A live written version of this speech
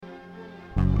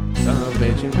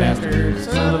bitchin' bastard.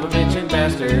 Son of a bitchin'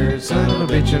 bastard. Son of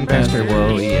a bitchin' bastard.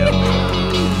 Whoa, yo.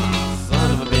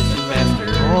 Son of a bitchin' bastard.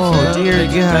 Oh, dear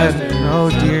God. Oh,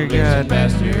 dear God.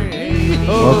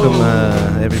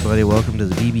 Welcome, everybody. Welcome to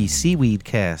the BB Seaweed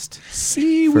Cast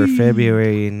for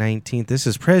February 19th. This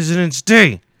is President's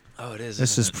Day. Oh, it is.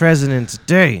 This is President's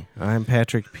Day. I'm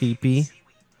Patrick Peepee.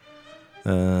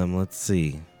 Let's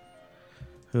see.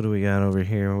 Who do we got over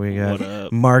here? We got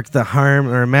Matt the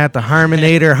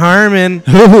Harminator Harmon.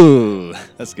 Ooh,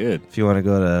 that's good. If you want to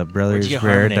go to Where'd you get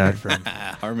Harminator from?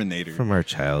 Harminator. From our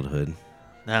childhood.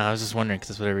 No, I was just wondering because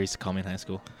that's what everybody used to call me in high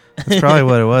school. That's probably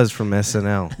what it was from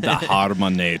SNL. The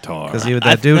Harminator. Because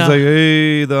that dude was like,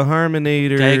 hey, the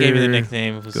Harminator. Guy gave me the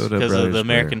nickname because of Brothers the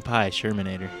American Pie,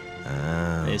 Shermanator.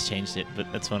 Ah. They just changed it, but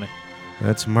that's funny.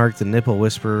 That's Mark the Nipple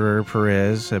Whisperer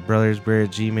Perez at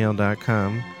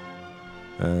brothersbear@gmail.com.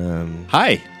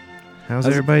 Hi. How's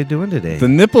everybody doing today? The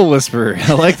Nipple Whisperer.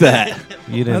 I like that.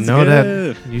 You didn't That's know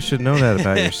good. that? You should know that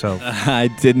about yourself. I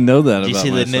didn't know that Did you about see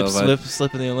the myself. nip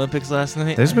slip in the Olympics last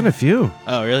night? There's been a few.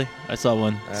 Oh, really? I saw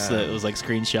one. So it was like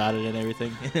screenshotted and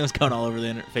everything. It was going all over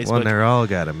the Facebook. Well, they're all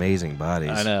got amazing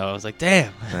bodies. I know. I was like,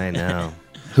 damn. I know.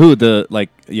 Who the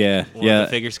yeah. The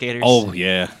figure skaters. Oh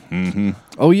yeah. Mm-hmm.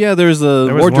 Oh yeah. There was was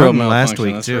wardrobe one last malfunction.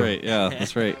 week, That's too. Right. Yeah,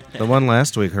 that's right. The one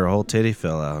last week, her whole titty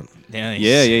fell out. Nice.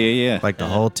 Yeah. Like the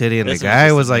whole titty, and the This one guy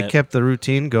just was like, admit. kept the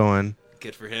routine going,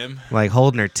 Good for him. like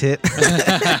holding her tit.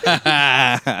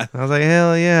 I was like,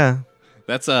 hell yeah.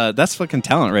 That's fucking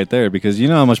talent right there, because you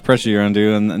know how much pressure you're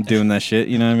under doing that shit.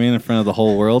 You know what I mean, in front of the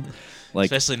whole world. Like,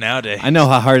 especially nowadays. I know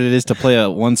how hard it is to play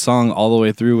one song all the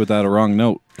way through without a wrong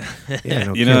note. Yeah,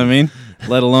 no You know what I kidding. mean?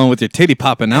 Let alone with your titty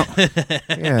popping out.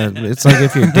 Yeah, it's like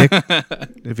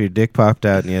if your dick popped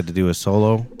out and you had to do a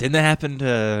solo. Didn't that happen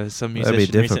to some That'd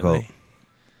musician be difficult. recently?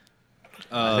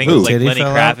 I think who? it was like Titty Lenny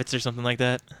fell out? Kravitz or something like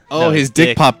that. Oh, No, his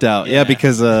dick popped out. Yeah, Yeah.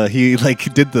 because he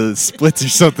like did the splits or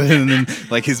something, and then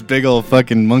like his big old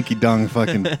fucking monkey dong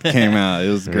fucking came out. It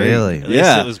was great. Really? At Yeah.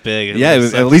 least it was big. Yeah, it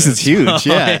was, at least it's huge.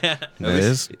 Yeah. That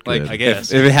is Like, good. I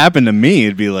guess. if it happened to me,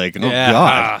 it'd be like, oh Yeah.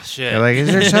 god. Ah, shit. They're like,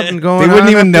 is there something going They on?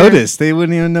 wouldn't even up there? notice. They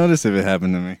wouldn't even notice if it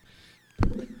happened to me.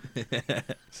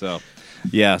 So,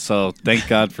 yeah. So thank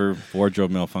God for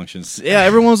wardrobe malfunctions. Yeah,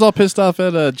 everyone was all pissed off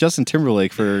at Justin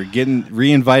Timberlake for getting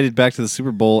re-invited back to the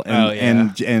Super Bowl,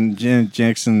 and Janet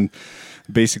Jackson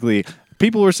basically.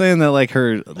 People were saying that like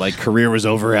her career was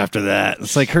over after that.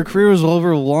 It's like her career was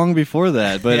over long before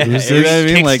that. But Yeah, you it know what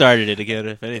I mean? Like, kickstarted it again,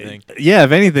 if anything. yeah,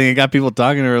 if anything, it got people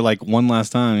talking to her like one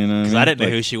last time. You know, what Because I didn't know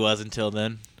Like- who she was until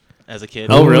then, as a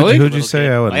kid. Oh, really? Who'd you say?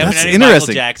 I wouldn't I haven't That's known who Michael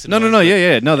interesting. Jackson No, was, no, but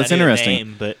yeah. No, I that's knew her interesting.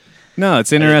 name, but No,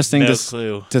 it's I had interesting no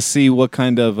clue. to see what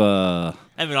kind of I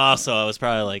mean, also, I was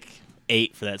probably like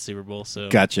 8 for that Super Bowl. So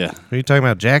gotcha. Are you talking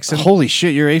about Jackson? Holy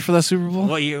shit, you're 8 for that Super Bowl?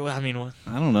 What year? I mean, what?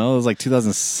 I don't know. It was like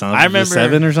 2007 I remember or something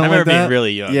I like remember that. being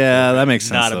really young. Yeah, for that makes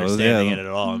sense. Not though. understanding Yeah. it at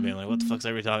all and being like, "What the fuck's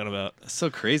everybody talking about?" It's so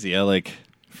crazy. I like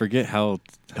forget how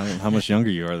much younger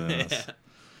you are than us.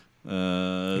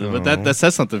 But that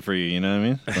says something for you. You know what I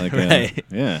mean? Like, Right.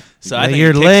 yeah. So I Yeah, think you're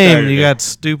it lame. kickstarted You it. got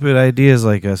stupid ideas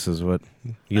like us, is what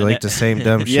you like. The same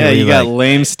dumb shit. Yeah, we you got like.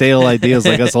 lame, stale ideas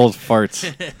like us old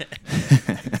farts.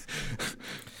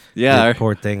 Yeah. Your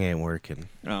poor thing ain't working.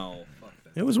 Oh, fuck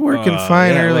that. It was working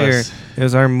fine yeah, it earlier. was. It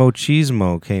was our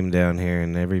Mochismo came down here,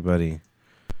 and everybody.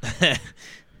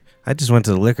 I just went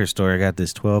to the liquor store. I got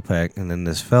this 12-pack, and then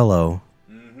this fellow.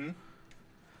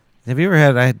 Have you ever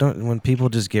had? When people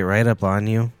just get right up on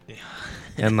you,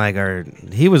 and like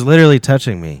he was literally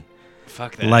touching me.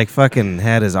 Fuck that. Like fucking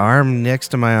had his arm next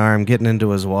to my arm, getting into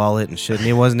his wallet and shit, and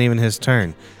it wasn't even his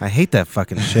turn. I hate that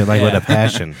fucking shit like with a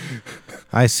passion.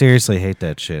 I seriously hate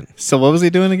that shit. So what was he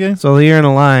doing again? So you're in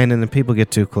a line and the people get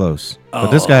too close. But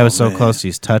this guy was so man. close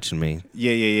he's touching me.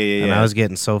 Yeah. And I was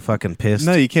getting so fucking pissed.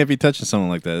 No, you can't be touching someone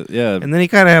like that. Yeah. And then he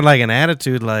kind of had like an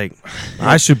attitude like,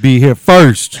 I should be here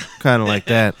first. Kind of like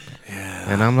that.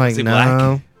 Yeah. And I'm like, Is he no.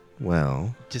 black?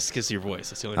 Well, Just because of your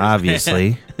voice. That's the only reason.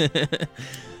 obviously.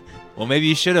 Well, maybe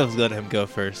you should have let him go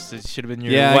first. It should have been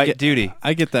your Yeah, I white get- duty.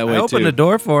 I get that I way opened too. the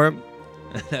door for him.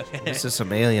 This is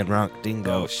some alien rock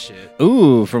dingo. Oh shit!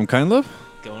 Ooh, from Kind Love?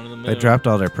 Going to the moon. They dropped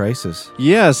all their prices.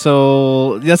 Yeah,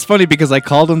 so that's funny because I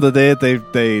called them the day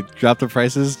that they dropped the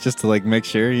prices just to like make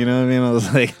sure, you know what I mean? I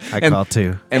was like, I and, called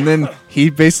too. and then he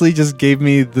basically just gave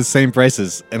me the same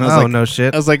prices, and I was Oh, like, no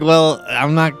shit. I was like, well,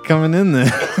 I'm not coming in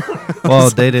there. Well,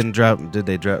 they didn't drop. Did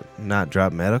they not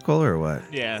drop medical or what?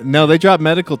 Yeah. No, they dropped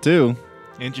medical too,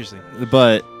 Interesting.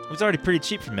 but It was already pretty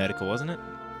cheap for medical, wasn't it?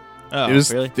 Oh, it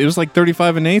was like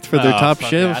 35 an eighth for their Oh, top fuck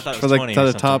shift that. I thought it for was like 20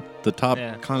 the or top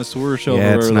Yeah. connoisseur show.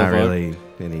 Yeah, or it's whatever not the fuck. really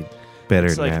any better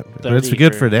It's than like that. But it's 30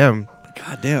 good for- for them.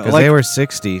 God damn. Because they were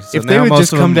 60. So if they now would most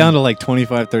just of come them, down to like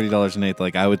 $25-$30 an eighth,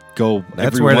 like I would go that's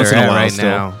every where once they're in a at while right still.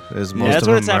 now. Is most that's of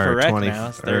what them it's at for are rec 20 now.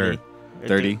 It's or 30.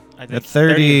 30? I think at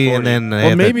 30, and then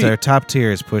Well, maybe- their top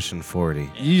tier is pushing 40.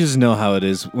 You just know how it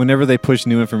is. Whenever they push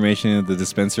new information into the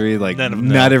dispensary, like None of them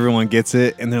not know. everyone gets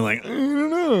it, and they're like, I don't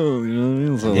know. You know what I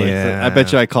mean? So, Yeah. I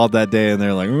bet you I called that day, and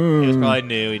they're like, He was probably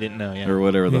new. He didn't know. Yeah. or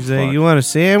whatever the He's fuck. like, you want a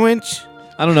sandwich?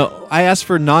 I don't know. I asked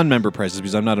for non-member prices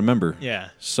because I'm not a member. Yeah.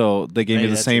 So they gave Maybe me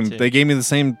the that's same. it, too. They gave me the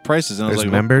same prices, and I was There's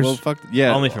like, members? Well, fuck.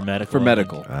 Yeah, Only for medical. For I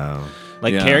medical. Oh.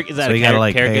 Like Yeah. is that So a you gotta,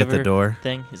 like, pay at the caregiver door?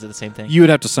 thing? Is it the same thing? You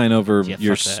would have to sign over Yeah,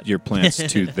 your fuck that. your plants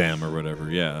to them or whatever.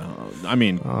 Yeah. I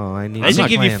mean, Oh, I need They should some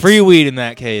give you plants. free weed in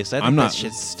that case. I think I'm that not-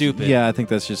 shit's stupid. yeah, I think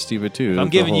that's just stupid too. If I'm the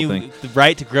giving whole you thing. the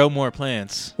right to grow more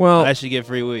plants, Well- I should get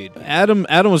free weed. Adam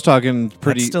was talking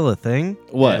pretty. That's still a thing?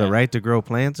 What? The right to grow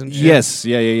plants and shit? Yes.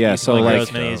 Yeah. You So can grow like,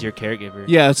 as many as your caregiver.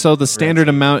 yeah. So the standard Right.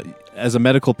 amount as a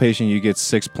medical patient, you get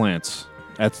 6 plants.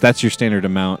 That's your standard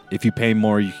amount. If you pay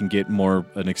more, you can get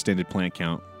an extended plant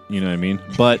count. You know what I mean?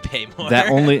 But Pay more.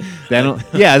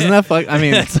 yeah, isn't that fuck? I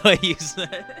mean, That's what you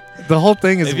said. the whole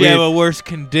thing is If you weird. have a worse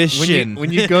condition,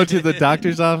 When you go to the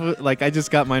doctor's office, like I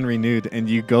just got mine renewed, and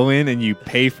you go in and you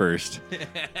pay first.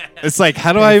 It's like,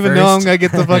 how do Pay I even know I'm first. gonna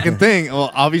get the fucking thing?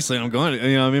 Well, obviously I'm going.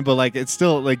 You know what I mean? But like, it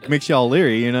still like makes you all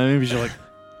leery. You know what I mean? Because you're like,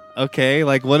 okay,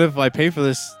 like what if I pay for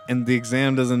this and the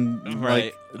exam doesn't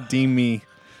Right. like deem me,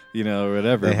 you know, or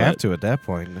whatever? They have But- to at that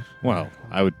point. Well,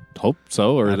 I would hope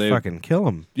so. Or I'd they, fucking kill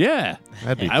them. yeah,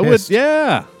 I'd be I would. pissed.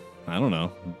 Yeah. I don't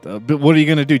know, but what are you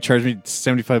gonna do? Charge me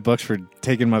 $75 for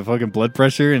taking my fucking blood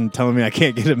pressure and telling me I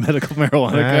can't get a medical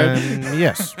marijuana card?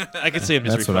 Yes. I could see him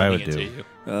just That's what I refunding would it do.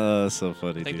 to you. So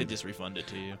funny, I think they dude. just refund it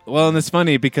to you. Well, and it's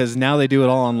funny because now they do it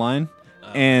all online, Oh,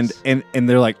 and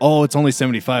they're like, oh, it's only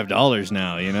 $75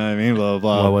 now. You know what I mean? Blah blah.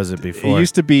 blah. What was it before? It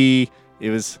used to be. It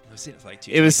was. I've seen it for like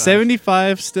It was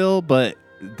 $75 still, but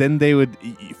then they would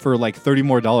for like $30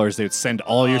 more. They would send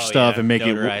all your Oh, stuff yeah, and make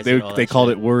notarize it. it, all They that called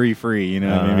shit. it worry free. You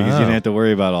know what I mean? Because you didn't have to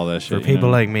worry about all that shit. For you people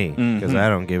know? like me, because Mhm. I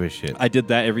don't give a shit. I did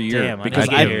that every year Damn, I because need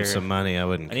to I'd get give your- them some money. I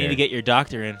wouldn't I care. need to get your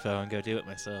doctor info and go do it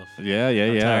myself. Yeah,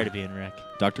 I'm tired of being wreck.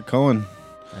 Dr. Cohen.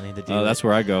 I need to do That's it.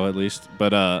 where I go at least.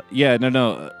 But yeah,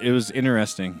 no, it was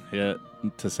interesting. Yeah,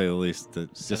 to say the least.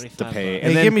 Just to $75 pay. bucks.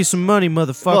 Hey, then, give me some money,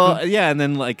 motherfucker. well, yeah, and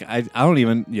then like I don't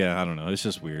even. Yeah, I don't know. It's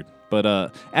just weird.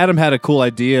 But Adam had a cool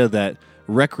idea that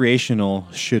recreational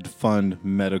should fund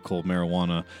medical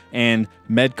marijuana, and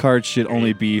med cards should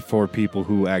only be for people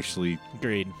who actually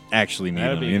Agreed. need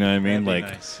That'd them. be- You know what I mean? that'd be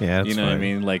Like. nice. yeah, that's You know what I fine.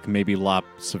 mean? Like maybe lop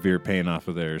severe pain off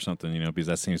of there or something, you know, because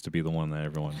that seems to be the one that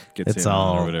everyone gets It's in on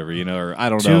all or whatever, you know, or I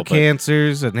don't 2 know. but-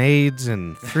 cancers, an AIDS,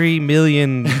 and 3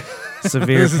 million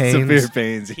severe pains. Severe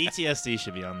pains. PTSD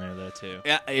should be on there though too.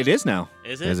 Yeah, it is now.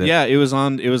 Is it? Is it? Yeah, it was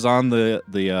on the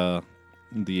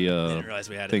I didn't realize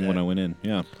we had thing it when I there. went in.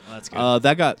 Yeah. Well, that's good.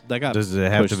 That got Does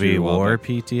it have pushed to be through a while war back.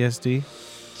 PTSD?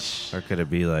 Or could it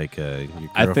be like your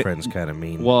I thi- girlfriend's kind of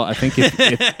mean? Well, I think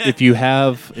if you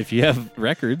have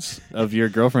records of your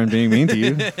girlfriend being mean to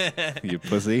you, you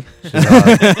pussy.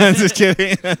 Just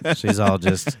kidding. She's all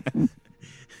just.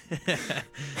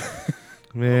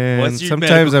 Man, What's your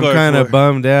sometimes I'm medical card kind of for?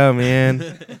 bummed out,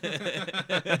 man.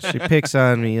 She picks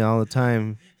on me all the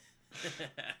time.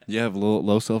 You have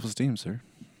low self-esteem, sir.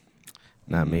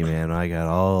 Not me, man. I got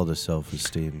all the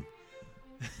self-esteem.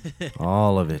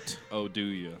 All of it. Oh, do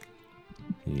you?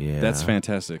 Yeah. That's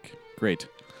fantastic. Great.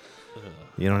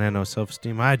 You don't have no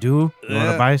self-esteem? I do. You want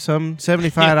Yeah. to buy some?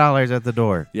 $75 at the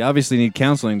door. You obviously need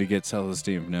counseling to get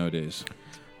self-esteem nowadays.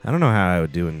 I don't know how I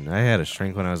would do it. I had a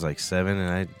shrink when I was like 7, and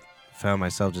I found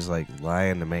myself just like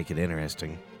lying to make it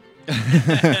interesting. For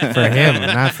him,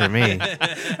 not for me.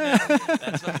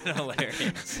 That's fucking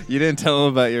hilarious. You didn't tell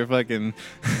him about your fucking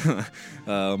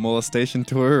molestation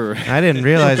tour? Or I didn't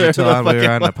realize it until Whatever the we were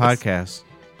fuck on it the was. podcast.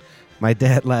 My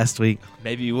dad last week,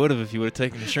 Maybe you would have if you would have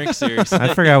taken the shrink serious.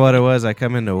 I forgot what it was. I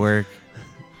come into work,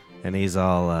 and he's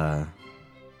all,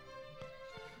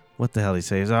 what the hell he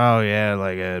says? Oh, yeah,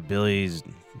 like Billy's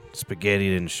spaghetti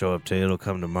didn't show up today. It'll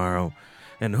come tomorrow.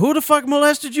 And who the fuck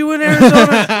molested you in Arizona?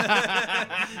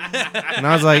 And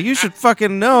I was like, you should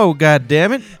fucking know, God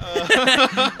damn it.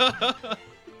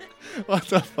 What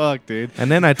the fuck, dude?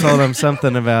 And then I told him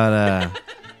something about,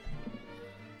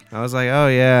 I was like, oh,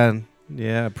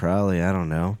 yeah, probably. I don't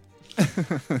know. I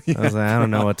was like, I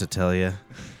don't know what to tell you.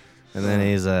 And then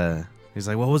he's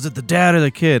like, well, was it the dad or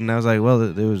the kid? And I was like, well,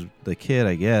 it was the kid,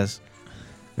 I guess.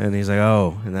 And he's like,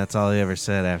 oh, and that's all he ever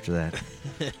said after that.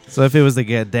 So if it was the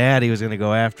dad, he was going to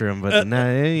go after him. But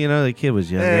no, you know, the kid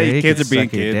was younger. Hey, He kids could are being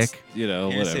suck your kids. dick. You know,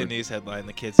 You're gonna see a whatever. news headline: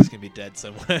 the kid's just gonna be dead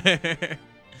somewhere.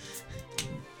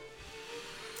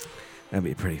 That'd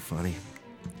be pretty funny.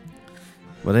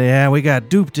 But yeah, we got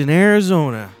duped in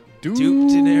Arizona. Duped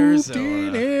in Arizona.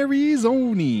 In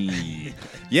Arizona.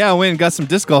 Yeah, I went and got some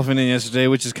disc golfing in yesterday,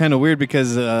 which is kind of weird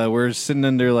because we're sitting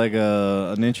under like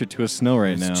an inch or two of snow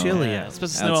right It's now. chilly. Yeah, out. it's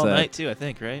supposed to snow all Outside. night too, I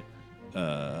think, right?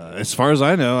 As far as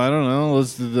I know, I don't know.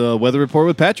 Let's do the weather report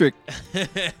with Patrick.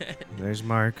 There's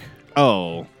Mark.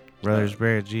 Oh.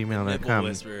 Brothersbear@gmail.com. Nipple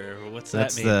whisperer. What's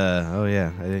That's that mean? oh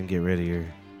yeah, I didn't get rid of your.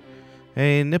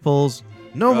 Hey, nipples.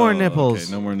 No more Oh, nipples.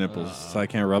 Okay, no more nipples. So I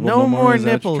can't rub them No no more. more Is that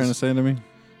what nipples. you're trying to say to me?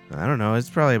 I don't know. It's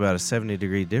probably about a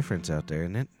 70-degree difference out there,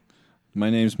 isn't it? My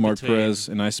name's Mark Between- Perez,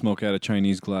 and I smoke out of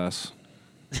Chinese glass.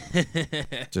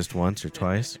 Just once or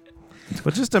twice.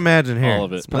 But just imagine here. All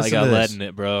of it. It's probably Listen got to lead this. in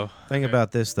it, bro. Think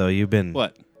about this though. You've been.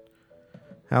 What?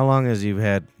 How long has you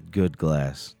had good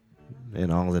glass?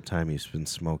 And all the time you've been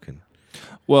smoking.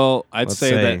 Well, I'd Let's say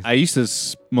say- that I used to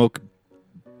smoke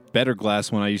better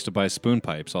glass when I used to buy spoon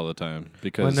pipes all the time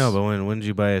because Well, no, but when did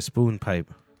you buy a spoon pipe?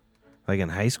 Like in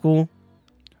high school?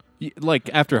 like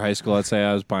after high school, I'd say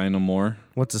I was buying them more.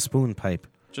 What's a spoon pipe?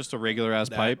 Just a regular ass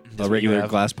That- pipe, that's a what you regular have.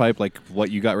 glass pipe, like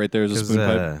what you got right there is a 'Cause, spoon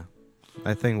pipe.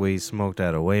 I think we smoked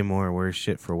out of way more worse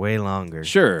shit for way longer.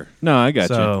 Sure, no, I got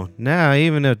you. So now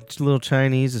even a little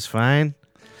Chinese is fine.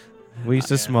 We used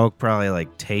to Yeah. smoke probably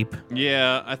like tape.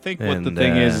 Yeah, I think what the And,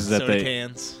 thing is that Soda they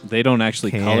cans. don't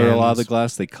actually color a lot of the Cans.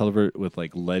 glass. They color it with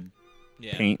like lead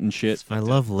Yeah. paint and shit. It's I fucked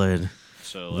love lead.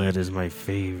 So Lead is my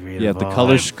favorite. yeah, of if the all.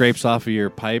 color scrapes off of your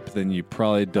pipe, then you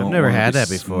probably don't. never wanna had be that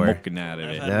before. Smoking out of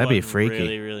I've it. had That'd be one freaky.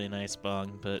 Really, really nice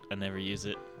bong, but I never use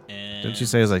it. And Didn't you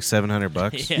say it was like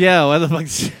 $700? Yeah. Yeah, what the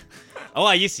fuck? Oh,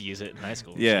 I used to use it in high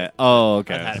school. Yeah. Oh,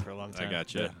 okay. I've had it for a long time. I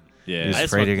got you. but Yeah. You're just I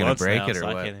afraid smoke you're gonna blunts break now, it or so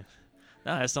I what? can't-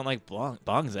 No, I just don't like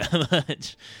bongs that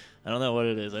much. I don't know what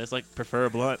it is. I just like prefer a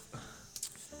blunt.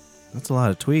 That's a lot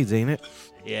of tweeds, ain't it?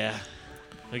 Yeah,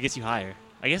 it gets you higher.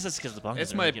 I guess it's because the bong It's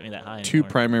doesn't my really get me that high Two anymore.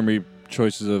 primary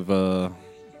choices of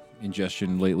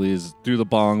ingestion lately is do the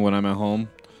bong when I'm at home,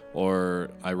 or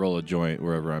I roll a joint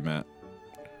wherever I'm at.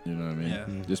 You know what I mean? Yeah.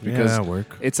 Just Yeah, because that'll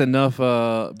work. it's enough.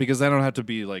 Because I don't have to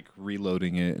be like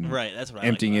reloading it and Right, that's what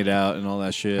emptying I like it about out and all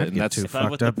that shit. I'd And get that's too If I'm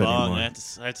with fucked the up bong, anymore.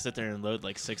 I have to sit there and load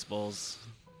like 6 bowls,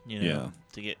 you know, Yeah.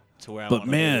 to get to where I But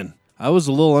want man, I was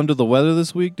a little under the weather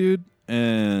this week, dude,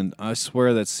 and I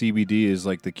swear that CBD is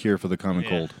like the cure for the common Yeah.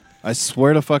 cold. I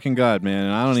swear to fucking God, man.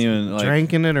 And I don't even like.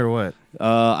 Drinking it or what?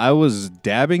 I was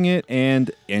dabbing it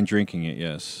and drinking it.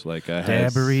 Yes, like I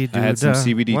had. Dabbery I had some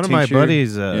CBD. One of my tincture.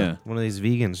 buddies, Yeah. one of these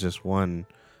vegans, just won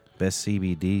best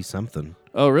CBD something.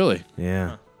 Oh, really?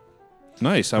 Yeah,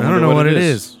 Nice. I wonder don't know what it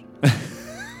is.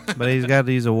 is, but he's got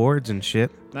these awards and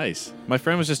shit. Nice. My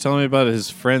friend was just telling me about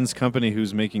his friend's company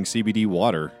who's making CBD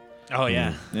water. Oh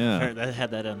yeah, Yeah. I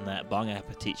had that on that Bong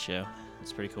Appetit show.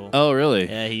 It's pretty cool. Oh, really?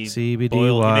 Yeah, he CBD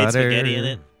boiled, he made water. spaghetti in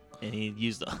it, and he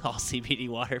used all CBD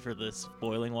water for this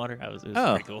boiling water. It was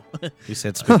Oh. pretty cool. You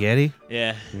said spaghetti.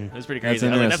 Yeah, Mm. it was pretty That's crazy. I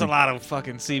was like, that's a interesting. lot of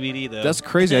fucking CBD though. That's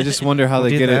crazy. I just wonder how they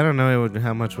Dude, get I it. don't know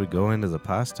how much would go into the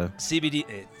pasta. CBD.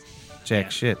 Jack Yeah.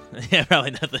 shit. Yeah, probably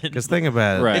nothing. Because think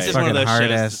about it. Right. It's It's just one fucking of those hard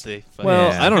shows ass. that they fucking- Well,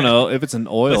 Yeah. I don't know if it's an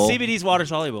but oil. CBD's water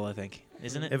soluble, I think,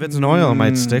 isn't it? If it's an oil, it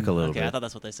might stick a little Okay, I bit. thought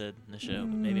that's what they said in the show,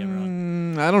 but maybe I'm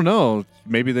wrong. I don't know.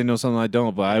 Maybe they know something I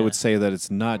don't, but I Yeah. would say that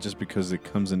it's not just because it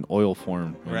comes in oil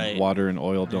form. And Right. Water and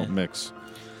oil don't Yeah. mix.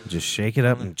 Just shake it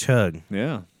up and chug.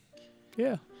 Yeah.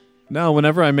 Yeah. No,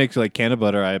 whenever I make like can of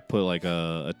butter, I put like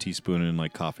a teaspoon in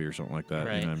like coffee or something like that.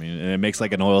 Right. You know what I mean? And it makes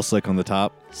like an oil slick on the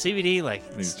top. CBD like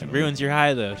It's kinda ruins your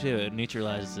high though too. It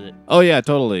neutralizes it, Oh yeah,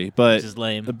 totally. which But is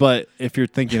lame. if you're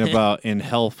thinking about in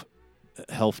health If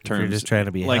you're terms, just trying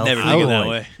to be Like healthy. never I thinking would that like-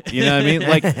 way. you know what I mean?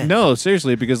 Like no,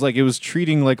 seriously, because like it was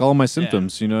treating like all my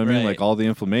symptoms. You know what I mean? Right. Like all the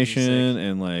inflammation sick.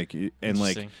 and like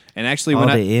Interesting. and actually all when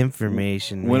I the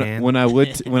information, man. when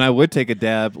I would take a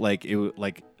dab, like it would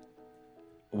like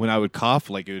when I would cough,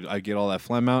 like I'd get all that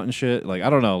phlegm out and shit. Like I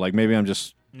don't know, like maybe I'm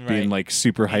just being Right. like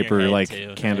super In your hyper head, like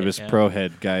too. cannabis Right, yeah. pro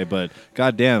head guy, but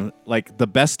goddamn, like the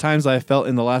best times I felt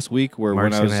in the last week were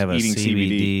Mark's when I was gonna have a eating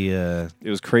CBD. CBD It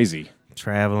was crazy.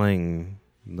 traveling,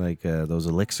 like those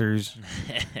elixirs.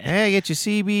 Hey, I get your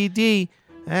CBD.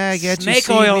 I get Snake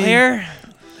your oil CBD. here.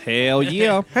 Hell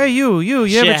yeah. Hey, you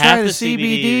Shit, ever half tried the a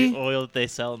CBD? oil that they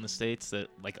sell in the states that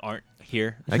like aren't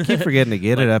here? I keep forgetting to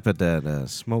get Like- it up at that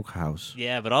smokehouse.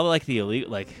 Yeah, but all like the illegal,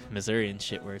 like Missouri and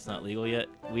shit, where it's not legal yet,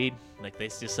 weed, like they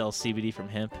just sell CBD from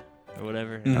hemp or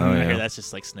whatever. Mhm. Oh, I yeah. hear that's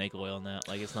just like snake oil now.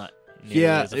 Like it's not nearly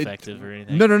Yeah, as it- effective or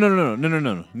anything.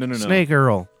 No. Snake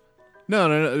Earl.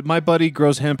 No. My buddy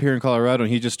grows hemp here in Colorado,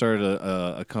 and he just started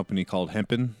a company called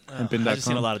Hempin. Hempin.com. I've just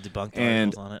seen a lot of debunked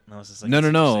And- articles on it. And I was just like, No. that's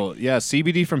interesting. Yeah,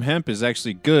 CBD from hemp is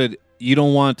actually good. You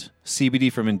don't want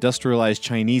CBD from industrialized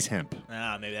Chinese hemp.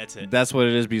 Ah, maybe that's it. That's what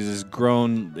it is because it's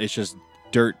grown. It's just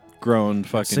dirt grown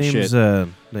fucking Seems shit. the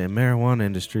marijuana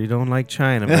industry don't like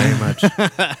China very much.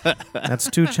 That's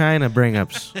 2 China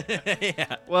bring-ups.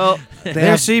 Yeah. Well,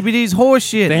 Their CBD's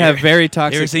horseshit. they have very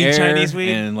toxic seen air Chinese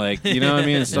weed? and like you know what I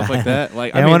mean and stuff like that.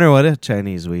 Like I mean, wonder what a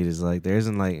Chinese weed is like. There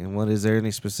isn't like, what is there any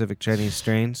specific Chinese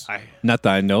strains? not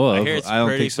that I know of. I hear it's I don't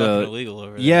pretty think fucking so. illegal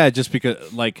over there. Yeah, just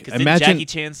because like Did imagine Jackie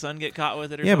Chan's son get caught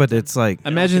with it or Yeah, something? but it's like,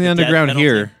 imagine the Don't get the death underground penalty.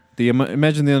 here.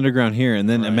 Imagine the underground here, and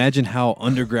then Right. imagine how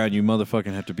underground you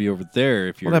motherfucking have to be over there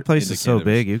if you're. well, that place into is so cannabis.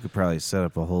 big, you could probably set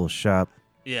up a whole shop,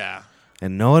 Yeah.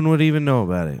 and no one would even know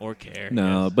about it. Or care.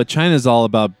 No, yes. but China's all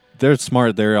about. They're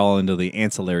smart. They're all into the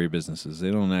ancillary businesses. They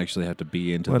don't actually have to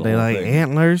be into What, the they whole like thing.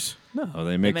 antlers? No,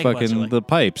 they make make a bunch fucking of, like- the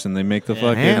pipes and they make the Yeah.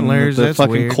 fucking Antlers, the that's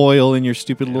fucking weird. coil in your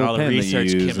stupid And little all the pen that you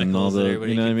research use chemicals and all that the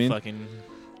everybody you know what I can mean. fucking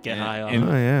get high off. And,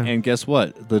 Oh, yeah. and guess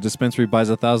what? The dispensary buys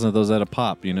 1,000 of those at a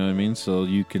pop. You know what I mean? So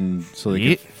they Yeah. can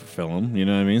fill them. You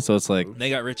know what I mean? So it's like They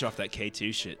got rich off that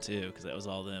K2 shit too, because that was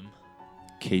all them.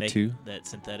 K2. That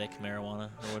synthetic marijuana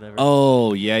or whatever.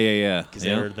 Oh yeah. because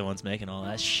they were the ones making all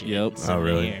that shit. Yep. So Oh,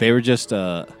 really? here.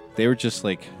 They were just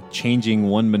like changing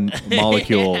one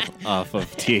molecule off of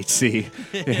THC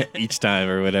each time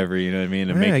or whatever. You know what I mean?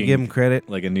 And Yeah, I making give them credit.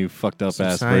 like a new fucked up Some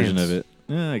ass version science. of it.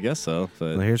 Yeah, I guess so.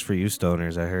 But Well, here's for you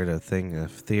stoners. I heard a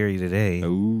theory today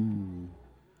ooh,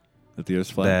 that the Earth's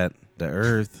flat. that the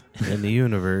Earth and the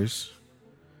universe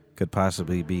could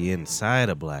possibly be inside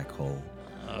a black hole.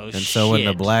 Oh, And so when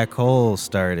the shit. black hole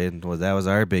started, that was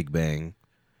our Big Bang,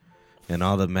 and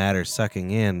all the matter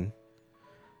sucking in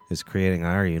is creating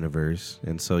our universe.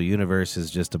 And so universe is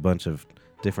just a bunch of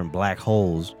different black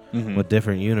holes Mhm. with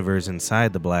different universe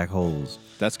inside the black holes.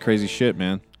 That's crazy shit,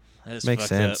 man. That is Makes fucked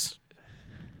sense.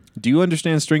 Do you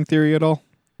understand string theory at all?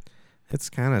 It's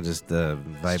kind of just the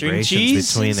cheese,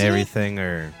 vibrations between you say? everything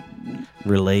are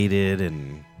related,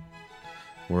 and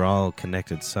we're all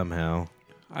connected somehow.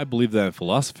 I believe that in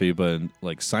philosophy, but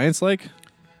like science, like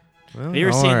Well, Have you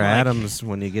ever all seen, our like, atoms,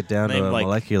 when you get down to named, a like-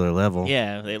 molecular level. up.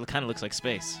 Yeah, it kind of looks like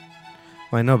space.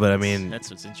 Well, I know, but I mean, That's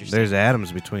what's interesting. there's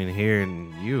atoms between here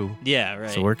and you, yeah, right.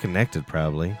 so we're connected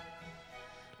probably.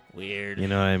 Weird. You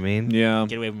know what I mean? yeah.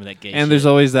 Get away from that gay. And there's shit.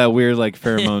 always that weird like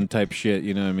pheromone type shit,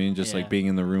 you know what I mean? Just Yeah. like being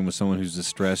in the room with someone who's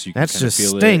distressed, you can That's kind of just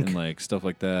feel stink. it and like stuff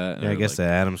like that. Yeah, I Or, guess like,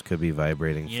 the atoms could be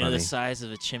vibrating You know funny. the size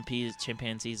of a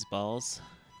chimpanzee's balls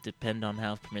depend on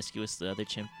how promiscuous the other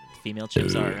female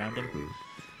chimps are around him.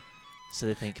 So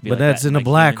they think. It could be But like that's that in a like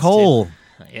black humans, too. hole.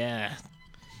 Yeah.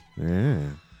 Yeah.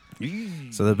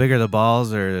 So the bigger the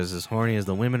balls are as horny as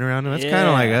the women around them. It's kind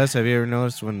of like Yeah. us. Have you ever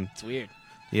noticed when It's weird.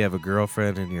 you have a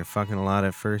girlfriend and you're fucking a lot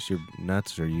at first, your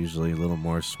nuts are usually a little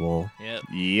more swole. Yep.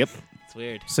 Yep. It's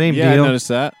weird. Same Yeah, I deal. noticed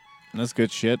that. That's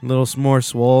good shit. A little more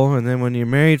swole, and then when you're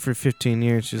married for 15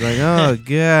 years, she's like, "Oh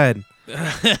God,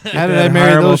 How did that I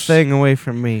marry horrible those? thing away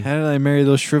from me?" How did I marry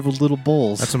those shriveled little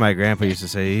bulls? That's what my grandpa used to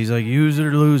say. He's like, "Use it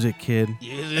or lose it, kid."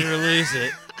 Use it or lose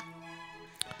it.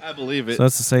 I believe it. So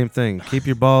that's the same thing. Keep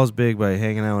your balls big by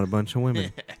hanging out with a bunch of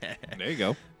women. there you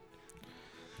go.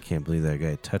 Can't believe that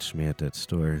guy touched me at that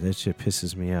store. That shit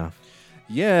pisses me off.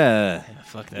 Yeah. Yeah,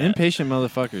 fuck that. Impatient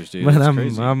motherfuckers, dude. But It's I'm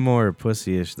crazy. I'm more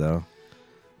pussyish though.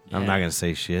 I'm Yeah. not gonna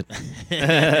say shit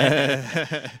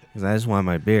because I just want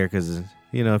my beer. Because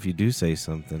if you do say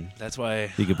something, That's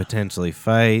why. you could potentially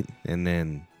fight and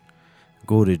then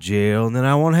go to jail, and then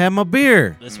I won't have my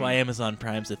beer. That's why Amazon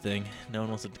Prime's a thing. No one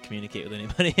wants to communicate with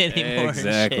anybody anymore. and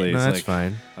Exactly. shit. No, It's that's like-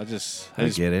 fine. I just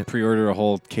get it. pre-order a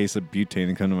whole case of butane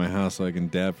and come to my house so I can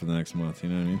dab for the next month. You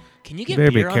know what I mean? Can you get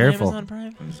Better be beer on careful. Amazon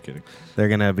Prime? I'm just kidding. They're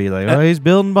gonna be like, "Oh, he's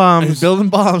building bombs." He's building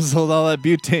bombs with all that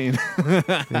butane.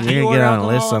 And you you're gonna order get on a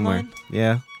list alcohol somewhere. online?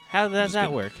 Yeah, How does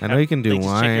that work? I know you can do They just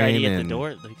check your ID wine at the and- door.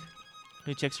 Like,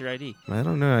 who checks your ID? I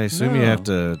don't know. I assume you No. have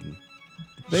to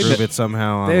They prove kn- it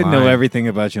somehow They online. know everything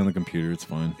about you on the computer. It's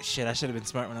fine. Shit, I should have been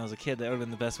smart when I was a kid. That would have been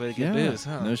the best way to get booze,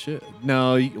 huh? No shit.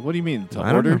 No, what do you mean? To I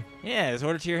don't order? know. Yeah, just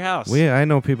order to your house. I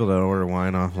know people that order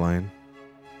wine offline,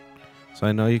 so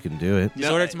I know you can do it. Just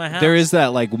order it to my house. There is that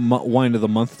like wine of the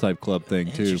month type club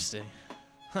thing too. Interesting.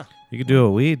 You could do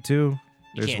a weed too.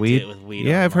 You There's can't weed. do it with weed.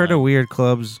 Yeah, I've heard of online. weird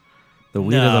clubs. The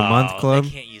weed of the month club. They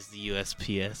can't use the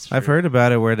USPS. I've heard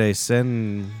about it where they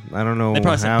send. I don't know They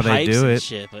probably send how they pipes do and it.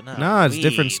 Shit, but No, it's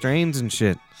different weed. strains and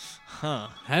shit. Huh.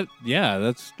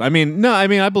 That's. I mean, no. I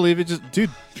mean, I believe it. Just, dude.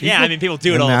 Yeah, I mean, people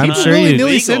do it all the I'm time. sure you-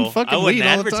 willy-nilly It's send illegal. fucking I wouldn't weed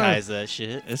all the time. advertise that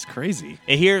shit. It's crazy.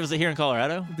 Was it here in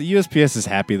Colorado? The USPS is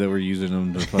happy that we're using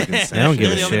them to fucking. They don't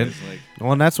give a They're the shit.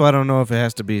 Well, and that's why I don't know if it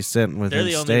has to be sent They're within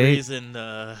the only state. reason.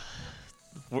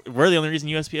 We're the only reason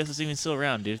USPS is even still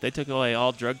around, dude. If they took away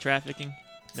all drug trafficking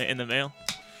in the mail,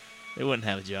 they wouldn't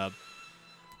have a job.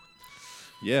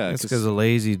 Yeah, That's because of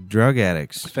lazy drug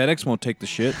addicts. FedEx won't take the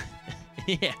shit.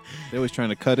 Yeah. They're always trying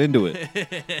to cut into it,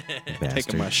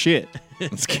 taking my Bastard. shit.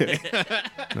 Let's kidding.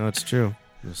 No, it's true.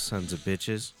 Those sons of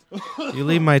bitches. You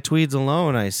leave my tweeds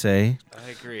alone, I say. I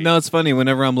agree. No, it's funny.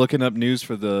 Whenever I'm looking up news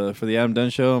for the Adam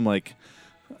Dunn show, I'm like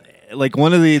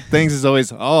one of the things is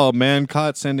always, oh, man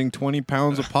caught sending 20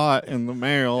 pounds of pot in the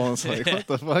mail. It's like, what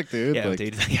the fuck, dude? Yeah, Like,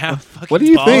 dude. Like, how fucking What do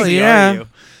you think? ballsy Yeah. are you?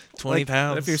 20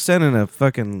 pounds. What if you're sending a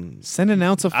fucking... send an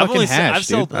ounce of fucking I've hash,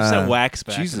 sent dude. wax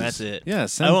back, Jesus. and that's it. Yeah,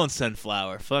 I won't send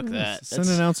flour. Fuck that. Send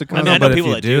That's- an ounce of I mean, No, I but know if people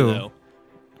you that do- though.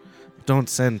 Don't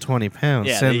send 20 pounds.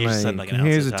 Yeah, send you just send, like, an ounce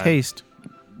here's at a a time. taste.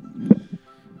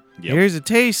 Yep. Here's a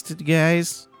taste,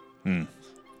 guys. Hmm.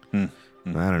 I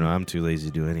don't know. I'm too lazy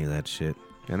to do any of that shit.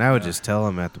 And I would just tell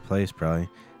them at the place, probably,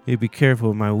 hey, be careful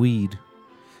with my weed.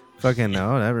 Fucking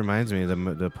no. That reminds me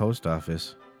of the post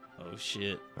office. Oh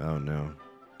shit. Oh, no.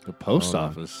 The post Hold on.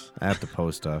 office. At the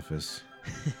post office.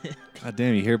 God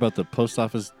damn, you hear about the post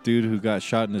office dude who got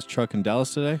shot in his truck in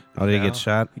Dallas today? Oh, did he No. get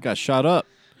shot? He got shot up.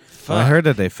 Well, I heard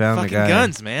that they found Fucking the guy.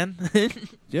 guns, man.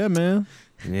 Yeah, man.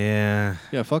 Yeah.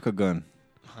 Yeah, fuck a gun.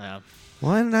 Yeah.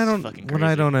 Well, and I don't. fucking What I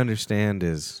crazy. don't understand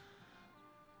is,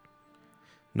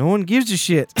 no one gives a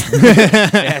shit.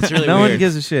 Yeah, it's really no weird. one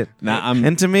gives a shit. Nah, I'm.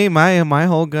 And to me, my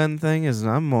whole gun thing is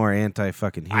I'm more anti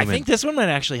fucking human. I think this one might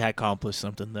actually accomplish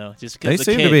something though, just they because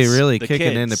the seem kids, to be really the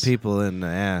kicking kids. into people in the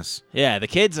ass. Yeah, the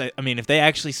kids. I mean, if they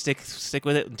actually stick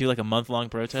with it and do like a month-long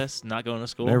protest, not going to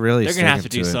school, They're really gonna have to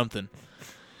sticking do to it. something.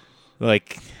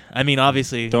 Like, I mean,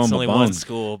 obviously Throw it's 'em a only bone. one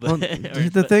school, but Well,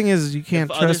 the thing is, you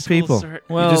can't if other trust schools people. start-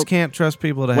 Well, you just can't trust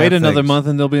people to Wait have another things. month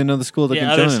and there'll be another school that yeah, can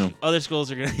other, join them. other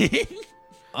schools are gonna.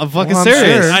 I'm fucking Well, I'm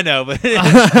serious. sure. I know, but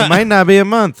It might not be a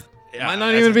month. Yeah, Might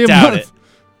not I even be a doubt month. it.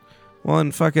 Well,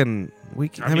 and fucking, I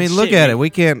mean, mean, look shit, at we- it. We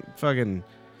can't fucking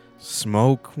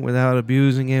smoke without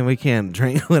abusing it. We can't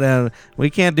drink without. We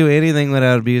can't do anything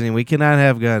without abusing. We cannot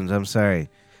have guns. I'm sorry.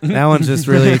 That one's just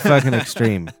really fucking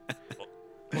extreme.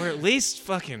 Or at least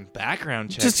fucking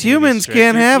background checks. Just need to be humans stricter.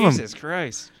 can't have 'em. Jesus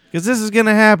Christ. Because this is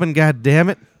gonna happen. God damn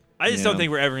it. I just Yeah. don't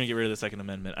think we're ever gonna get rid of the Second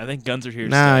Amendment. I think guns are here to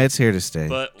Nah, stay. it's here to stay.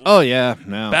 But Oh yeah,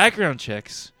 no. background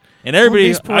checks. And everybody,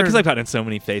 these poor- because I've gotten in so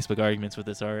many Facebook arguments with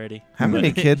this already. How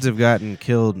many But- kids have gotten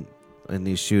killed in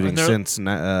these shootings they're- since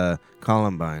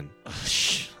Columbine?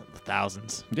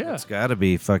 Thousands. Yeah. It's got to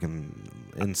be fucking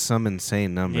in some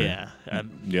insane number. Yeah,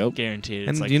 I'm Yep. guaranteed. It's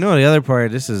And like, you know the other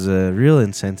part? This is real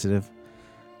insensitive.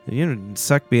 You know,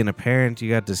 suck being a parent. You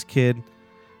got this kid,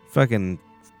 fucking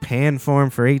pan for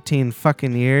him for 18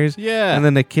 fucking years, Yeah. and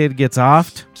then the kid gets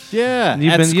offed. yeah.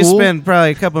 You At you school, spend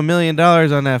probably a couple $1 million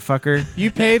on that fucker. you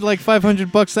paid like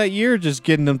 $500 that year just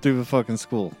getting them through the fucking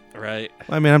school. right.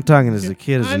 I mean, I'm talking as a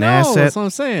kid as I an know. asset. That's what I'm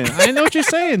saying. I know what you're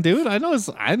saying, dude. I know.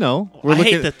 I know. I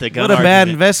hate that the gun What a bad argument-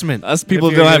 investment. Us people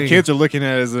If who don't you're have getting- kids are looking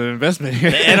at it as an investment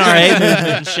here. The NRA movement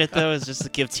and shit though is just to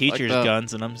give teachers up.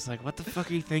 guns, and I'm just like, what the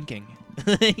fuck are you thinking?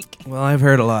 Like, Well, I've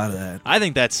heard a lot of that. I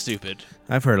think that's stupid.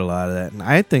 I've heard a lot of that, and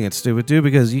I think it's stupid too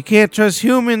because you can't trust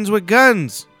humans with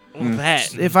guns. Well,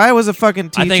 that If I was a fucking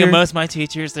teacher, I think of most of my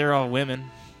teachers, they're all women.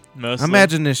 Mostly.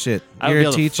 imagine this shit. I would You're be a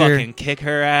able teacher. to fucking kick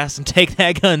her ass and take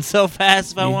that gun so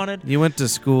fast if I wanted. You went to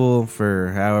school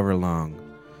for however long,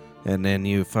 and then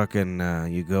you fucking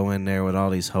you go in there with all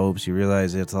these hopes. You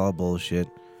realize it's all bullshit.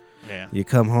 Yeah. You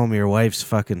come home, your wife's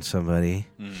fucking somebody.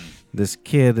 Mm. This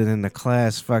kid in the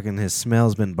class, fucking his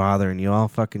smell's been bothering you all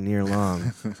fucking year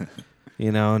long.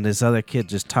 You know, and this other kid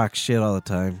just talks shit all the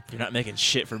time. You're not making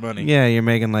shit for money. Yeah, you're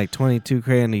making like 22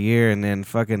 grand a year, and then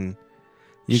fucking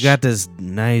you got this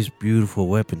nice, beautiful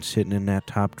weapon sitting in that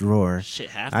top drawer.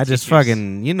 Shit, half the I just teachers-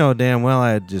 fucking, you know damn well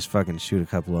I'd just fucking shoot a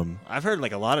couple of them. I've heard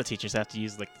like a lot of teachers have to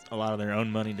use like a lot of their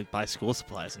own money to buy school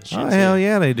supplies and shit. Oh too. hell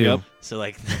yeah, they do. Yep. So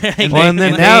like, Well, and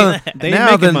then They- now, they now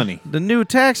making the, money. the new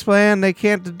tax plan, they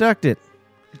can't deduct it.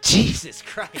 Jesus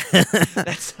Christ,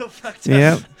 that's so fucked up.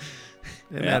 Yep.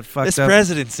 And Yeah. that fucked This up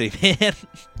presidency, man.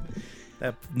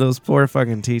 those poor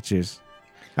fucking teachers.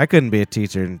 I couldn't be a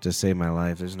teacher to save my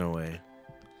life. There's no way.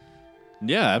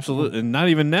 Yeah, absolutely. And not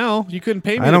even now. You couldn't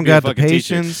pay me. I don't to be a got the fucking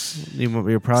teacher. patience.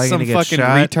 You're probably Some gonna get fucking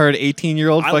shot. retard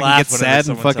 18-year-old I fucking laugh gets whenever sad and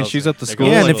someone fucking tells shoes me up the they're school.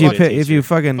 gonna Yeah, and Well, if you well, if you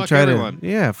fucking Fuck try everyone. to,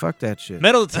 yeah, fuck that shit.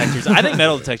 Metal detectors. I think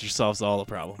metal detectors solves all the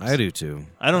problems. I do too.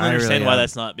 I don't I understand really why am.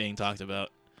 that's not being talked about.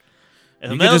 If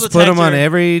a You could metal just put them on detector-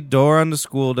 every door on the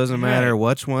school. Doesn't matter Right.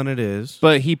 which one it is.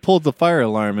 But he pulled the fire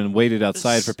alarm and waited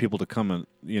outside This- for people to come and,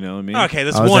 you know what I mean? Okay,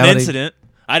 that's Oh, is one that what he- incident.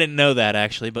 I didn't know that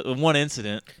actually, but one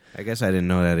incident. I guess I didn't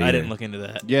know that either. I didn't look into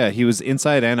that. Yeah, he was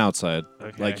inside and outside.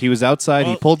 Okay. Like, he was outside,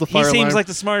 Well, he pulled the fire alarm. He seems like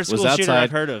the smartest was school shooter outside,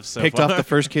 I've heard of. So picked far. off the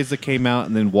first kids that came out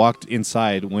and then walked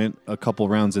inside, went a couple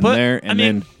rounds in But, there, I and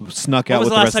mean, then snuck When out was with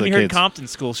the the last rest of time the you heard kids. Compton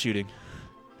school shooting?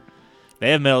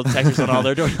 They have metal detectors on all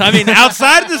their doors. I mean,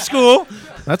 outside of the school,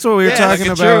 That's what we were Yeah, talking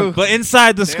that's about. true. but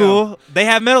inside the school, they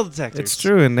have metal detectors. It's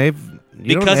true, and you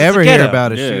Because don't it's a ever hear ghetto.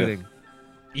 about a Yeah. shooting.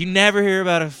 You never hear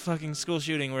about a fucking school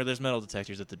shooting where there's metal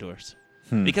detectors at the doors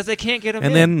because they can't get them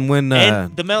And in. then when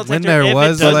And the metal when detector, there if it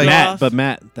was does like off- But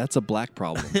Matt, that's a black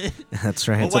problem. that's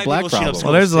right. Well, It's a white black people shoot up problem. schools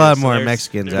Well, there's a too, lot so more there's-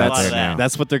 Mexicans there's a out lot there of that. now.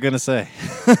 That's what they're gonna say.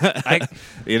 I,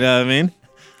 You know what I mean?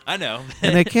 I know.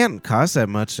 And they can't cost that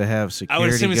much to have I security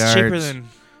would assume it's guards cheaper than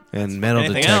and metal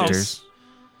anything detectors. else.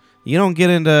 You don't get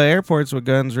into airports with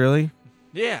guns, really.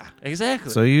 Yeah,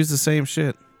 exactly. So you use the same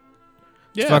shit.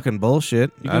 Yeah. It's fucking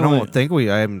bullshit. You I can don't only- think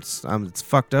it's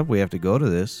fucked up. We have to go to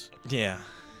this yeah.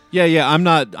 Yeah. I'm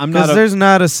not. because there's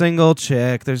not a single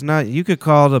check. There's not. You could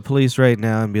call the police right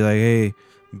now and be like, "Hey,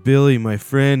 Billy, my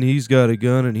friend, he's got a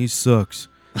gun and he sucks,"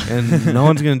 and no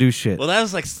one's gonna do shit. Well, that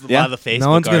was like a Yeah. lot of the Facebook No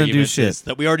one's gonna do arguments shit. is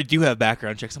that we already do have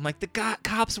background checks. I'm like, the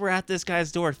cops were at this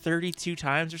guy's door 32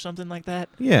 times or something like that.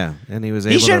 Yeah, and he was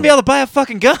able. He shouldn't to, be able to buy a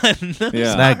fucking gun.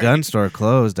 Yeah. That gun store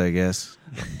closed, I guess.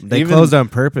 They Even- closed on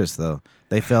purpose, though.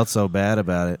 They felt so bad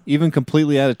about it. even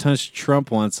completely out of touch.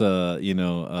 Trump wants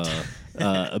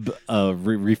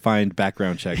refined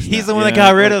background checks. He's now. the one that Yeah,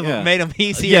 got rid like, of yeah. him, made him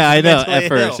easier. Yeah, I know. mentally At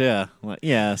first, ill. yeah, Like,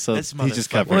 yeah. So This he's just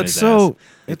motherfucker. covering Well, his it's so. ass.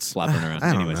 It's Slapping around.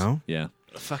 I don't Anyways, know. Yeah.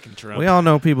 Fucking Trump. We all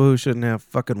know people who shouldn't have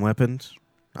fucking weapons.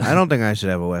 I don't think I should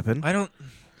have a weapon. I don't.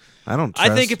 I don't. I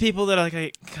Trust. think of people that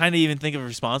I kind of even think of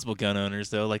responsible gun owners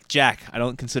though, like Jack. I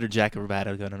don't consider Jack a bad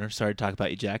gun owner. Sorry to talk about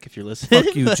you, Jack, if you're listening.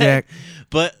 Fuck you, But- Jack.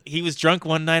 But he was drunk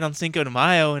one night on Cinco de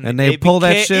Mayo, and they it pulled that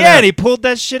became- shit Yeah, out. and he pulled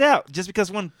that shit out just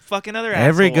because one fucking other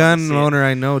Every asshole wanted to gun see it. owner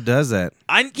I know does that.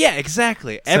 Yeah,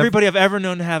 exactly. Everybody I've ever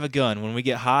known to have a gun, when we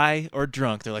get high or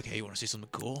drunk, they're like, "Hey, you want to see something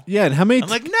cool?" Yeah, and how many? I'm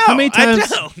like, "No, how many I times?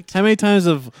 don't." How many times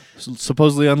have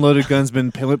supposedly unloaded guns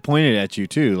been pointed at you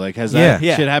too? Like, has that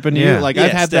Yeah. shit happened to Yeah. you? Like, I've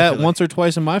Yes, had definitely. that once or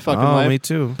twice in my fucking Oh, life. me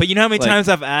too. But you know how many Like- times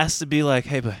I've asked to be like,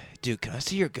 "Hey, but dude, can I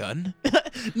see your gun?"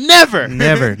 Never,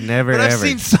 Never, But I've ever.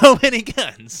 seen so many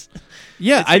guns.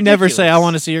 Yeah, It's I never say I ridiculous.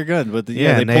 want to see your gun, but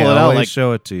Yeah, they and pull they it out always like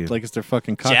show it to you. it's their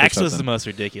fucking cock Jack's or was the something. most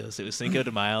ridiculous. It was Cinco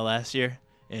de Mayo last year,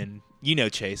 and you know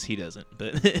Chase, he doesn't,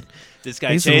 but this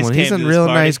guy he's Chase a, came he's a to this real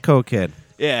party. nice cokehead.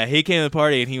 Yeah, he came to the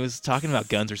party and he was talking about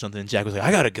guns or something. And Jack was like,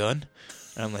 "I got a gun,"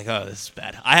 and I'm like, "Oh, this is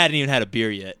bad." I hadn't even had a beer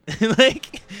yet.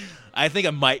 Like, I think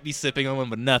I might be sipping on one,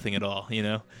 but nothing at all. You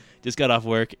know, just got off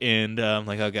work and I'm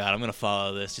like, "Oh God, I'm gonna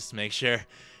follow this just to make sure."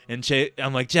 And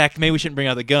I'm like, "Jack, maybe we shouldn't bring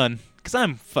out the gun." Because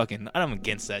I'm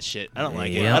against that shit. I don't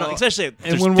like it. Yeah. I don't, especially if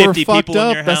And there's when 50 we're fucked people in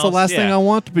up, your that's the house. last thing Yeah. I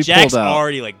want to be Jack's pulled out.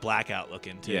 already like blackout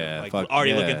looking too. Yeah, like fuck,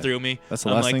 already yeah. looking through me. That's the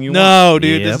I'm last like, thing you no,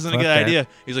 dude, Yep, this isn't a fuck good that. idea.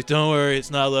 He's like, "Don't worry,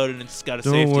 it's not loaded. And it's got a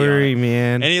Don't safety worry, on it."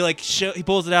 man. And he like he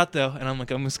pulls it out though, and I'm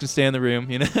like, I'm just gonna stay in the room,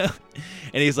 you know.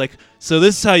 And he's like, "So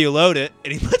this is how you load it."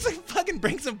 And he puts like fucking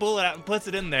brings a bullet out and puts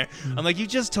it in there. I'm like, "You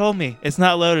just told me it's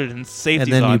not loaded and safety's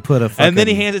and then on." you put a fucking, And then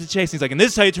he hands it to Chase. And he's like, "And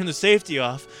this is how you turn the safety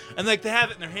off." And like they have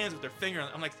it in their hands with their finger on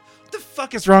it. I'm like, "What the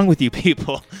fuck is wrong with you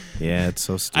people?" Yeah, it's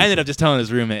so stupid. I ended up just telling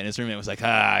his roommate, and his roommate was like,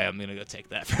 "Hi, I'm gonna go take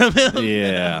that from him." And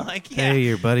Yeah. I'm like, yeah. Hey,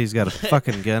 your buddy's got a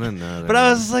fucking gun in there. But I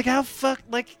was like, how fuck?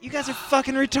 Like, you guys are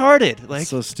fucking retarded. Like, It's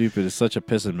so stupid. It's such a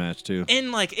pissing match too.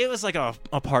 and like, it was like a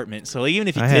apartment. So like, even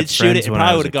if he I had did shoot it, friends it when I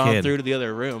probably was would have a gone kid. through to the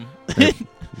other room.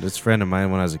 This friend of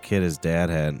mine, when I was a kid, his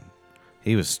dad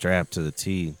he was strapped to the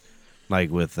T, like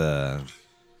with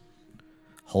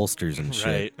holsters and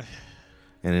shit. Right.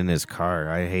 And in his car,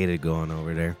 I hated going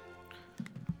over there.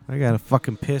 I got a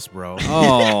fucking piss, bro.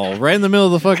 Oh, right in the middle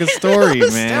of the fucking story,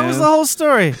 man. That was the whole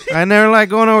story. I never liked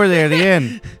going over there at the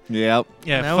end. Yep.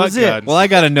 Yeah, That fuck was it. guns. Well, I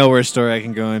got a nowhere story I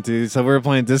can go into. So we were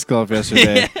playing disc golf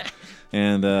yesterday,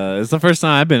 and it's the first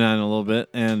time I've been on in a little bit.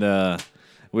 And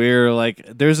we were like,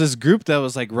 there's this group that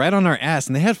was like right on our ass,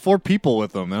 and they had 4 people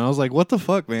with them. And I was like, what the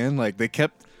fuck, man? Like they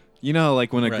kept, you know,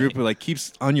 like when a group Right. like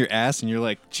keeps on your ass, and you're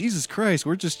like, Jesus Christ,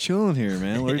 we're just chilling here,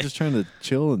 man. We're just trying to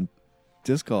chill and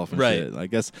disc golf and Right. shit. I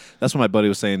guess that's what my buddy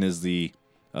was saying is the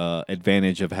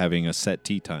advantage of having a set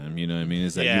tee time. You know what I mean?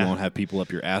 Is that Yeah. you won't have people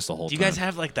up your ass the whole Do time. you guys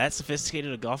have like that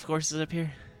sophisticated of golf courses up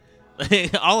here?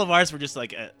 All of ours were just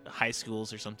like at high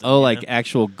schools or something. Oh, you like know?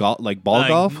 actual golf, like ball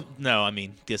golf? No, I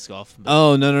mean disc golf. But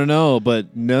Oh, no.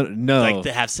 But no. like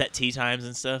to have set tee times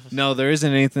and stuff. No, there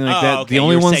isn't anything like that. Okay. The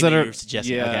only you were ones saying that you are. were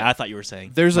suggesting. Yeah. Okay, I thought you were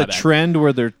saying. There's My a bad. trend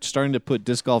where they're starting to put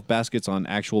disc golf baskets on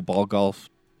actual ball golf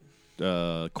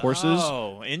courses.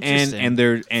 Oh,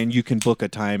 interesting. And you can book a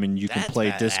time and you can That's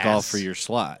play disc golf badass. for your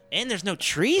slot. And there's no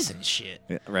trees and shit.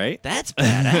 Yeah, right? That's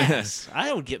badass.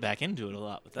 I would get back into it a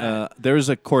lot with that. There's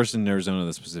a course in Arizona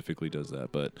that specifically does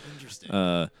that, but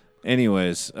Interesting.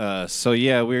 anyways, so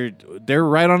yeah, they're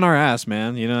right on our ass,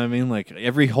 man. You know what I mean? Like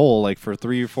every hole, like for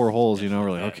 3 or 4 holes, you know,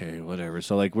 we're like, okay, whatever.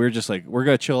 So like we're just like we're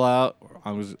gonna chill out.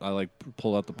 I like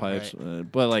pull out the pipes,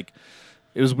 but like.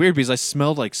 It was weird because I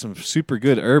smelled like some super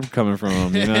good herb coming from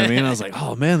them. You know what I mean? I was like,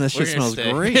 "Oh man, that shit We're gonna smells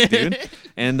stay. great, dude."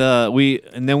 And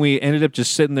then we ended up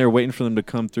just sitting there waiting for them to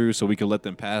come through so we could let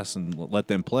them pass and let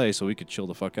them play so we could chill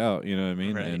the fuck out. You know what I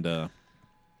mean? Right.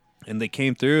 And they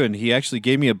came through and he actually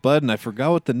gave me a bud and I forgot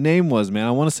what the name was, man.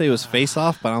 I want to say it was Face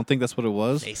Off, but I don't think that's what it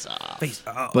was. Face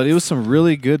off. But it was some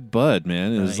really good bud,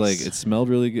 man. It was Nice. like it smelled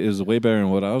really good. It was way better than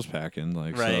what I was packing.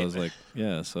 Like so I Right. was like,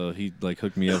 yeah. So he like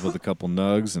hooked me up with a couple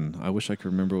nugs, and I wish I could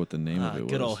remember what the name of it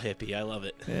was. Good old hippie. I love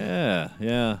it.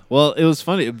 Yeah. Well, it was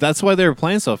funny. That's why they were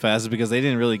playing so fast, is because they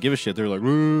didn't really give a shit. They were like,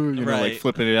 woo, you know, like Right.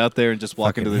 flipping it out there and just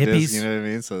walking to the Fucking disc. hippies. You know what I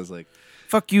mean? So it's like,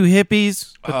 Fuck you,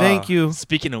 hippies. But thank you.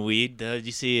 Speaking of weed, did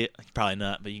you see it? Probably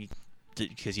not, but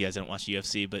because you guys don't watch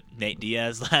UFC. But Nate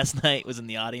Diaz last night was in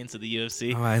the audience of the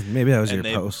UFC. Maybe that was and your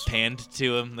they post. panned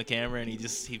to him the camera, and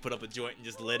he put up a joint and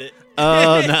just lit it.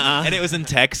 oh, nah. And it was in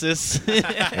Texas.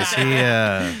 Is he?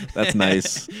 That's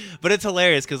nice. But it's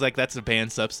hilarious because like that's a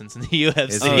banned substance in the UFC.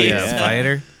 Is Oh, he yeah. a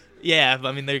fighter? Yeah, but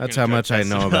I mean, That's how much I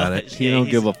know about it. He don't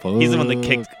he's- give a fuck. He's the one that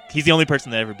kicked. He's the only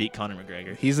person that ever beat Conor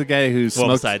McGregor. He's the guy who Well,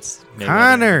 smoked. besides Mayweather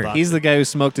Connor! in boxing. He's the guy who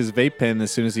smoked his vape pen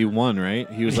as soon as he won, right?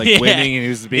 He was like Yeah. winning and he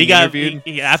was being he got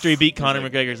interviewed. after he beat Conor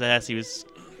McGregor's ass. He was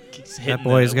hitting That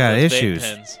boy's got those vape issues.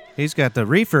 pens. He's got the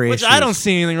reefer Which issues. I don't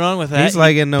see anything wrong with that. He's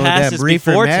like in He that passed his Reefer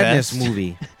before Madness test.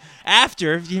 movie.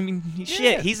 After,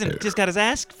 shit, he's just got his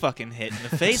ass fucking hit in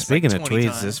the face. Speaking like of 20 tweets,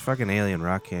 times. this fucking alien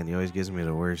rock candy always gives me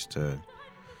the worst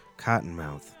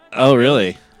cottonmouth. Oh,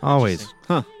 really? Always.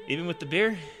 Even with the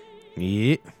beer.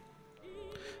 Yeah.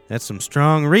 That's some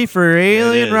strong reefer.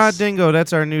 Alien is. Rod Dingo.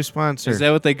 That's our new sponsor. Is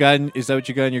that what they got? Is that what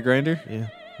you got in your grinder? Yeah.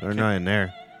 Or not in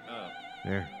there. Oh,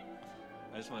 There.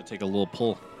 I just want to take a little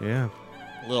pull. Yeah.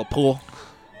 A little pool.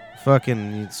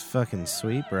 It's fucking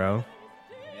sweet, bro.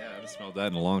 Yeah, I haven't smelled that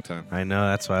in a long time. I know.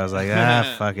 That's why I was like,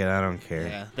 fuck it. I don't care.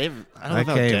 Yeah, I don't know I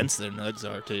how came- dense their nugs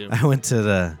are too. I went to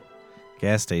the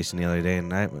gas station the other day,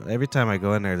 and every time I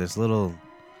go in there, this little,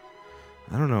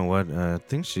 I don't know what, I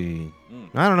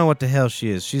don't know what the hell she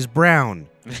is. She's brown.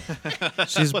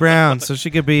 She's brown, so she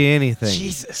could be anything.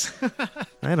 Jesus.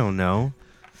 I don't know.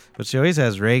 But she always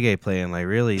has reggae playing, like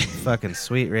really fucking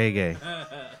sweet reggae.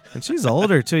 And she's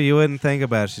older, too. You wouldn't think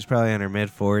about it. She's probably in her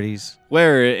mid-40s.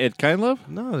 Where at Kind Love?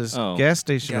 No, this Oh. gas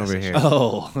station Gas over station. here.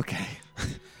 Oh, okay.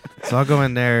 So I'll go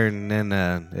in there, and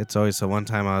then it's always, so one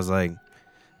time I was like,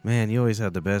 man, you always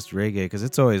have the best reggae, because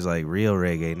it's always like real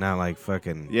reggae, not like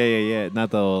fucking... Yeah.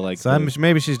 Not the like. So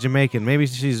maybe she's Jamaican. Maybe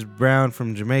she's brown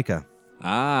from Jamaica.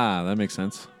 that makes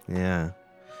sense. Yeah.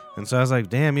 And so I was like,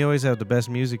 damn, you always have the best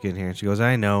music in here. And she goes,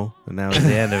 I know. And that was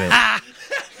the end of it.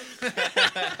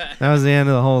 That was the end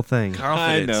of the whole thing.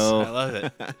 Confidence. know. I love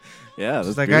it. Yeah, that's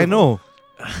It's like, beautiful. I know.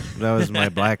 That was my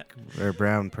black or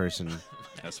brown person.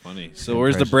 That's funny. So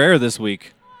where's the Brer this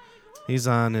week? He's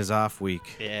on his off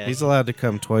week. Yeah. He's allowed to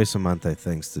come twice a month, I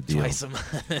think's the deal. Twice a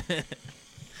month.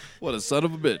 What a son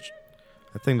of a bitch.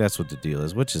 I think that's what the deal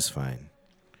is, which is fine.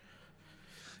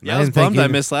 Yeah, I was didn't think bummed I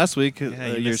he- missed last week. you Your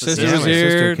missed the sister Yeah, was my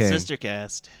sister here. came. Sister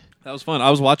cast. That was fun. I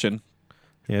was watching.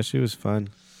 Yeah, she was fun.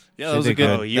 Yeah, She that was a did good.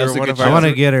 good. Oh, you that was were a one good of show. our- I want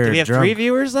to get her Did we have drunk. 3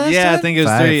 viewers last Yeah, time? I think it was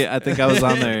 5. 3. I think I was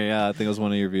on there. Yeah, I think I was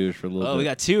one of your viewers for a little Oh, bit. we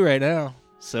got 2 right now.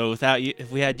 So without you, if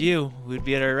we had you, we'd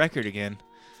be at our record again.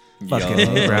 Fucking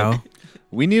Yo. A, bro.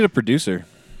 We need a producer.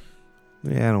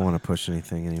 Yeah, I don't want to push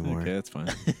anything anymore. Okay, that's fine.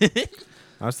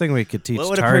 I was thinking we could teach What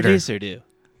would a Tartar producer do?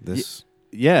 this.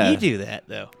 Yeah. You do that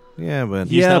though. Yeah, but You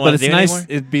just Yeah, don't but wanna it's do it nice. anymore?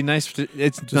 It'd be nice.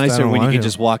 It's I nicer don't when you want can to.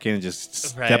 just walk in and just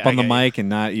step Right, on the I get mic and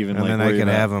not even and like. then I worry could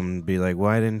about- have him be like,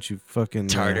 "Why didn't you fucking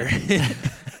Tartar.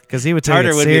 Because he would take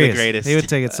Tartar it would be the serious. greatest. He would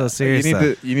take it so You serious. need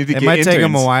though. to. You need to It get might take him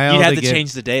a interns. while. You'd have to get,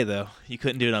 change the day though. You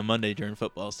couldn't do it on Monday during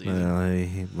football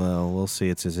season. Well, we'll see.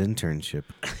 It's his internship.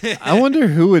 I wonder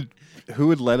who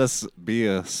would let us be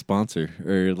a sponsor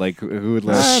or like who would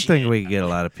let I us. think we could get a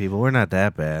lot of people. We're not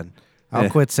that bad. I'll Yeah.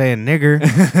 quit saying nigger.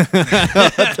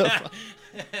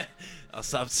 I'll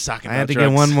stop talking I about had to drugs.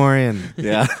 get one more in.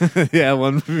 Yeah, yeah.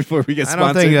 One before we get I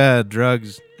sponsored. don't think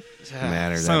drugs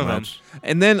matter Some that of 'em. much.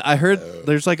 And then I heard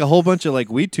there's like a whole bunch of like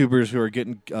weed tubers who are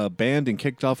getting banned and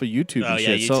kicked off of YouTube Oh and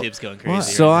yeah, shit. So YouTube's going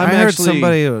crazy. So right I'm I heard actually-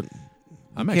 somebody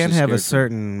I'm can't actually have a scared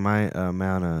for- certain amount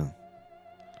of. now.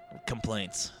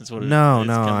 Complaints. That's what No, it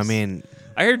no. I comes- mean,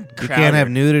 I heard you Crowder. can't have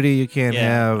nudity. You can't yeah,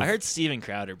 have. I heard Steven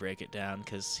Crowder break it down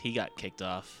because he got kicked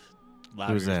off.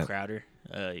 Louder Who's that? Crowder.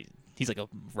 He's like a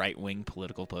right-wing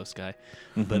political post guy,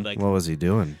 Mhm. but like What was he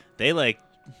doing? they like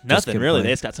nothing really. complain.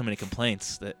 They just got so many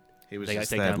complaints that He was they got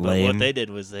just taken that down. But what lame. they did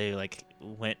was they like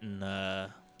went and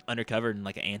undercover in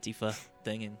like an Antifa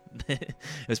thing, and it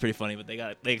was pretty funny. But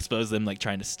they exposed them like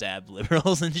trying to stab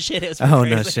liberals and shit. It was pretty Oh,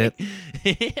 crazy. no shit.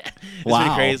 It was Wow.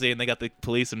 pretty crazy, and they got the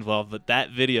police involved. But that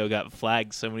video got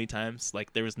flagged so many times,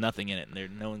 like there was nothing in it,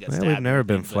 and no one got Well, stabbed. we've or never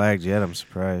been anything, but flagged yet. I'm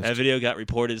surprised. That video got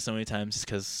reported so many times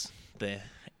because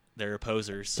they're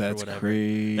opposers That's or whatever.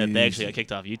 crazy. That they actually got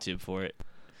kicked off YouTube for it.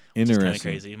 Which is kind of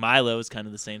Interesting. crazy. Milo is kind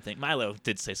of the same thing. Milo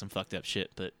did say some fucked up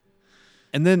shit, but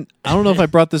And then I don't know if I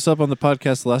brought this up on the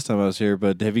podcast the last time I was here,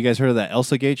 but have you guys heard of that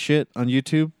Elsa Gate shit on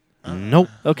YouTube? Nope.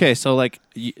 Okay, so like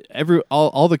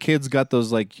all the kids got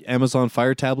those like Amazon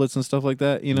Fire tablets and stuff like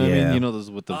that. You know what I Yeah. mean? You know those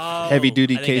with the Oh, heavy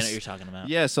duty I think I know case. what you're talking about.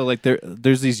 Yeah, so like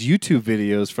there's these YouTube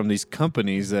videos from these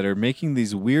companies that are making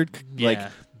these weird like Yeah.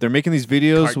 they're making these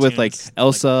videos with like Cartoons,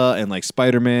 Elsa and like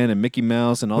Spider-Man and Mickey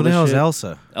Mouse and all What the this hell is shit.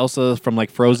 Elsa? Elsa from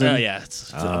like Frozen. Oh yeah,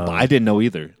 I didn't know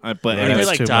either. But Yeah, and anyways, they're that's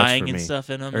like too much dying for and me. stuff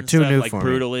in them, Or and too stuff, new like for me.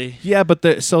 brutally. yeah,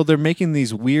 but so they're making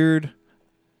these weird,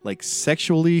 like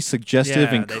sexually suggestive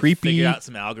Yeah, and they creepy. figured out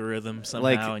some algorithm somehow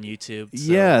like, on YouTube.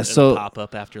 yeah, it'll so pop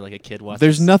up after like a kid watches.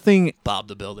 There's nothing. Bob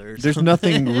the Builder. or There's something.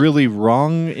 nothing really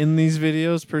wrong in these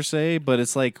videos per se, but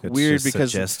it's like It's weird just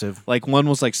because suggestive. like one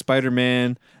was like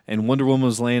Spider-Man and Wonder Woman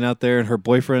was laying out there and her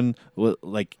boyfriend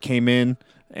like came in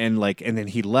and then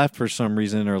he left for some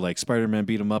reason or like Spider-Man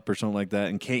beat him up or something like that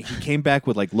and he came back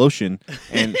with like lotion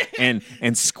and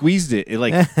squeezed it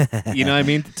like you know what I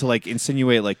mean to like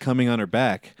insinuate like coming on her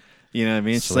back. You know what I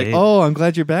mean? She's like, Sweet. "Oh, I'm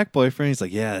glad you're back, boyfriend." He's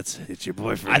like, "Yeah, it's your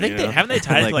boyfriend." I think you they know? haven't they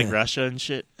tied it to Like- like Russia and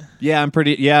shit. Yeah, I'm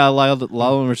pretty. Yeah, a lot of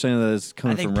them were saying that it's I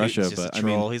coming think from Putin's Russia, just but a I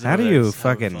troll. mean, He's how over do there you just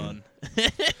having fucking- fun.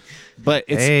 but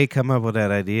it's A, come up with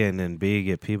that idea, and then B,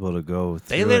 get people to go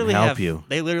through They and literally help have you.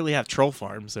 They literally have troll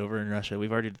farms over in Russia.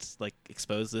 We've already just, like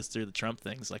exposed this through the Trump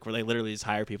things, like where they literally just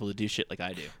hire people to do shit like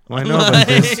I do. Well, I know, but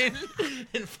this,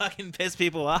 and fucking piss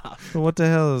people off. what the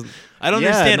hell is? I don't Yeah,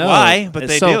 understand no. why, but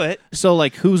they So- do it. so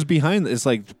like who's behind this?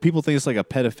 Like people think it's like a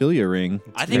pedophilia ring.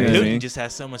 I think You know what I Putin mean? just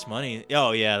has so much money.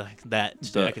 Oh yeah, like that.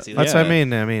 I can see that. That's Yeah. what I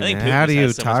mean. I I mean, think Putin how do just you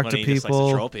has so much talk money, to he just likes to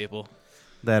people troll people?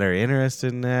 that are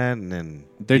interested in that, and then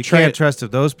They're you trying- can't trust if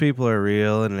those people are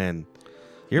real, and then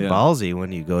you're Yeah. ballsy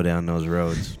when you go down those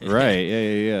roads. Right?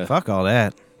 Yeah. Fuck all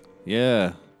that.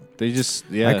 Yeah. They just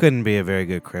I couldn't be a very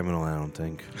good criminal. I don't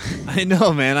think. I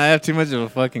know, man. I have too much of a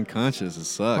fucking conscience. It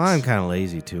sucks. Well, I'm kind of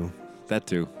lazy too. That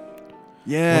too.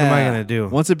 Yeah. What am I gonna do?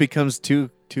 Once it becomes too?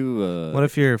 What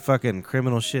if your fucking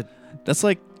criminal shit That's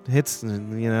like hits?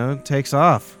 Takes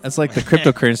off. the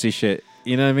cryptocurrency shit.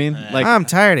 You know what I mean? Like I'm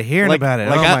tired of hearing about it.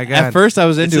 Like Oh my god! At first, I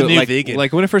was It's into a it. new Like, vegan.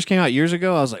 like when it first came out years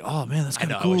ago, I was like, "Oh man, that's I kind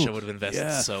know. of cool." I wish I would have invested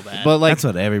Yeah. so bad. But like, that's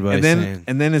what everybody's and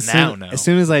saying. then as Now, soon, no. as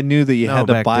soon as I knew that you No, had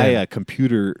to back buy then. a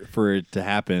computer for it to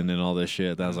happen and all this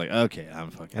shit, I was like, okay,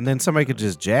 I'm fucking. And then somebody could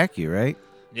just jack you, right?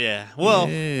 yeah. Well,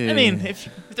 Yeah. I mean, if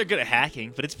they're good at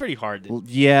hacking, but it's pretty hard. To, Well,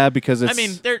 yeah, because it's. I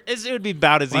mean, it would be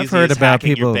about as Well, I've easy heard as about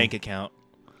hacking people- your bank account.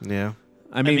 Yeah.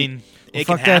 I mean, it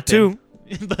fuck can that happen,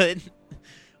 too. but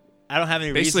I don't have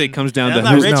any basically, it reason. comes down and to I'm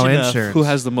not who's rich no enough. insurance. who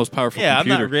has the most powerful Yeah,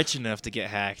 computer. I'm not rich enough to get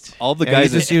hacked. All the Yeah, you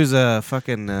guys, just that, use a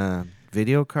fucking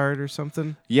video card or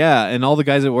something. yeah, and all the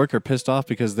guys at work are pissed off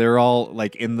because they're all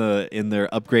like in their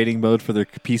upgrading mode for their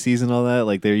PCs and all that.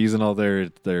 Like they're using all their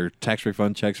tax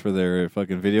refund checks for their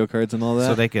fucking video cards and all that.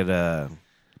 So they could.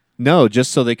 No,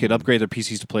 just so they could upgrade their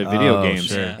PCs to play video Oh, games.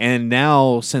 sure. Yeah. And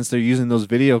now, since they're using those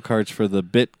video cards for the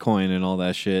Bitcoin and all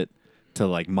that shit to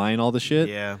like mine all the shit,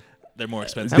 Yeah. They're more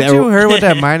expensive. Haven't you heard what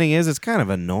that mining is? It's kind of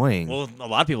annoying. Well, a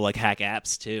lot of people like hack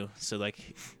apps too. So like,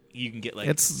 you can get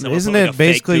like. someone Isn't put, like, it a fake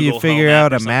basically you Google figure Home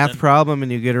app out or a math something. problem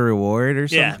and you get a reward or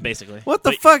something? Yeah, basically. What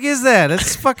the But- fuck is that?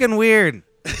 It's fucking weird.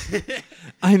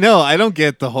 I know I don't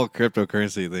get the whole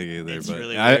cryptocurrency thing either. It's but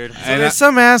really I, weird. So So and there's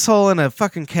some asshole in a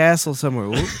fucking castle somewhere.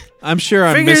 Whoop. I'm sure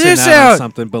I'm Figure missing this out on out.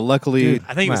 something, but luckily, Dude.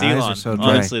 I think it was My eyes are Elon, so dry.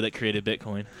 honestly, that created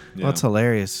Bitcoin. yeah. Well, it's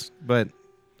hilarious. But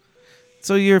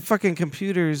so your fucking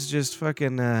computer's just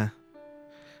fucking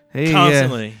hey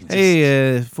Constantly.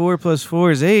 hey 4 +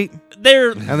 4 is 8,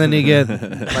 They're and then you get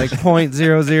like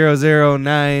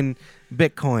 0.0009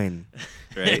 Bitcoin,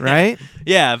 right? right?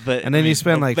 Yeah, but And then you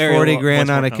spend like very 40 much grand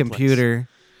on more a complex. computer,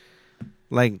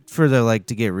 like for the like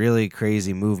to get really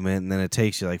crazy movement, and then it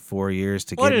takes you like 4 years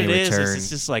to What get it any is return. it's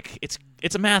just like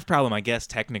it's a math problem, I guess,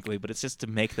 technically, but it's just to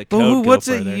make the But code what's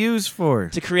go it further. used for?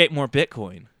 To create more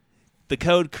Bitcoin. The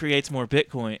code creates more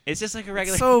Bitcoin. It's just like a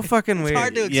regular. So fucking it's weird.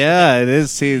 hard to explain. Yeah, it is.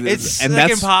 See, It's and like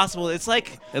that's impossible. It's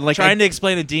like and, like, trying I- to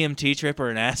explain a DMT trip or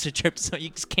an acid trip. So you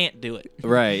just can't do it.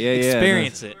 right. Yeah, yeah.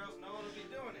 Experience it.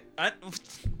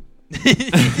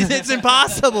 It's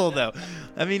impossible though.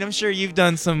 I mean, I'm sure you've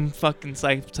done some fucking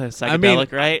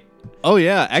psychedelic, right? Oh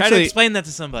yeah, Try to actually, explain that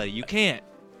to somebody. You can't.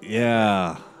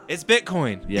 yeah, It's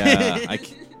Bitcoin. yeah,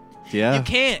 yeah. You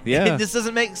can't. Yeah. This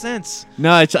doesn't make sense.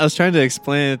 No, I was trying to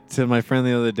explain it to my friend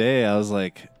the other day. I was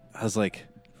like,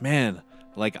 man,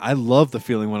 like I love the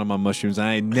feeling when I'm on mushrooms, and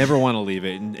I never want to leave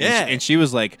it. And she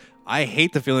was like, I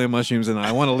hate the feeling of mushrooms, and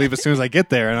I want to leave as soon as I get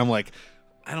there. And I'm like,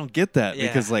 I don't get that Yeah.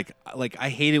 because like I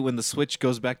hate it when the switch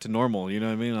goes back to normal. You know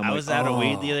what I mean? I'm I like, was out of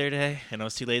weed "Oh." the other day, and I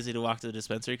was too lazy to walk to the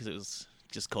dispensary because it was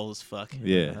just cold as fuck.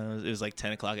 Yeah. It was like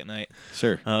 10 o'clock at night.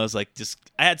 Sure. I was like,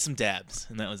 I had some dabs,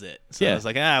 and that was it. So Yeah. I was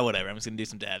like, whatever, I'm just going to do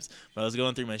some dabs. But I was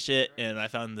going through my shit, and I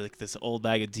found like this old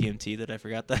bag of DMT that I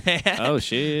forgot that I had. Oh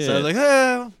shit. So I was like,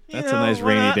 oh, That's a nice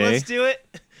rainy not? day. Let's do it.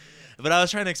 But I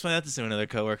was trying to explain that to another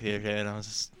coworker the other day, and I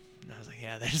was like,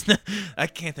 yeah, there's no, I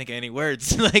can't think of any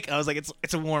words. Like, I was like,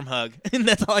 it's a warm hug, and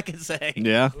that's all I can say.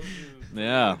 yeah,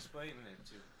 yeah.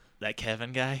 That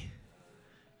Kevin guy,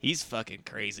 he's fucking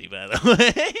crazy, by the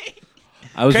way.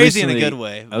 I was Crazy in a recently- good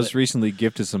way, I was but- recently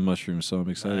gifted some mushrooms, so I'm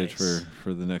excited Nice.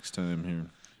 for the next time here.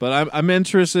 But I'm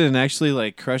interested in actually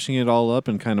like crushing it all up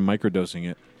and kind of microdosing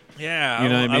it. Yeah, You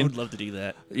know what I I mean? would love to do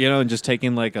that. You know, and just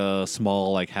taking like a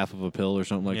small, like half of a pill or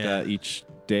something like Yeah. that each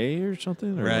day or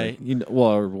something. Or Right. Like, you know, well,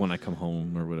 or when I come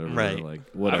home or whatever. Right. Or like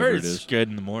I've whatever heard it it's is. good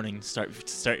in the morning. Start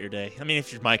your day. I mean,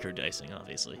 if you're microdosing,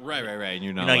 obviously. Right. And you're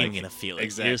You're not, not like, even gonna feel it.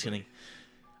 Exactly. You're just gonna.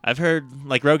 I've heard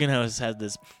like Rogan has had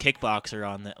this kickboxer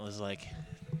on that was like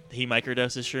he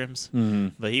microdoses shrooms,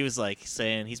 Mhm. but he was like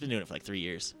saying he's been doing it for like 3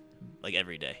 years, like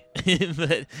every day.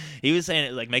 But he was saying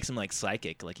it like makes him like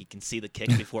psychic, like he can see the kick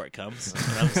before it comes.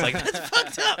 And I was like, that's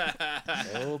fucked up.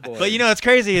 Oh boy. But you know what's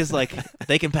crazy is like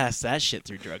they can pass that shit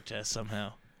through drug tests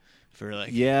somehow. For like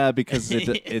Yeah, because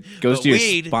it goes But to your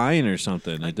weed, spine or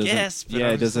something. I It doesn't. guess, but yeah,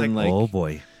 I'm it just doesn't like- like. Oh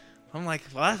boy. I'm like,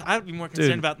 well, I'd be more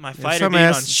concerned Dude, about my if fighter some being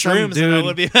on some shrooms than I dude-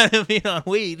 would be about being on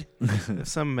weed. If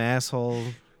some asshole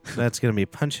that's gonna be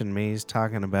punching me is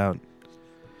talking about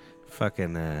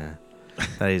fucking that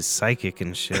he's psychic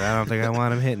and shit, I don't think I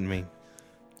want him hitting me.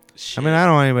 I mean, I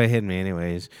don't want anybody hitting me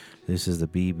anyways. This is the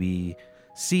BB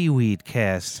Seaweed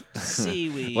Cast.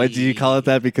 Seaweed. Why did you call it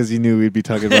that? Because you knew we'd be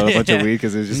talking about a bunch of weed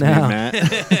because it was just me No. and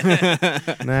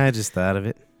Matt. Nah, I just thought of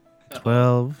it.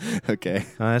 12. Okay.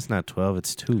 Oh, that's not 12.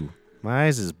 It's 2. My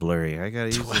eyes is blurry. I gotta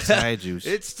use this eye juice.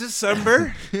 It's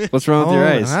December. What's wrong with your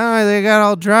eyes? They got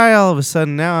all dry all of a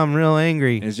sudden. Now I'm real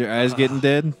angry. Is your eyes getting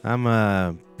dead? I'm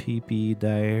a pee-pee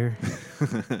dyer.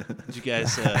 Did you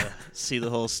guys see the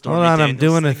whole story? Hold on, I'm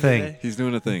doing a thing. He's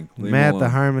doing a thing. Leave him Matt the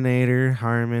alone. Harmonator,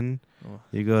 Harmon.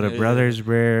 You go to Yeah.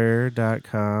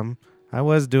 brothersbrer.com. I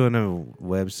was doing a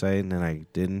website and then I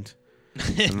didn't.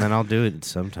 And then I'll do it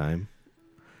sometime.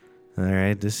 All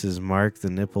right, this is Mark the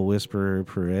Nipple Whisperer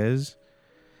Perez.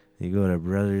 You go to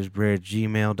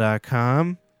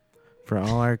brothersbrer@gmail.com for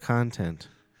all our content.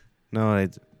 No,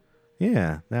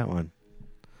 yeah, that one.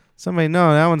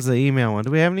 That one's the email one.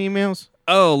 Do we have any emails?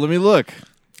 Oh, let me look.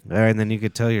 All right, and then you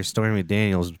could tell your Stormy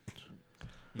Daniels.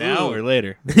 Now or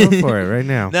later? Go for it right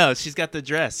now. No, she's got the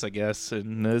dress, I guess,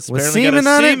 and it's With apparently semen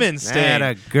got on a it? semen stain.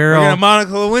 Atta We're girl. gonna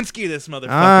Monica Lewinsky this motherfucker.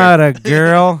 Atta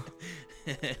girl.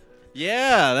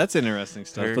 Yeah, that's interesting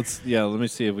stuff. Her- Let me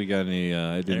see if we got any.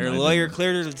 I And didn't. her I lawyer didn't-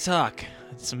 cleared her to talk.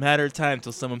 It's a matter of time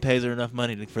till someone pays her enough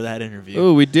money for that interview.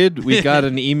 Oh, we did. We got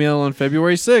an email on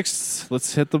February 6th.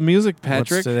 Let's hit the music,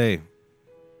 Patrick. What's today?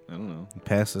 I don't know.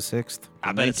 Past the 6th?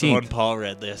 I bet it's the 19th. one Paul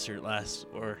read this or last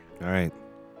or. All right.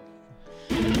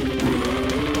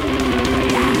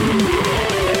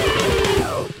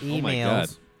 Oh my god,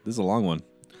 this is a long one.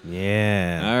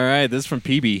 Yeah. All right, this is from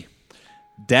PB.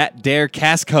 Dat Dare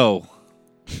Casco.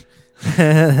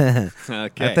 I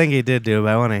Okay. think he did do it, but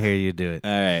I want to hear you do it.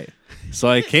 All right. So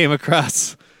I came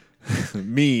across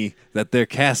me that their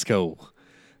Casco.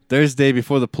 Thursday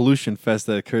before the pollution fest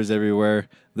that occurs everywhere.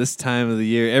 This time of the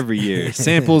year, every year.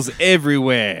 Samples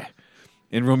everywhere.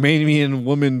 In Romanian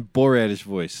woman Boradish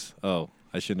voice. Oh,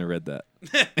 I shouldn't have read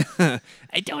that.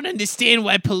 I don't understand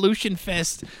why Pollution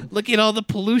Fest. Look at all the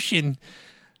pollution.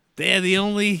 They're the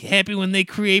only happy when they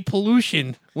create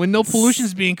pollution. When no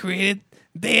pollution's being created,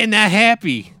 they are not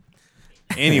happy.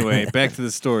 Anyway, back to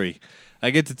the story. I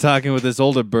get to talking with this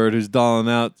older bird who's doling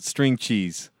out string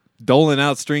cheese.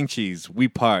 We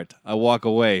part. I walk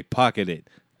away, pocket it,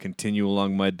 continue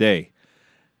along my day.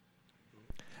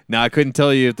 Now, I couldn't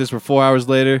tell you if this were 4 hours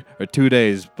later or 2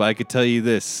 days, but I could tell you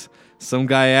this. Some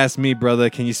guy asked me, brother,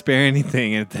 can you spare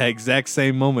anything? And at that exact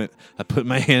same moment, I put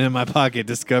my hand in my pocket,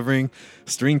 discovering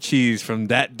string cheese from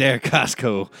that there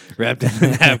Costco wrapped in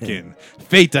a napkin.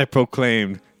 Fate, I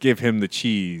proclaimed, give him the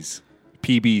cheese.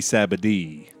 PB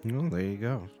Sabadee. Well, there you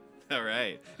go. All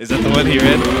right. Is that the one he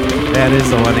read? That is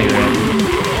the one he read.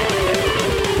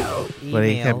 But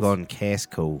he kept going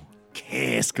Casco.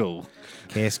 Casco.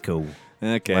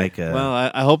 Okay. Like,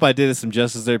 well, I hope I did some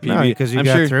justice there, PB. No, because you I'm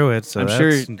got sure, through it, so I'm that's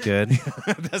sure good.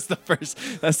 that's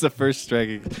the first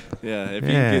striking. Yeah,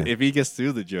 if he gets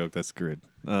through the joke, that's good.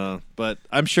 But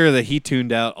I'm sure that he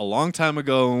tuned out a long time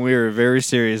ago when we were very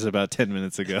serious about 10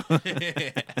 minutes ago.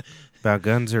 About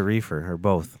guns or reefer, or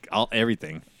both.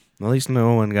 Everything. At least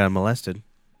no one got molested.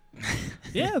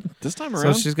 Yeah, this time So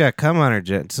around. she's got cum on her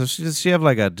jet. So does she have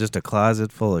like just a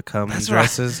closet full of cum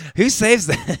dresses? Who saves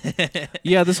that?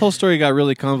 Yeah, this whole story got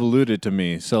really convoluted to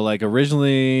me. So like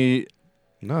originally,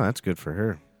 No, that's good for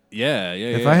her. yeah.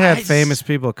 If I had famous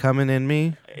people coming in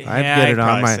me, I'd get it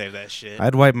on my. Save that shit.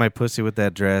 I'd wipe my pussy with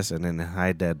that dress and then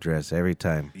hide that dress every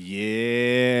time.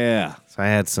 Yeah. So I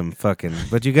had some fucking.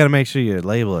 But you got to make sure you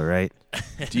label it right.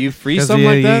 Do you freeze 'Cause something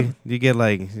like that? You get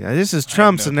like, this is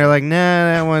Trump's, and they're like, nah,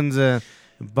 that one's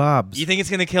Bob's. You think it's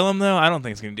gonna kill him though? I don't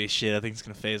think it's gonna do shit. I think it's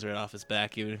gonna phase right off his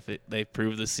back, even if they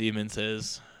prove the semen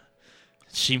says.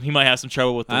 He might have some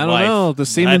trouble with the I don't wife. know. The I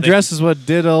semen think- dress is what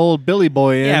did old Billy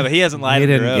Boy in. Yeah, but he hasn't lied He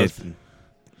under didn't oath. get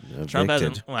evicted. Trump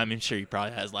hasn't. Well, I mean, sure, he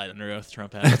probably has lied under oath.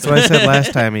 Trump has. That's what I said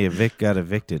last time he got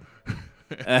evicted.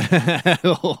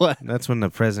 What? That's when the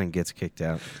president gets kicked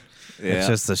out. Yeah. It's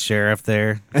just the sheriff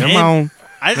there. Come And- on.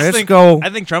 I just Let's think, go. I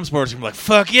think Trump supporters are gonna be like,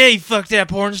 "Fuck yeah, you fucked that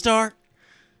porn star."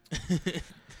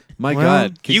 My Well,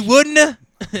 God. You wouldn't?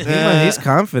 He's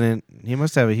confident. He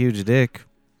must have a huge dick.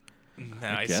 No,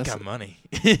 he's guess. got money.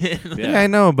 Yeah, I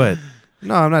know, but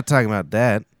no, I'm not talking about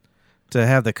that. To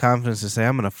have the confidence to say,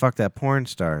 I'm going to fuck that porn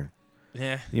star.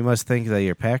 Yeah. You must think that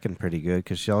you're packing pretty good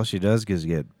because all she does is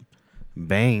get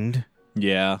banged.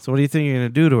 Yeah. So what do you think you're going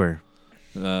to do to her?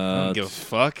 I don't give a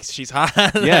fuck. She's hot.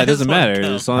 Yeah, it doesn't matter.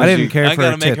 As long I as didn't you- care I for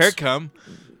gotta her make her tits. come.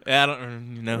 Yeah, I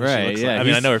don't know who she Right, looks yeah. like. I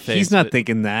mean, I know her face. He's not but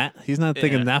thinking that. He's not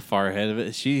thinking Yeah. that far ahead of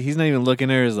it. He's not even looking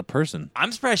at her as a person.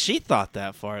 I'm surprised she thought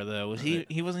that far though. Was he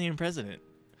wasn't even president.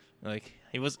 Like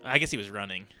he was. I guess he was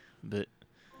running, but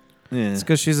Yeah, It's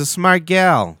because she's a smart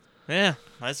gal. yeah,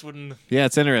 I just wouldn't yeah,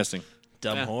 it's interesting.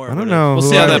 dumb Yeah. whore. I don't would've- know. We'll who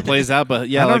see how I that would- plays out. But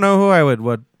yeah, I don't like, know who I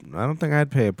would. I don't think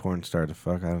I'd pay a porn star to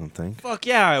fuck. I don't think. Fuck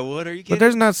yeah, I would. Are you But kidding?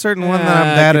 there's not certain one that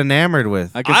I I'm that could- enamored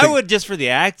with. I, could I think- would just for the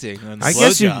acting. And I the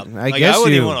guess you- blowjob. I Like, guess I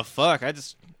wouldn't you- even want to fuck. I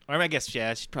just. Or I guess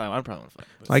yeah. I'd probably want to fuck.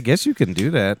 but- I guess you can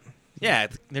do that. Yeah,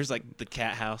 there's like the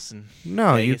cat house and.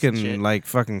 No, you Vegas and can shit. like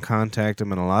fucking contact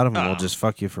them, and a lot of them will Oh. just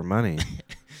fuck you for money.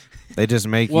 They just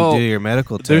make Well, you do your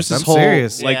medical test. there's this I'm whole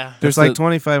serious. like Yeah. There's there's like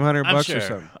 $2,500 I'm bucks sure. or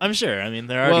something. I'm sure. I mean,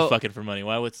 they're already Well- fucking for money.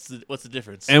 What's the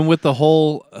difference? and with the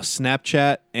whole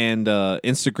Snapchat and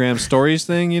Instagram stories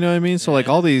thing, you know what I mean? So like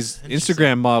Yeah. all these Interesting.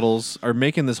 Instagram models are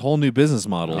making this whole new business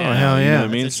model. Oh, hell You yeah. know what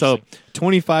I mean? That's So interesting.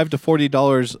 $25 to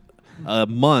 $40 a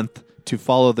month to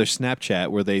follow their Snapchat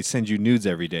where they send you nudes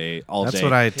every day, all That's day.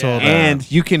 what I told. And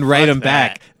you can write Fuck them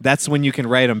back. that. That's when you can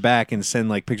write them back and send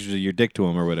like pictures of your dick to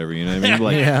them or whatever. You know what I mean?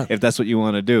 Like Yeah. if that's what you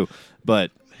want to do. But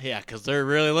yeah, because they're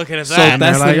really looking at So that. and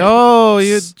they're that's like, the- "Oh,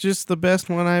 you're just the best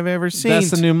one I've ever seen."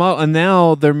 that's the new model. And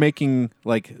now they're making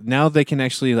now they can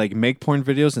actually like make porn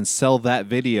videos and sell that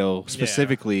video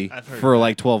specifically I've heard for that.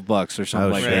 like $12 or something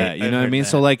Oh, like shit. that. You I've know what I heard mean? that.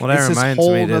 So like Well, that it's this reminds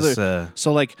whole me. This other-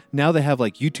 So like now they have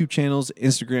like YouTube channels,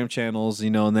 Instagram channels,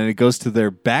 you know, and then it goes to their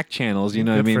back channels. You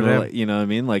know what I Good mean? for them. Like, you know what I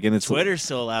mean? Like and it's Twitter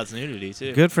still allows nudity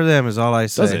too. good for them is all I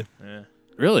say. Does it? Yeah.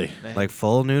 really. Like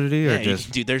full nudity or Yeah,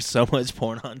 just dude, there's so much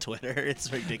porn on Twitter.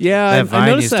 It's ridiculous. Yeah, That I Vine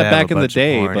noticed used to that have a back in the bunch of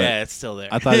day, porn. but yeah, it's still there.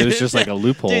 I thought it was just like a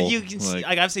loophole. Dude, you can see, Like-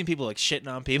 like I've seen people like shitting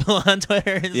on people on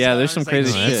Twitter. And Yeah, stuff. there's some It's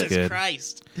crazy like, shit. Jesus That's good.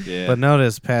 Christ. yeah. But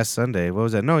notice past Sunday, what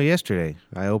was that? No, yesterday.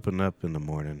 I opened up in the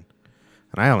morning.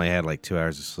 And I only had like 2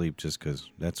 hours of sleep just because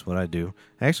that's what I do.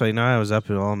 Actually, no, I was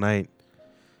up all night.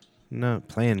 No,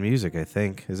 playing music, I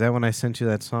think. Is that when I sent you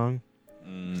that song? I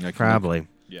can- Probably.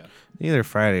 Yeah. Either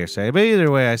Friday or Saturday. But either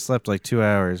way, I slept like 2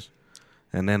 hours.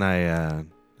 And then I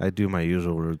do my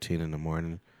usual routine in the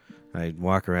morning. I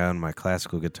walk around my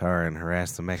classical guitar and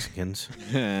harass the Mexicans,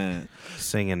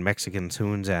 singing Mexican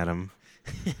tunes at them.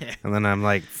 And then I'm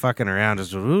like fucking around,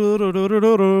 just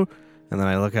and then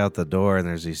I look out the door and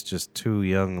there's these just two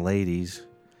young ladies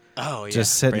Oh yeah.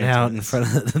 just sitting Brand out in twins.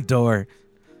 front of the door.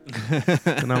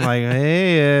 And I'm like,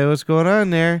 hey, what's going on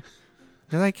there?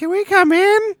 They're like, can we come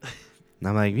in? And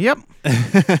I'm like, yep.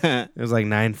 It was like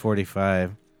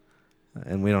 9:45,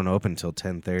 and we don't open until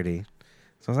 10:30.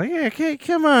 So I was like, yeah, okay,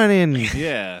 come on in.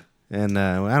 Yeah. And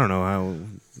I don't know how.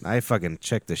 I fucking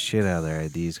checked the shit out of their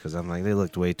IDs because I'm like, they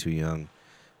looked way too young.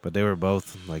 But they were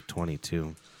both like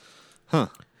 22. Huh.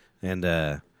 And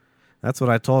that's what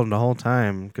I told them the whole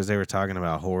time because they were talking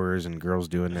about horrors and girls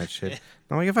doing that shit.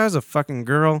 I'm like, if I was a fucking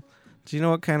girl, do you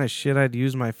know what kind of shit I'd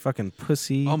use my fucking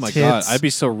pussy Oh my tits? God, I'd be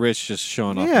so rich just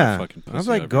showing off Yeah. my fucking pussy. I was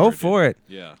like, I'd be go ridiculous. for it.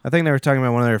 Yeah. I think they were talking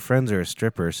about one of their friends or a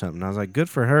stripper or something. I was like, good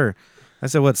for her. I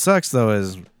said, what sucks though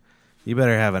is you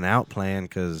better have an out plan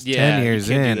because 10 years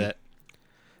you can't in, do that.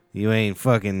 you ain't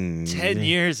fucking 10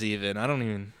 years even. I don't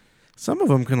even. Some of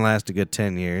them can last a good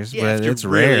 10 years, Yeah, but if you're it's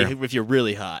rare. really, if you're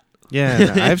really hot. Yeah,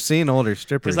 no, I've seen older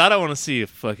strippers. Because I don't want to see a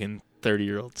fucking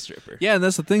 30-year-old stripper. Yeah, and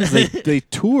that's the thing is they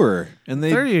tour and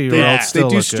they 30-year-olds they, still they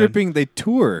do look good. stripping. They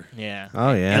tour. Yeah.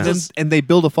 Oh, yeah. And then and they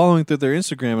build a following through their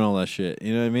Instagram and all that shit.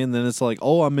 You know what I mean? Then it's like,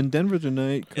 oh, I'm in Denver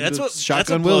tonight. Come That's to what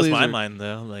Shotgun blows Willie's my or- mind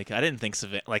though. Like I didn't think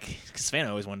Savannah, like Savannah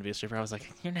always wanted to be a stripper. I was like,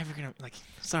 you're never gonna like.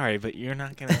 Sorry, but you're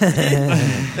not gonna.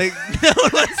 like, no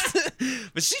one wants to-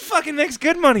 but she fucking makes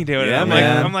good money doing it. Yeah, I'm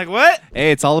man. like, what?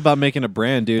 Hey, it's all about making a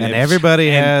brand, dude. And everybody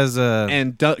and- has a.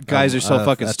 and guys are so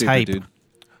fucking a stupid, type. dude.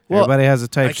 Well, Everybody has a I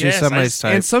type. guess, She's I somebody's just-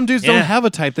 type. and some dudes Yeah. don't have a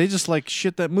type. They just like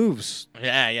shit that moves.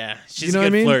 Yeah. She's know a what I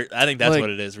good mean? flirt. I think that's Like- what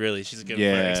it is. Really, she's a good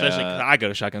Yeah. flirt. Especially 'cause I go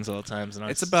to shotguns all the time.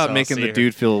 And It's about making the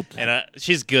dude feel. And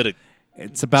she's good at.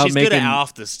 It's about she's making good at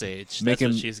off the stage. That's making-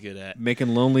 what she's good at. making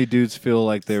lonely dudes feel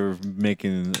like they're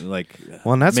making like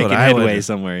Well, and that's making what I headway would.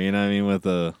 somewhere. You know what I mean? With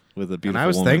a beautiful. And I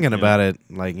was woman, thinking you about know? it,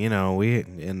 like, we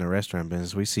in the restaurant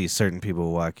business, we see certain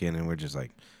people walk in and we're just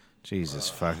like, Jesus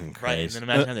fucking Right, and Christ. then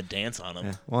imagine having to dance on them.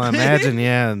 Yeah. Well,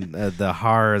 imagine, the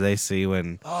horror they see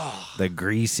when the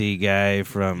greasy guy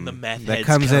from The meth that heads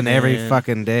comes in come every in.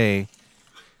 fucking day,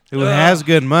 who Ugh. has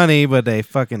good money, but they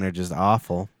fucking are just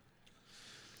awful.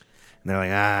 And they're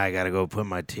like, I gotta go put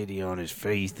my titty on his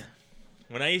face.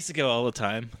 When I used to go all the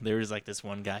time, there was like this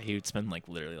one guy who would spend like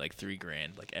literally like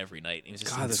 $3,000 like every night. He was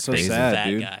just God, this that's so big sad, fat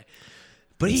dude. guy.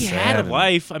 But That's he sad had a and-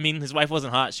 wife. I mean, his wife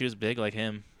wasn't hot. She was big like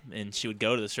him, and she would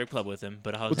go to the strip club with him.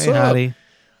 But I was, What's Hey, up? hottie,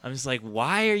 I'm just like,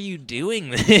 why are you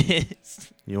doing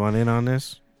this? you want in on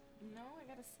this? No, I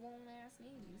got a swollen ass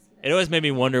knee. You see that? It always made me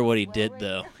wonder what he Well, did right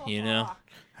though. there. You know,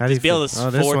 How do you just be able feel?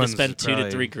 to this afford to one's spend $2,000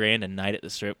 to probably- $3,000 a night at the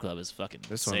strip club is fucking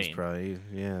This insane. one's probably,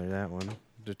 that one.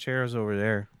 The chair's over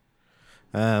there.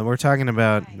 We're talking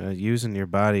about using your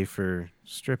body for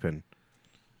stripping.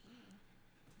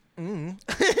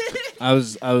 I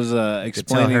was You could tell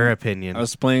explaining her opinion. I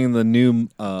was explaining the new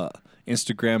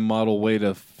Instagram model way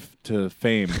to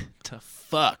fame, To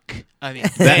fuck. I mean,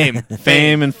 fame.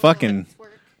 fame and fucking. Twerk.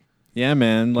 Yeah,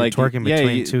 man. Like twerking yeah,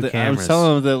 between two I was cameras.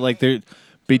 telling them that like they're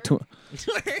between.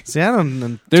 See, I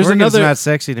don't. There's twerking's another- not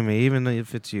sexy to me, even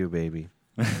if it's you, baby.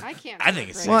 I can't. I think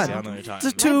it's twerk sexy. right I now. don't know what you're talking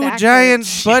The about. two back giant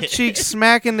hurts. butt cheeks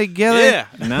smacking together.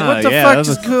 Yeah. Nah, What the yeah, fuck that's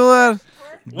is a- cool?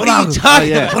 What are you talking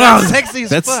yeah. about? Sexy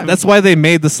as fuck. That's why they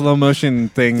made the slow motion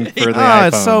thing for the iPhone.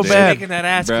 it's so dude. bad. Making that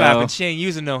ass Bro. clap and she ain't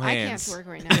using no I can't hands. twerk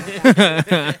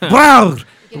right now. Wow,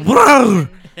 Getting wow, fucking-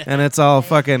 and it's all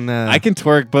fucking. I can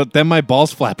twerk, but then my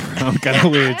balls flap around kind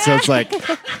of weird. So it's like,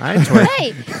 I twerk.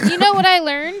 Hey, you know what I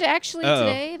learned actually Uh-oh.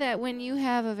 today? That when you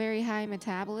have a very high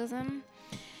metabolism,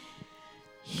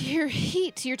 your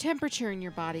heat, your temperature in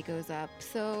your body goes up.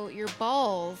 So your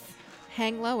balls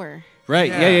hang lower. right?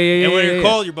 Yeah, yeah, yeah. And when yeah, you're yeah.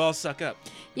 cold, your balls suck up.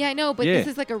 Yeah, I know, but Yeah. this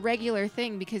is like a regular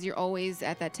thing because you're always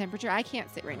at that temperature. I can't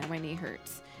sit right now; my knee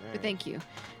hurts. But thank you.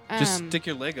 Just stick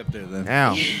your leg up there then.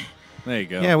 Ow. There you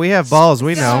go. Yeah, we have balls.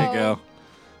 We So- know. There you go.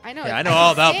 I know. Yeah, I can know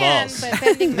all about stand, balls. But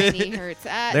bending my knee hurts.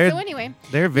 They're- So anyway,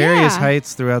 They're various Yeah.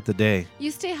 heights throughout the day,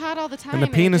 you stay hot all the time. and the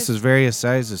it penis just- is various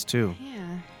sizes too. Yeah,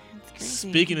 it's crazy.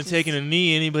 Speaking It of taking a just-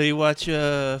 knee, anybody watch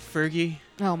Fergie?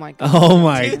 Oh my god. Oh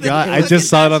my Dude, god! the I just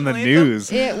saw it on the fucking national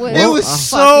news. It was. It was fucking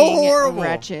so horrible.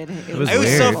 Wretched. It was It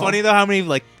was so weird. funny though how many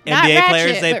like Not NBA players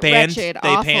ratchet, they but panned wretched, they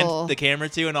awful. panned the camera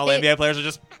to, and all the It- NBA players are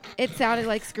just It sounded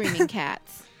like screaming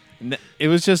cats. It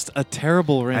was just a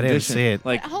terrible rendition. didn't see it.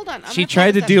 Like, Hold on. I'm she gonna tried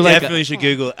pull to this do up. like a- definitely should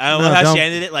Google it. I don't No, know how don't. she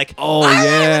ended it. Like oh let's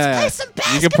yeah, play some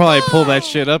you could probably pull that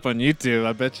basketball. shit up on YouTube.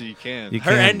 I bet you can. You her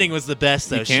can't- ending was the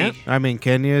best though. You can't? I mean,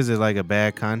 Kenya, is it like a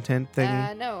bad content thing?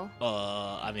 No.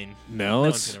 I mean, No, no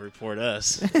one's it's gonna report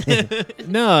us.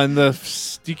 no, and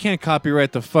you can't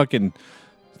copyright the fucking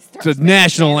Star the Spangled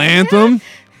national Banner. anthem,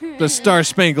 the Star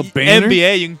Spangled Banner.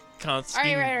 NBA, you can All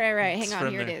right. Hang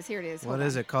on. Here it is. What Hold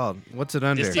is on. it called? What's it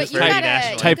under? Just But do you Fergie gotta-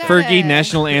 National you Type gotta- Fergie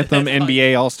National Anthem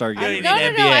NBA All Star You don't Game. even No,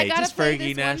 need no, I NBA. gotta Just play Fergie this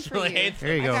one National for you. Anthem.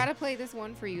 Here you I go. gotta play this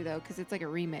one for you though, because it's like a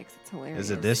remix. It's hilarious.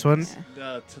 Is it this one?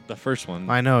 Yeah. The first one.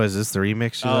 I know. Is this the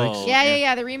remix she Oh. likes?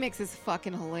 Yeah. The remix is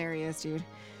fucking hilarious, dude.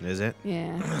 Is it?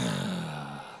 Yeah.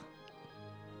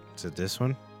 Is it this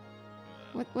one?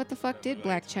 What the fuck did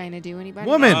Black China do? Anybody?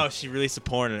 Woman. Oh, she released a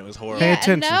porn and it was horrible. Pay Yeah,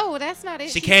 attention. no, that's not it.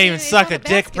 She She's can't even saying suck it's a on the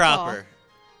dick basketball.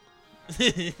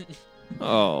 proper.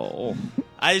 Oh.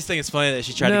 I just think it's funny that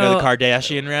she tried to go the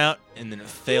Kardashian route and then it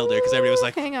failed her because everybody was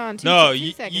like, Hang on. "No, two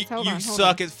you seconds. Hold on, hold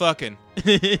suck on. at fucking."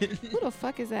 Who the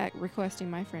fuck is that requesting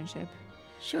my friendship?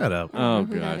 Shut up. I don't Oh know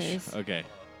who that gosh. is. Okay.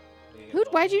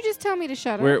 Why'd you just tell me to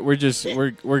shut up? We're just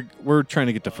we're trying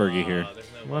to get to Fergie here.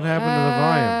 What happened to the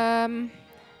volume?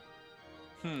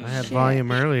 I had shit.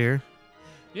 volume earlier.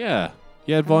 Yeah.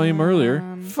 You had volume earlier.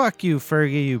 Fuck you,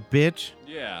 Fergie, you bitch.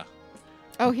 Yeah.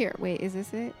 Oh, here. Wait, is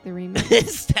this it? The remix?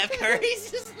 Steph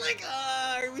Curry's just like,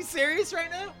 are we serious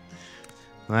right now?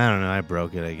 I don't know. I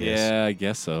broke it, I guess. Yeah, I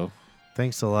guess so.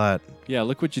 Thanks a lot. Yeah,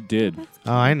 look what you did.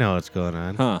 Oh, I know what's going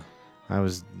on. Huh. I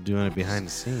was doing it behind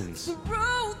the scenes.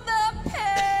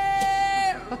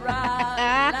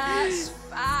 It's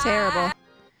terrible.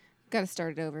 Gotta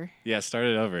start it over. Yeah, start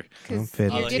it over. Don't Because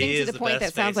fit. you're Oh, getting he to is the the point that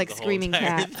best sounds face like of the whole Screaming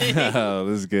entire Cat. thing. Oh,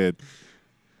 this is good.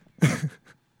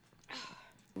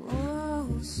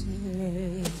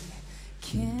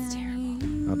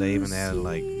 Oh, they even added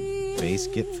like bass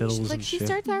get fiddles Like and she shit.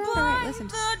 starts out alright. Listen.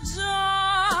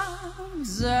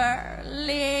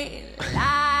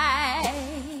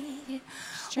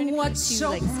 She's trying to be like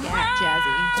scat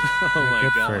jazzy. Oh my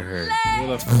Good god. for her. What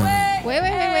a Wait.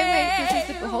 This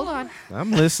is the, hold on.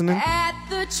 I'm listening. At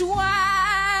the twilight's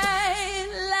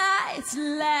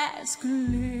last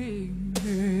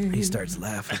gleaming. He starts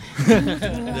laughing.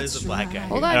 There's a black guy.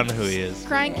 Hold I on. don't know who he is.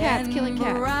 Crying cats, killing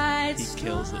cats. Bright He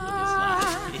kills it with his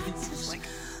laugh. It's just like,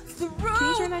 Can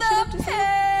you turn that shit up just a little?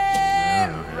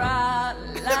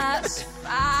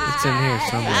 It's in here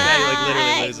somewhere. this guy like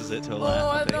literally loses it to a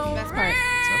laugh. I think. Best part.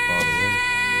 It's up all the way.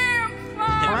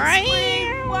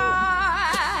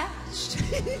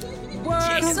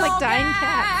 Sounds like dying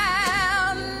cats.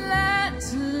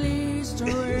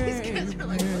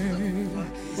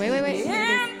 Wait. Here it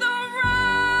is.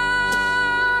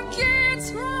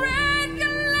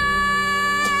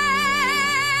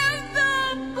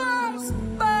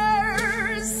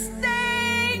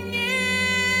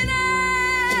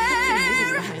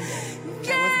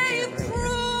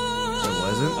 It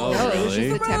wasn't? Oh, No, it was really?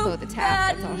 just the tempo of the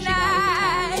tap. That's all she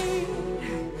got was the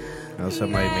tap. Oh,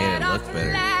 somebody made it look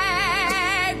better.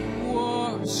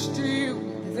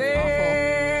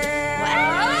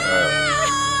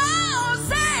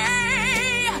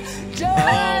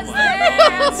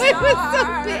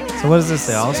 So what is this,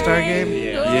 the All-Star game?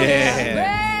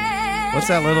 Yeah. What's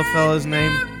that little fella's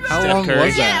name? How Steph long Curry.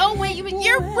 was that? Oh wait, you're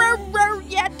yet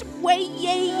wait,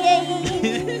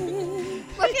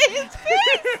 Look at his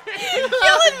face. He's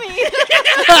killing me.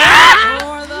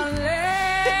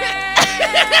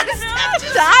 Stop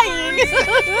dying.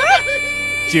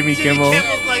 Jimmy Kimmel.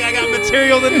 Kimmel's like, I got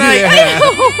material tonight.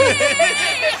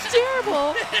 It's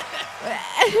terrible.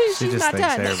 She She's just not thinks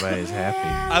done. everybody's happy.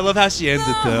 I love how she ends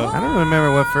it though. I don't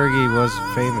remember what Fergie was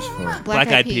famous for. Black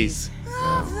Eyed Peas.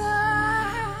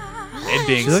 And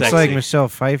being She looks sexy. like Michelle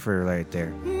Pfeiffer right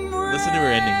there. Listen to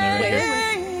her ending though, right Wait, here.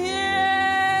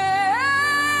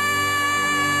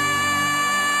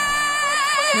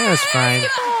 Yeah, it's fine.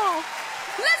 Let's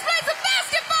play some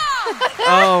basketball.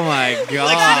 Oh my god.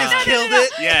 Like she just killed it.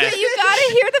 Yeah. But you gotta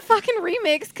hear the fucking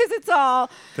remix because it's all.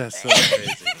 That's so crazy.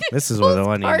 This is the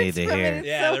one you parts need to from it. hear. It's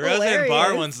Yeah, so the Roseanne hilarious.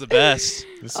 Barr one's the best.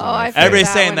 This is Oh, my I've favorite. heard Everybody's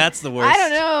that saying one. that's the worst.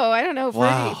 I don't know.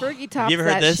 Wow. Fergie tops You ever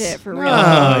heard that this? shit for real.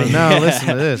 Oh, no, listen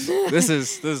to this. This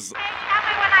is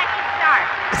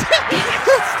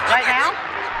Right now?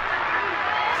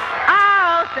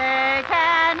 Oh, say,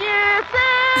 can you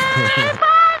sing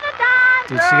for the time?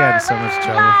 Dude, she got in so much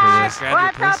trouble for this.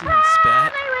 Grabbed your pussy and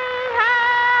spat.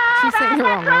 She's saying the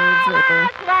wrong words right there.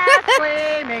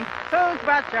 Gleaming, whose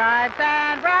broad stripes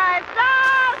and bright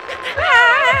stars.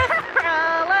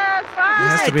 It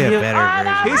has to be a better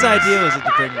version. Whose idea was it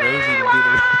to bring Rosie to do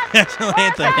the national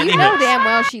anthem You anyway? know damn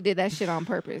well she did that shit on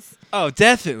purpose Oh,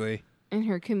 definitely. in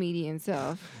her comedian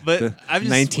self. But The I just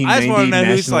 1990 want to know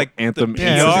who's national like anthem the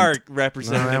incident. PR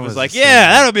representative No, that was was like, the yeah, same.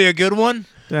 that'll be a good one.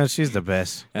 Yeah, she's the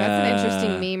best. That's an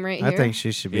interesting meme right here. I think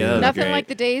she should be. Yeah, the- Nothing great. like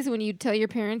the days when you'd tell your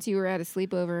parents you were at a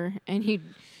sleepover and you'd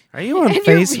Are you on and you're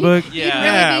Facebook? you'd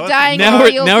Yeah. really be dying. Now of we're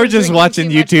real now we're from just drinking watching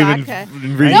too much YouTube and, vodka.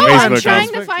 and reading No, Facebook. I'm trying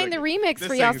comments. to find the remix This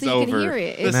for y'all so thing's you can over. hear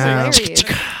it. It's No. hilarious.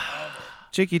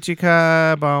 Chicky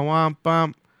chicka, bum womp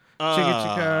bump. Chicka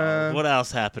chicka. What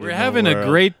else happened? We're in the having a world?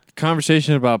 great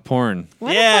conversation about porn.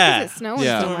 Why Yeah. the fuck is it snowing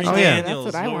Yeah. so much? Oh, today? yeah. That's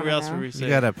what I want else to were know. we You saying?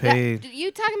 gotta pay.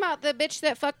 You talking about the bitch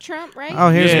that fucked Trump, right? Oh,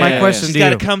 here's my Yeah. question She's to got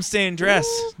a you. cum stained dress.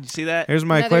 You see that? Here's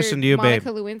my Another question to you, babe. Monica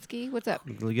Lewinsky. What's up?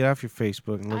 Get off your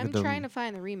Facebook and look I'm at the. trying to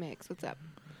find the remix. What's up?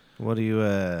 What do you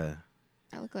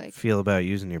I look like. feel about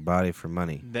using your body for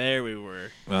money? There we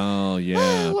were. Oh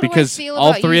yeah, What do I because feel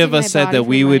all about three of using us my said body that for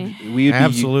we would money? we would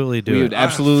Absolutely do we it. would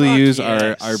absolutely fuck use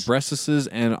yes. our breastises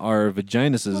and our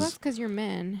vaginuses. Well, that's because you're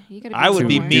men. You gotta. Be I a would little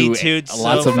be more- me do too.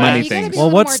 lots so of money fast. You gotta things. be a Well,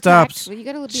 little what more stops- tactful. You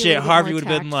gotta be a Shit, little bit Harvey more would have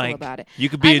been tactful like, about it. you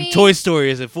could be I in mean- Toy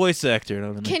Story as a voice actor. And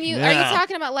I'm like, Can you? Are yeah. you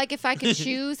talking about like if I could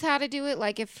choose how to do it?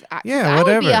 Like if I, Yeah, I would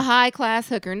be whatever. a high class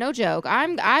hooker. No joke.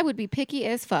 I would be picky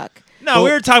as fuck. No,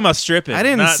 we were talking about stripping. I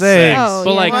didn't not say. sex. Oh,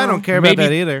 But yeah, like, Well, I no. don't care about maybe-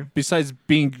 that either. Besides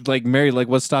being like married, like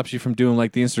what stops you from doing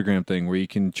like the Instagram thing where you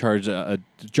can charge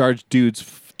charge dudes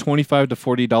 $25 to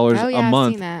 $40 Oh, yeah, a I've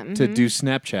month seen that. to Mhm. do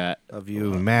Snapchat Of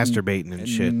you masturbating and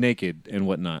shit. naked and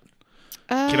whatnot.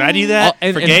 Can I do that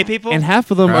And- for and- gay people? And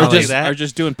half of them Probably. are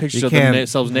just doing pictures You of can't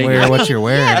themselves naked. wear what you're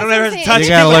wearing. I don't ever have to You touch You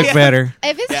gotta anybody. look better.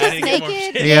 If it's Yeah, I just need to get more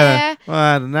naked, shit. You yeah. gotta.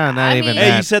 Well, no, not I even mean- Hey,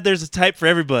 you that. said there's a type for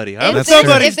everybody. If I'm there's,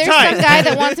 somebody's if there's type. some guy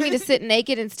that wants me to sit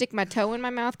naked and stick my toe in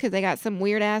my mouth because they got some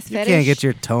weird ass You fetish. can't get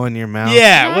your toe in your mouth.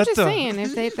 Yeah, No, I'm what just the? saying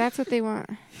if that's what they want.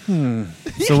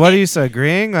 So what are you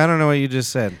agreeing? I don't know what you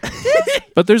just said.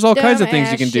 But there's all kinds of Dumb things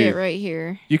you ass can shit do. right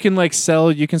here. You can like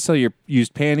sell your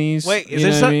used panties. Wait, is you there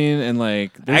know what some- I mean? And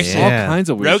like there's Actually, all Yeah. kinds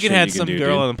of weird Rogan shit had you can some do,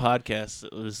 girl dude. on the podcast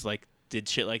that was like did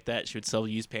shit like that. She would sell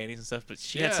used panties and stuff, but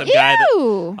she had some guy that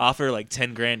Ew. offered her like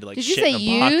 10 grand to like Did you shit say in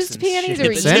a box used and panties shit.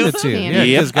 or Send used it to you. panties? Yeah,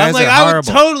 Yep. because guys I'm like, are I would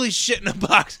horrible. totally shit in a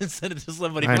box and send it to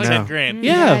somebody I for know. 10 grand.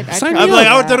 Yeah, I'd sign try me to I'm like,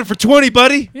 do I would have that. done it for 20,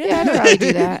 buddy. Yeah, I'd probably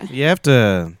do that. You have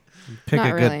to pick Not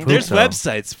a good really. poop There's toe.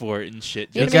 websites for it and shit.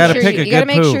 You Just- gotta make pick sure a you gotta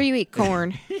good make poo. sure you eat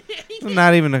corn.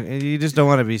 Not even. You just don't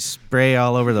want to be spray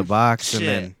all over the box and Shit.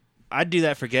 then. I'd do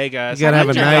that for gay guys. You gotta have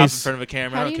a I'd drop nice- in front of a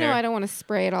camera. How I do don't you care. know I don't want to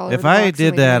spray it all over If the I box did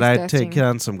and leave that, it I'd disgusting? take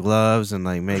on some gloves and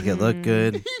like make it look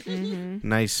good.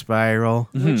 Nice spiral.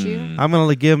 Would you? I'm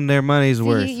gonna give them their money's See,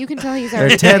 worth. you can tell he's They're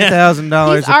already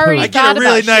 $10,000 He's a already poop. I get a thought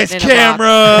really about nice shitting in a box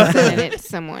camera. and sending it to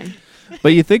someone. But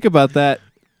you think about that,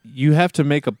 you have to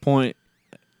make a point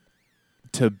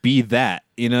to be that.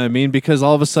 You know what I mean? Because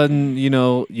all of a sudden, you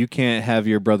know, you can't have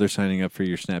your brother signing up for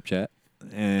your Snapchat.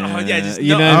 And, Oh yeah, just you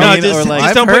no, know what no, I mean? just, Or like,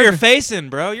 just don't I've put your heard- face in,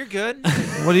 bro. You're good.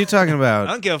 What are you talking I about?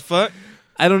 don't give a fuck.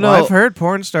 I don't know. Well, I've heard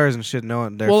porn stars and shit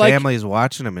knowing their Well, like- families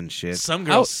watching them and shit. Some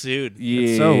girls sued. Yeah,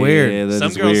 It's so weird. that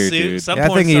Some is girls weird, sued. dude. Some Yeah, I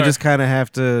porn think you star- just kind of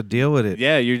have to deal with it.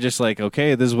 Yeah, you're just like,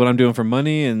 okay, this is what I'm doing for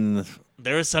money, and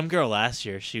There was some girl last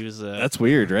year. She was that's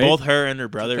weird, right? both her and her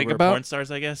brother think were about? porn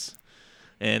stars, I guess.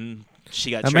 And she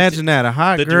got Imagine that, a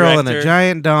hot The girl and a director-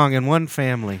 giant dong in one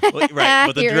family. Well, right,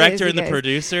 but the Here it director is, and the you guys.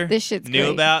 producer This shit's knew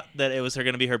great. about that it was her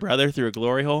going to be her brother through a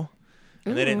glory hole,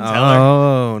 and they didn't Ooh. tell her.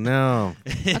 Oh no!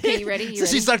 Okay, you ready? You So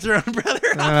ready? she sucked her own brother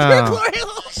Oh. off through a glory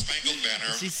hole.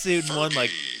 She sued and won like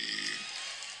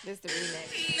This is the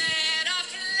remix.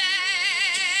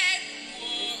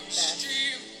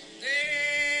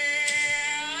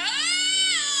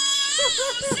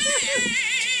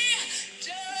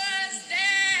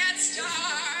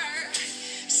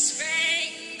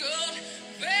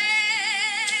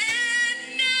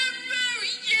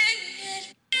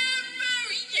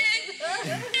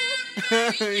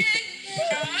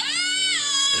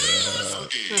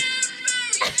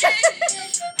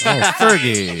 Oh,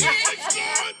 Fergie!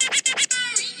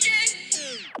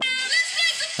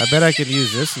 I bet I could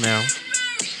use this now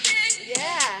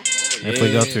Yeah. if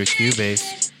we go through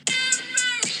Cubase.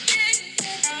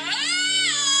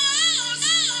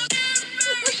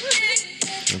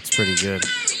 That's pretty good.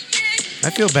 I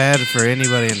feel bad for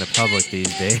anybody in the public these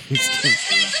days.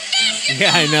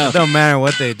 Yeah, I know. It don't matter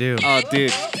what they do. Oh,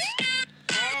 dude.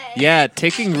 Yeah,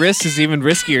 taking risks is even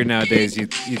riskier nowadays. You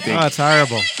think? Oh, it's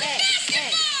horrible.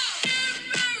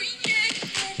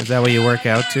 Is that what you work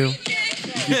out to?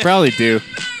 You probably do.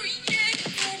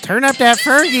 Turn up that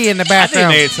Fergie in the I think it background.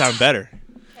 made it sound better.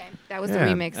 That was Yeah.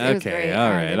 the remix. It was Okay, great. all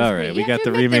It right, was all great. right. You We have got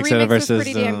to the admit remix out of our was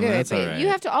pretty damn system. good, That's but all right. you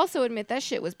have to also admit that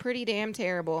shit was pretty damn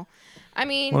terrible. I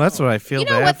mean, Well, that's what I feel you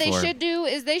know bad what they for. should do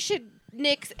is they should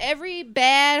nix every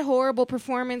bad, horrible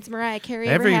performance Mariah Carey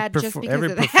Every ever had just because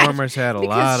every of that. performer's had a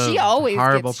Because lot she of always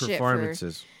horrible gets shit for-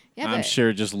 performances. Yeah, I'm but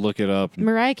sure. Just look it up.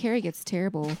 Mariah Carey gets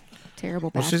terrible.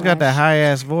 Well, she's got that backlash. high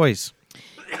ass voice.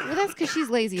 Well, that's because she's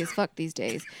lazy as fuck these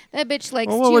days. That bitch likes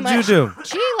Well, what too would you much. do?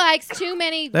 She likes too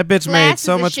many. That bitch made glasses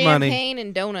so of much money. champagne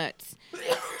and donuts.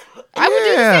 I would do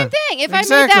the Yeah, same thing if I made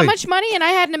exactly. that much money and I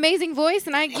had an amazing voice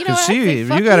and I'd Because say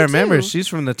fuck you got to remember, too. she's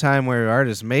from the time where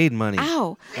artists made money.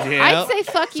 Ow. Yeah. I'd say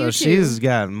fuck So you she's too.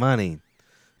 got money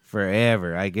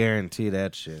forever. I guarantee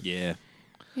that shit. Yeah.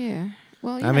 Yeah.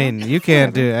 Well, you I know, mean, you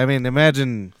can't whatever. do. I mean,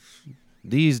 imagine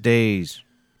these days.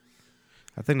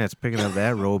 I think that's picking up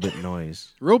that robot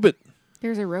noise. Robot.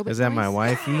 There's a robot. Is that my voice?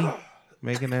 wifey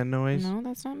making that noise? No,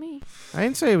 that's not me. I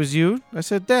didn't say it was you. I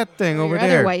said that thing over Your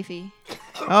there. other wifey.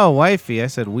 Oh, wifey. I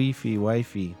said weefy,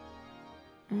 wifey.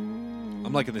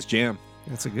 I'm liking this jam.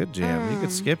 That's a good jam. You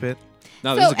could skip it.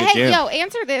 No, this So is a good hey, jam. yo,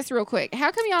 answer this real quick. How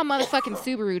come y'all motherfucking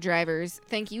Subaru drivers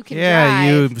think you can Yeah,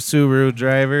 you drive? Subaru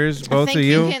drivers, both think of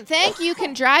you. You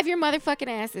can drive your motherfucking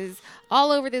asses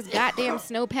all over this goddamn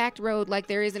snow-packed road like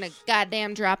there isn't a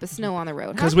goddamn drop of snow on the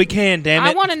road. Because we can, damn it.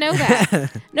 I want to know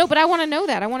that. No, but I want to know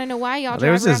that. I want to know why y'all There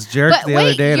drive was this around. jerk But the wait,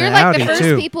 other day in you're an like Audi, the first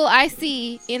too. people I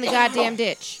see in the goddamn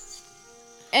ditch.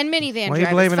 And minivan Why you drivers.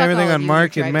 blaming Fuck everything all on of you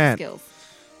Mark with and driving Matt? skills.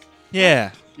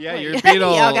 Yeah. Yeah, you're being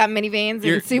all. Y'all got minivans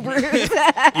you're- and Subarus.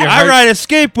 I ride a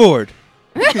skateboard.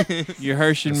 You're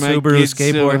harshing A my Subaru kids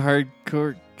skateboard. so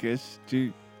hardcore. Guess,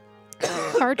 dude.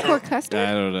 Hardcore custard.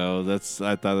 I don't know.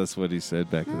 I thought that's what he said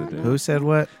back in the day. Who said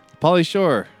what? Pauly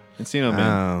Shore, Encino Man.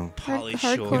 Oh. Polly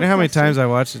hardcore Shore. You know how many custard. times I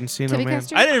watched Encino Tubby Man?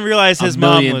 custard? I didn't realize his a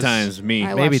mom million was. times me.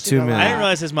 I Maybe watched it 2 a lot. million. I didn't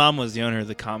realize his mom was the owner of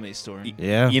the Comedy Store.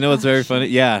 Yeah. You know what's very funny?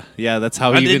 Yeah, that's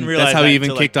how I he didn't even. realize That's how that he even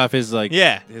until, kicked off his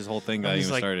Yeah. his whole thing I got was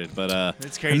even like- started. But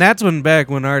It's crazy. And that's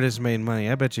when artists made money.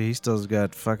 I bet you he still's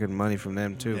got fucking money from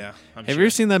them too. Yeah. I'm have sure. you ever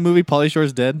seen that movie Pauly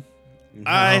Shore's Dead?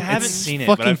 I No. haven't It's seen it.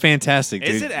 but fucking I've- fantastic,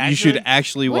 Is dude. it You should actually?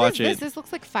 actually What watch is this? it. This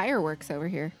looks like fireworks over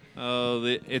here. Oh,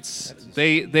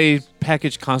 they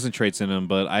package concentrates in them,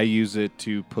 but I use it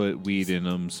to put weed in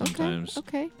them sometimes.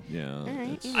 Okay. Yeah. Alright.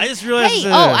 it's- I just realized. Hey,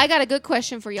 I got a good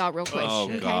question for y'all, real quick. Oh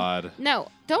okay? God. No,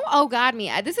 don't. Oh God, me.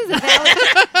 This is a valid.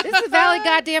 this is a valid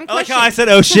goddamn I like question. how I said,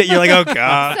 "Oh shit!" You're like, "Oh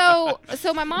god."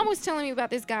 So my mom was telling me about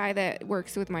this guy that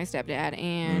works with my stepdad,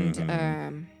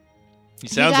 and He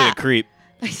sounds like a creep.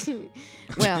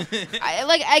 well,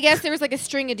 I guess there was like a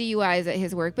string of DUIs at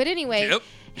his work, but anyway, Yep.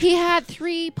 he had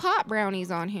 3 pot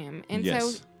brownies on him, and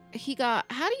Yes. so he got.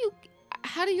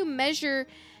 How do you measure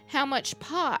how much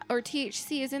pot or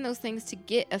THC is in those things to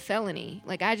get a felony?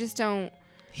 Like, I just don't.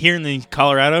 Here in the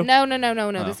Colorado. No.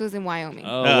 Oh. This was in Wyoming.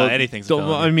 Anything's a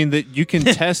felony. I mean, that you can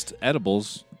test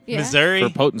edibles Yeah. Missouri. for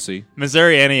potency.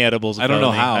 Missouri, any edibles. I don't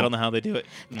know how. I don't know how they do it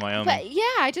in Wyoming. But yeah,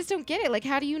 I just don't get it. Like,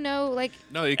 how do you know? Like,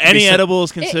 No, it Any edible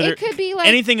is considered. it could be like.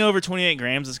 anything over 28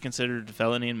 grams is considered a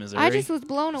felony in Missouri. I just was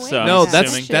blown away. So by No, I'm that.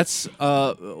 assuming- that's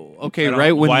okay. I don't-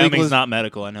 Right when Wyoming's not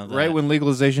medical. I know that. right when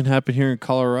legalization happened here in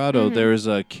Colorado, Mm-hmm. there was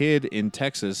a kid in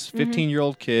Texas,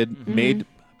 15-year-old kid, Mm-hmm. made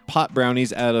pot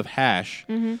brownies out of hash,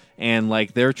 and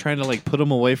like they're trying to like put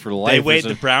them away for life. they or weighed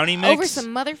some- the brownie mix. Over some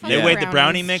motherfucking. They Yeah. weighed the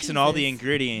brownie brownies. mix and all the Jesus.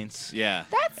 ingredients. Yeah,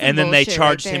 That's some And then they bullshit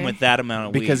charged right him there. with that amount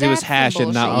of Because weed. it was That's hash some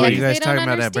and not bullshit. weed. Yeah, You guys 'cause they don't talking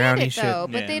about that understand brownie it, shit? though,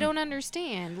 but Yeah. they don't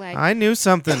understand. Like, I knew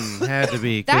something had to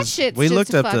be. That 'cause shit's we just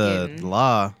looked up the fucking-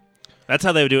 law, That's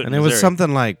how they would do it. and in it was Missouri.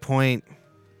 something like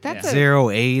that's a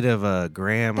 0.08 of a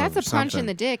gram. that's or a punch in something.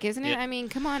 the dick, isn't it? Yeah. I mean,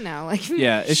 come on now. Like,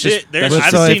 yeah. It's Shit, just there's- that's But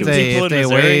I've just so seen if they people if in they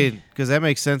Missouri- weighed, because that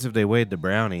makes sense if they weighed the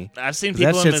brownie. I've seen That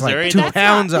people in shit's like Missouri. 2 that's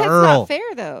pounds not, of that's Earl. not fair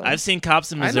though. I've seen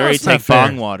cops in I know Missouri it's not take fair.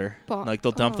 bong water. Bong- Like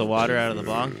they'll dump the oh, water out of the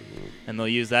Jesus. bong, and they'll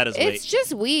use that as It's weight.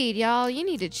 just weed, y'all. You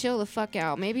need to chill the fuck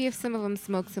out. Maybe if some of them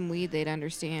smoke some weed, they'd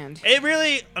understand. It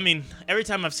really. I mean, every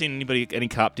time I've seen any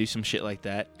cop do some shit like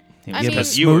that, I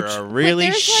because mean- you were Smooch. a really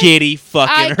there's, like- shitty I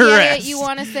fucking get arrest. it. You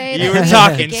want to say You that were it's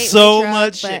talking a gateway so drug,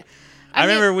 much but shit. I I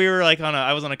mean- remember we were like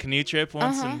I was on a canoe trip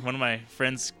once, Uh-huh. and one of my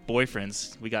friend's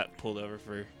boyfriends, we got pulled over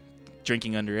for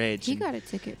drinking underage. He and got a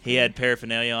ticket. He had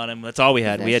paraphernalia on him. That's all we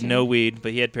had. We had no Possession. weed,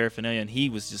 but he had paraphernalia, and he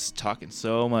was just talking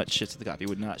so much shit to the cop. He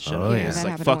would not shut Oh, up. yeah. He was That like,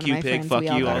 happened to "Fuck one of you, my pig. friends. Fuck We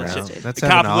all you." got All that arrested. shit. That's The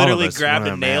happened cop to all of literally us. grabbed One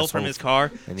a of them nail from assholes. his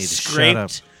car, They need to shut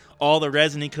up. scraped all the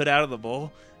resin he could out of the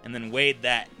bowl, and then weighed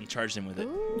that and charged him with it.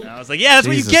 And I was like, "Yeah, that's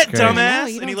Jesus what you get, Christ. No,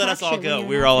 dumbass." you And he don't let us talk all shit go. when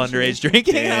We you're were all not underage shit.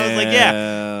 drinking. And I was like,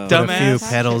 "Yeah, Put a few dumbass."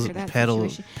 pedals, For that pedal,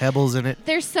 situation. pebbles in it.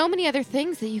 There's so many other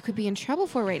things that you could be in trouble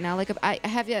for right now. Like, if I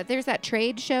have you. There's that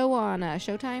trade show on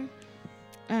Showtime.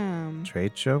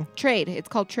 Trade show. Trade. It's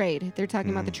called Trade. They're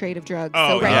talking about the trade of drugs.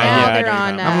 Oh, so right yeah, now yeah, I they're know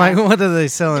on. you're I'm like, what are they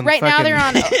selling? right now they're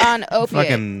on opiate.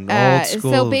 fucking old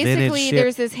school So vintage basically, shit.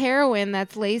 there's this heroin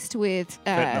that's laced with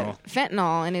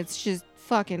Fentanyl. and it's just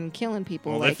fucking killing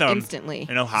people Well, they like found instantly.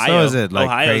 in Ohio. is it, like,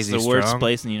 Ohio's crazy the worst strong?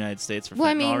 place in the United States for Well,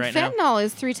 I fentanyl mean, right now. fentanyl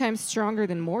is 3 times stronger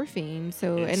than morphine,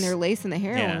 so It's- and they're lacing the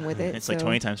heroin with it. It's like so-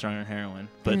 20 times stronger than heroin.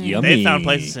 But Mm. they Yummy. found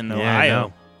places in Yeah, I Ohio.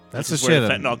 know. That's This the is where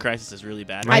shit. the fentanyl crisis is really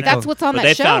bad. Right That's what's on But that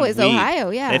they show found is weed. Ohio.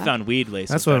 Yeah. They found weed laced.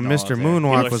 That's with what fentanyl Mr. out there. Moonwalk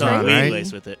People are was selling on, weed right?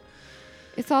 laced with it.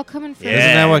 It's all coming from. Yeah.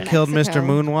 Isn't that what Mexico. killed Mr.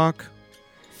 Moonwalk?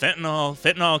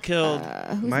 Fentanyl killed.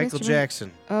 Who's Michael Mr.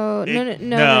 Jackson. Oh no.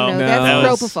 No, That's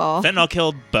that was- propofol. Fentanyl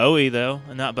killed Bowie though,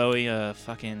 not Bowie.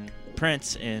 Fucking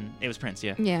Prince, and it was Prince.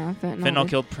 Yeah. Yeah, Fentanyl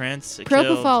killed Prince. It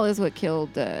Propofol killed, is what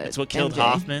killed. it's what killed MJ.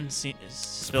 Hoffman.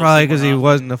 It's probably because he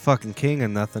wasn't a fucking king or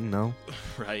nothing. No,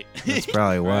 Right. that's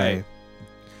probably why. Right.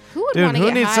 Who would Dude, wanna who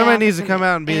get needs high somebody off needs of to come some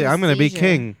out and be? I'm gonna be anesthesia?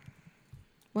 king.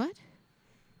 What?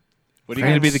 What are you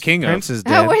going to be the king Prince of? is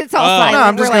dead. Oh, it's all Oh. silent. No,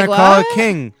 I'm just We're gonna like, call what? it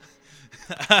king.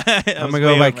 I'm gonna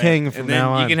go by king from And then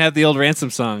now you on. can have the old ransom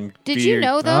song. Did be you your-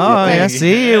 know though? Oh that yeah,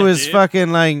 see, it was dude.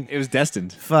 fucking like It was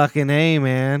destined. fucking A,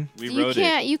 man, We you wrote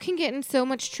can't. You can get in so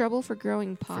much trouble for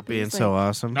growing poppies. for being like so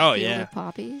awesome. Oh field yeah. of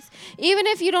poppies, even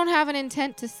if you don't have an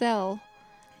intent to sell.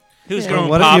 Who's Well, growing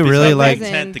what if you poppies really up like-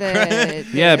 in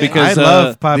Prison, the Yeah, the- because I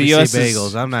love the poppy seed US is-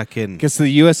 bagels. I'm not kidding. Because the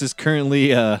U.S. is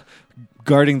currently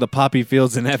guarding the poppy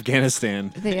fields in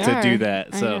Afghanistan They to are. do that.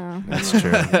 I So, know. That's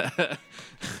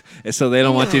true. so they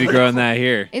don't want you to grow in that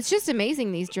here. It's just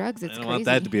amazing these drugs. I It's don't crazy. want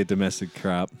that to be a domestic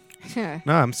crop. No,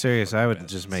 I'm serious. I would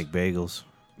just make bagels.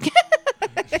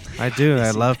 I do.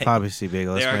 I love poppy seed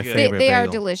bagel. They That's are my good. they favorite they are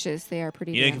bagel. delicious. They are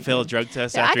pretty. You damn can fail a good. drug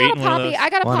test I after got a eating one of poppy. those. I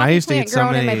got a Well, and I poppy used to plant eat so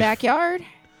growing in my many- backyard.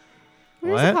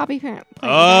 Where's What? the poppy plant? in Oh my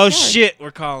backyard? shit, we're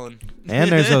calling.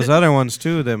 And there's those other ones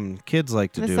too. Them kids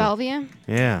like to The do. salvia.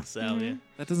 Yeah. Salvia.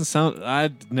 That doesn't sound.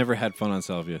 I'd never had fun on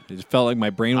salvia. It just felt like my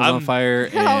brain was on I'm- fire.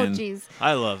 Oh And jeez.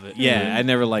 I love it. yeah, I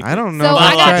never liked. I don't know. So if I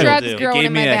I've got tried it. drugs It growing gave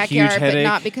in my me a huge backyard, but headache.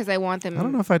 not because I want them I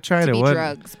don't know if I tried to it. be What?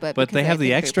 drugs, but But they because I have the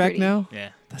think they're extract pretty. now. Yeah.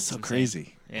 That's so Insane.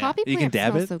 crazy. Yeah. Poppy You can plants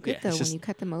dab smell it? so good Yeah, though it's when just- you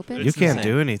cut them open. You It's can't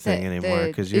insane. do anything anymore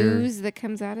because you're ooze that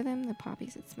comes out of them, the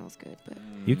poppies. It smells good, but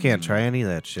you can't try any of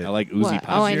that shit. I like oozy What? pops.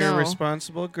 Oh, I You're know. a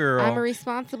responsible girl. I'm a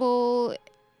responsible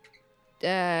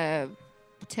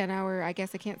 10-hour. I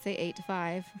guess I can't say 8 to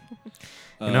 5.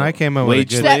 You know, I came up with a wage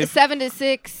good- slave. 7 to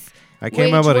 6. I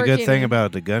came up wage with a good working, thing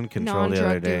about the gun control the other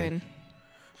Non-drug day. doing.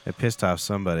 It pissed off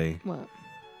somebody What?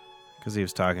 because he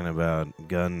was talking about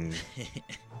gun,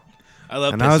 I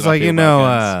love. and I was pissing off like, people you about know,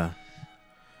 guns.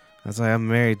 I was like, I'm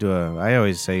married to a. I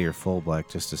always say you're full black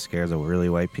just to scare the really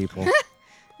white people.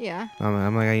 Yeah.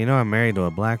 I'm like, you know, I'm married to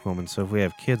a black woman, so if we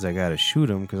have kids, I gotta shoot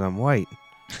them because I'm white.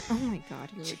 Oh my God,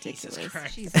 you're ridiculous.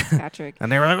 Christ. Jesus, Patrick.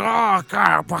 And they were like, oh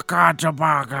God,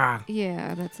 God.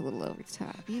 Yeah, that's a little over the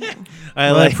top. You know.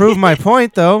 I Well, I like. proved my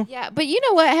point though. Yeah, but you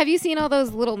know what? Have you seen all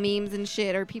those little memes and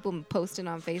shit, or people posting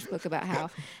on Facebook about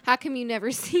how come you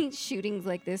never see shootings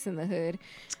like this in the hood?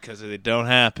 Because they don't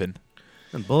happen.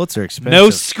 And bullets are expensive. No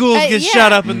schools get yeah,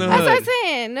 shot up in the That's what I'm hood.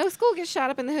 saying. No school gets shot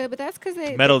up in the hood, but that's because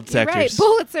they Metal you're right. detectors.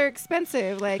 Bullets are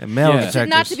expensive. Like And metal Yeah. detectors.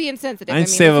 not to be insensitive. I'd I mean,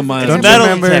 save this them is on- a Don't different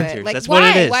remember- way to do detectors. Like, That's why?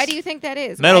 what it is. Why do you think that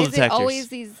is? Metal why is it detectors. always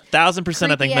these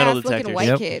 1,000% I think metal creepy-ass looking detectors. white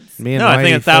Yep. kids? Me and No, I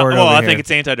think Mighty Ford well, over I here. think it's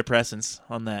antidepressants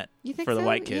on that You think for the so?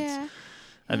 white kids. Yeah.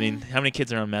 I mean, how many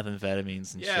kids are on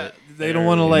methamphetamines and Yeah, shit? they don't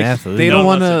want to like. Meth, They you don't know.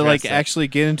 want Let's to address like that. actually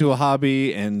get into a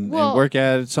hobby and Well- work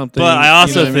at something. But I you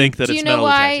also know what I mean? think that Do it's you know metal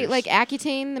why, detectors. like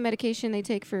Accutane, the medication they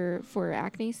take for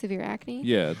acne, severe acne?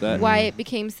 Yeah, that. Why it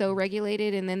became so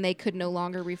regulated, and then they could no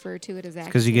longer refer to it as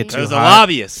Accutane? 'cause you get too There's a hot.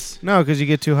 lobbyist. No, because you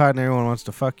get too hot and everyone wants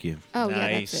to fuck you. Oh yeah,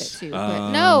 Nice. that's it too. Oh.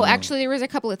 But no, actually, there was a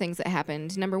couple of things that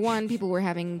happened. Number one, people were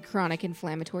having chronic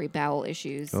inflammatory bowel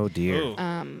issues. Oh dear. Ooh.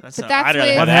 But That's that's not- I'd rather with,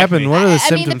 have What happened? acne. What are the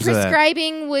I mean, the symptoms of that?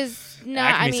 prescribing was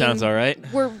not. Acne I mean, sounds all right.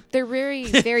 They're very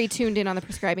very tuned in on the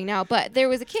prescribing now. But there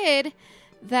was a kid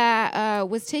that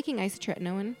was taking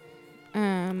isotretinoin.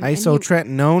 And he-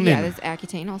 Isotretinoin. Yeah, that's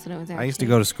Accutane, also known as Accutane. I used to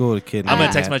go to school with a kid. I'm gonna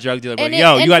named text Matt. my drug dealer. And Like,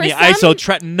 Yo, and you got for any some-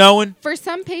 isotretinoin? For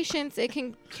some patients, it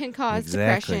can cause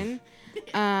Exactly. depression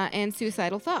and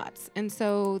suicidal thoughts. And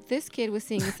so this kid was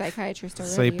seeing a psychiatrist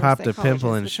already. So he or popped a pimple psychologist,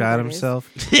 and whichever shot it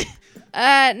is. himself.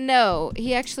 No,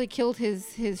 he actually killed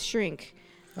his shrink.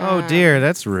 Oh dear,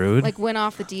 that's rude. Like went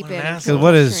off the deep What an end. and asshole. killed Because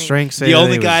what his does shrink say? The that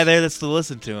only he guy was- there that's to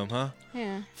listen to him, huh?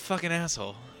 Yeah. Fucking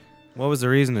asshole. What was the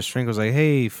reason the shrink was like,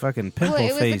 "Hey, fucking pimple Well,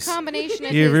 it was face, a combination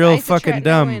of you're his real fucking isotretinoin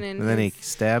dumb," and and then he his-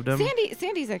 stabbed him.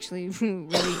 Sandy's actually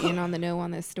really in on the know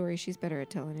on this story. She's better at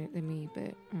telling it than me,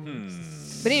 but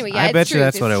anyway, yeah, I it's bet you true.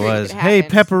 that's It's what it true. was. It Hey,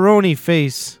 happened. pepperoni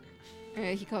face.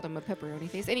 He called him a pepperoni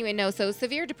face. Anyway, no. So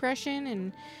severe depression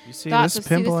and You see thoughts this of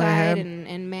pimple I suicide had?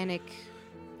 and manic.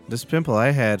 This pimple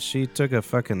I had, she took a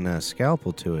fucking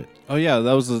scalpel to it. Oh yeah,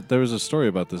 there was a story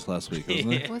about this last week, wasn't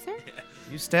there? Was there?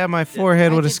 You stabbed my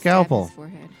forehead I with a did stab his scalpel,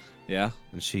 forehead. Yeah,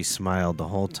 and she smiled the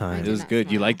whole I time. it did was not good.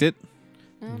 You smile. liked it?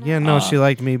 Yeah, no, she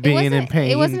liked me being in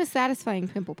pain. It wasn't a satisfying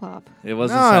pimple pop. It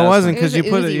wasn't. No, it wasn't It was because you an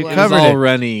put it. oozy You one. It was covered all it.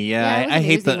 runny. Yeah, Yeah, it was I an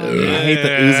hate the oozy one. I hate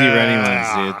the oozy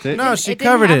runny ones, dude. No, she It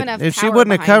didn't covered have it. enough If she power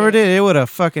wouldn't have behind covered it. it, it would have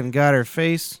fucking got her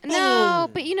face. No,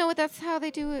 but you know what? That's how they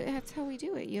do it. That's how we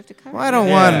do it. You have to cover. Well, I it. don't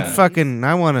Yeah. want fucking.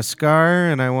 I want a scar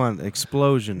and I want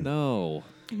explosion. No.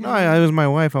 No, I was my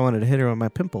wife. I wanted to hit her with my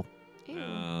pimple. Ew.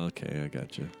 Okay, I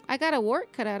got you. I got a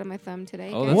wart cut out of my thumb today.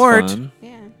 Oh, guess that's Wart? fun.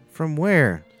 Yeah. From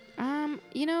where?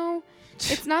 You know,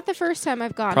 it's not the first time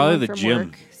I've gotten Probably one the from gym.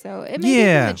 work, so it may be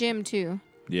Yeah. from the gym too.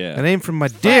 Yeah. It ain't from my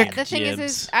But dick. the thing is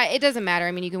Gyms. it doesn't matter.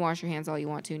 I mean, you can wash your hands all you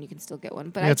want to, and you can still get one.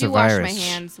 But I That's do a wash my virus.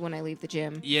 hands when I leave the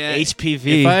gym. Yeah.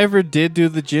 HPV. If I ever did do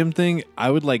the gym thing, I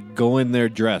would like go in there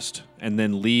dressed and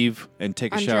then leave and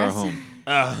take a shower Undress? home.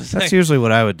 Oh, it's That's like- usually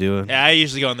what I would do. yeah, I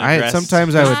usually go in there dressed.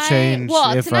 Sometimes I would change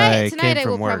well, if tonight, I tonight came I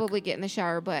will from work. probably get in the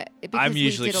shower, but because I'm we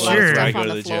usually did a close lot of when I stuff go on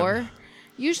to the the gym. floor.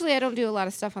 Usually, I don't do a lot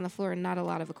of stuff on the floor, and not a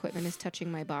lot of equipment is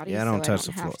touching my body. Yeah, I don't so touch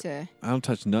I the don't have to. I don't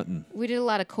touch nothing. We did a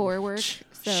lot of core work,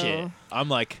 so Shit. I'm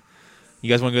like, you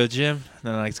guys want to go to the gym? And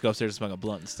then I like to go upstairs and smoke a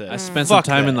blunt instead. I spent some Fuck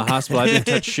time that. in the hospital. I didn't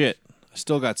touch shit. I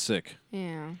still got sick.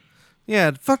 yeah.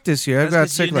 Yeah, fuck this year. I That's got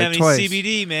 'cause you sick didn't like have twice. any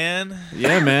CBD, man.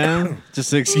 Yeah, man.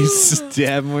 Just an excuse to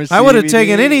have more CBD. I would have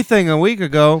taken anything a week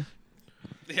ago.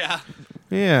 Yeah.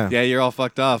 Yeah. Yeah, you're all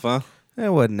fucked off, huh? It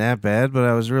wasn't that bad, but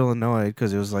I was real annoyed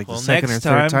because it was like Well, the second or next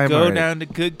third time go already. down to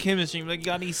Good Chemistry and be like,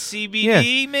 got any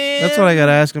CBD, man? That's what I got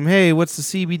to ask them. Hey, what's the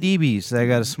CBDBs that I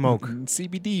got to smoke?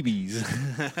 CBDBs.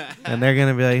 And they're going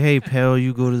to be like, hey, pal,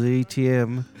 you go to the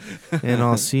ATM and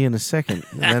I'll see you in a second.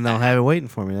 And then they'll have it waiting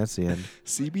for me. That's the end.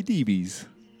 CBDBs.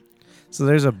 So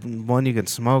there's a one you can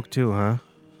smoke too, huh?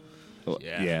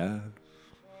 Yeah.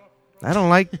 I don't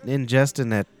like ingesting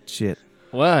that shit.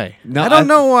 Why? No, I don't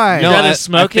know why. No, You'd rather I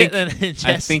smoke think- it than ingest.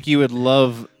 I think you would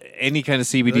love any kind of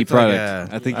CBD Looks like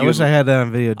product. a- I think I you wish would, I had that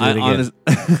on video. Do it again. honest-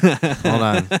 Hold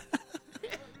on.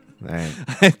 All right.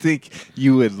 I think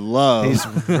you would love. He's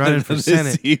running for the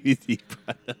Senate. CBD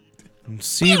product.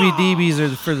 CBDBs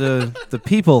are for the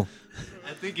people.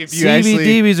 I think if you actually,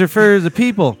 CBDBs are for the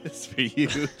people. it's for you,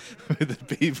 for the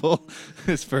people,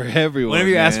 it's for everyone. Whenever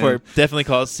you ask man. for it, definitely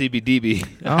call it CBDB.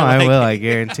 Oh, I like will. it. I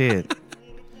guarantee it.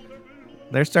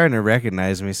 They're starting to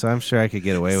recognize me, so I'm sure I could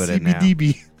get away with it now.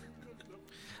 CBDB.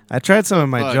 I tried some of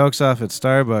my Fuck. jokes off at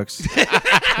Starbucks,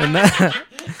 and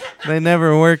they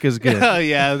never work as good. Oh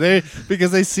yeah, they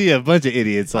because they see a bunch of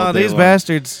idiots all Oh, day these long.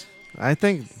 bastards! I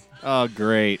think Oh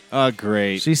great, oh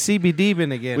great. she's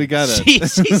CBDbing again. We got a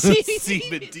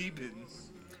CBDB.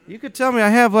 You could tell me I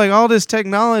have like all this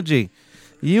technology.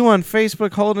 You on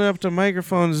Facebook holding up the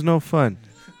microphone is no fun.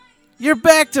 You're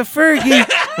back to Fergie.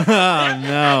 Oh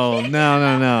no.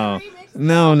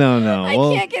 I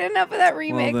Well, can't get enough of that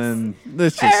remix. well then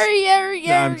let's just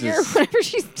I'm just- whatever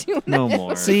she's doing. no that.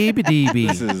 more. CBDB.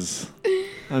 This is.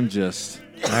 I'm just.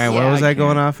 All right, what Yeah, was I I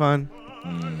going off on?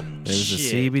 Mm. It was a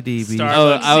Shit. CBDB. Star-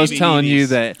 Oh, Starbucks I was telling you CBDBs.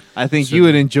 that I think you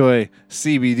would enjoy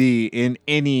CBD in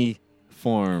any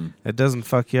form. It doesn't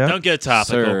fuck you up. Don't get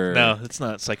topical. Sir. No, it's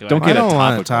not psychoactive. Don't I get don't a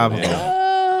want it topical. topical.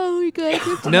 Oh, you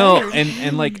guys. No,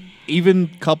 and like even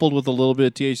coupled with a little bit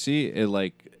of THC, it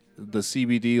like the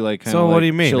CBD like kind of. So what do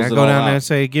you mean? chills I it go all down there out. and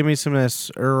say, "Give me some of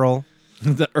this Earl,"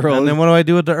 the Earl. and then what do I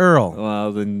do with the Earl?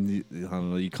 Well, then I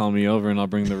don't know. You call me over and I'll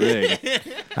bring the rig.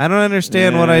 I don't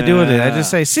understand what I do with it. I just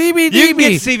say CBDB. You can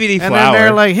get CBD and flower. then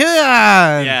they're like,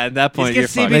 "Yeah." Yeah, at that point get you're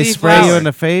fucked. They CBD spray you flower. in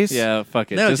the face. Yeah,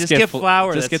 fuck it. No, just get fl-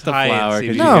 flour Just that's get the high in flour. 'cause CBD.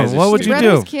 you No, guys are what would you stupid. do?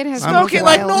 Redo's kid has Smoke really it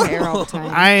like wild hair all the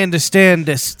time. I understand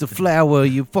this. The flower,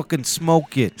 you fucking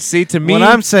smoke it. See, to me, What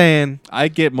I'm saying, I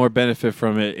get more benefit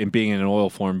from it in being in an oil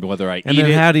form, whether I And eat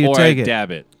then it how do you or take I it?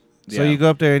 dab it. so you go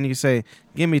up there and you say,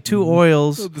 "Give me 2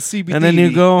 oils," the CBD. and then you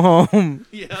go home.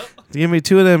 Give me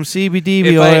 2 of them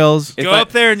CBDB If I- oils. if Go I-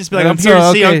 up there and just be like, And I'm here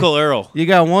to see okay. Uncle Earl. You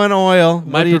got 1 oil.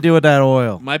 My What do you pref- do with that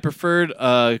oil? My preferred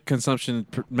consumption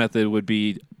method would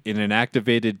be in an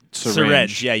activated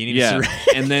syringe. Yeah, you need a syringe.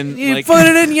 And then You like put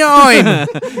it in your oil.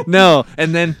 no,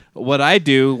 and then what I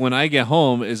do when I get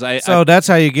home is So that's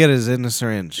how you get it, is in the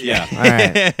syringe. Yeah. All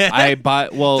right. I buy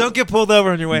Don't get pulled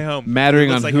over on your way home. mattering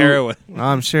Looks on like who heroin.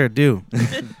 I'm sure do.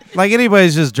 Like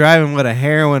anybody's just driving with a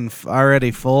heroin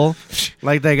already full.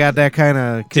 Like they got that kind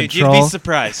of Dude, you'd control. be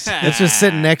surprised. It's just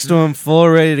sitting next to him full,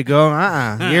 ready to go.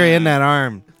 You're in that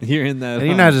arm. you're in that. And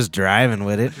you're not just driving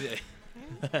with it.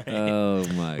 Oh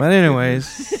my. But anyways,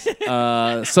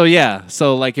 So yeah,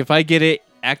 so like if I get it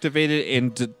activated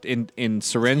in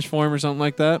syringe form or something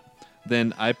like that,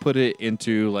 then I put it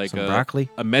into like some broccoli.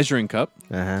 a measuring cup,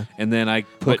 Uh-huh. and then I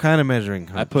What put kind of measuring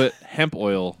cup? I put hemp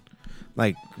oil.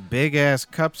 Like big ass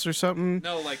cups or something?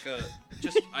 No, like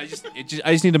I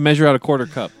just need to measure out a quarter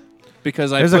cup.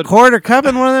 because I There's put a quarter cup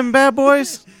in one of them bad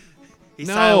boys. He's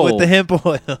No. talking with the hemp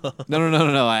oil.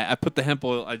 No. I put the hemp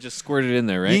oil. I just squirted it in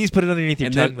there, right? You just put it underneath your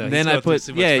And tongue, then- though. then He's I going put-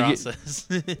 through too yeah, much you- process.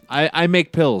 I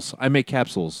make pills. I make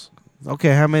capsules.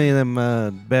 Okay, how many of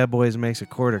them bad boys makes a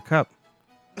quarter cup?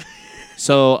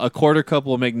 So a quarter cup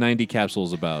will make 90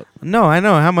 capsules about. No, I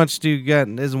know. How much do you got?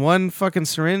 Is one fucking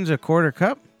syringe a quarter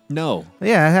cup? No.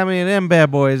 Yeah, how many of them bad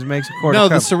boys makes a quarter No,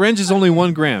 cup? the syringe is only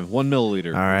 1 gram, 1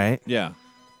 milliliter. All right. Yeah.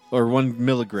 Or 1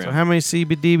 milligram. So how many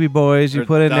CBDB boys you Or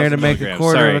put in there to 1,000 make a milligrams.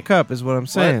 quarter Sorry. of a cup is what I'm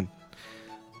saying.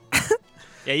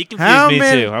 Yeah, you How confused me,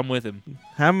 many- too. I'm with him.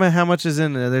 How much is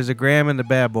in there? There's a gram in the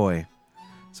bad boy.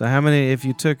 So how many, if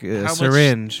you took a How much-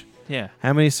 syringe, Yeah.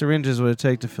 how many syringes would it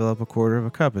take to fill up a quarter of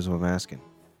a cup is what I'm asking.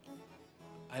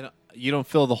 You don't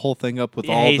fill the whole thing up with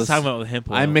Yeah, all he's this. talking about with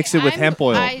hemp oil. I mix it with hemp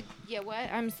oil. Yeah, what?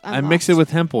 I'm I mix it with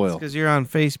hemp oil. Because you're on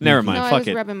Facebook. Never mind. No, I fuck was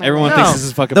it. rubbing my Everyone leg. thinks No. this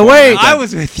is fucking The boring. way- I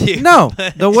was with you. No,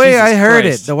 the way I Jesus heard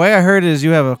Christ. it, the way I heard it is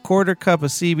you have a quarter cup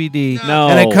of CBD, No.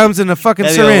 and it comes in a fucking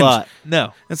That'd be a syringe. lot.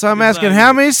 No. And so I'm It's asking, not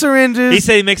how good. many syringes? He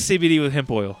said he mixed CBD with hemp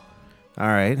oil. All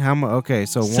right, how much? Okay,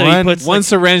 so So he one. puts One like,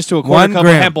 syringe to a 1 quarter cup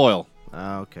gram. of hemp oil.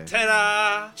 Okay.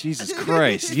 ta-da! Jesus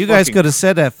Christ. You guys Fucking- could have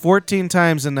said that 14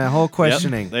 times in that whole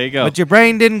questioning. there you go. But your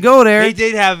brain didn't go there. He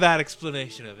did have that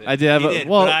explanation of it. I did have He a- did,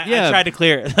 well, but I yeah. tried to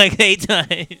clear it like 8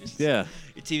 times. Yeah.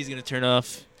 Your TV's gonna turn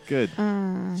off. Good.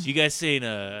 You guys seen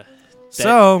that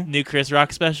So- new Chris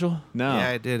Rock special? No. Yeah,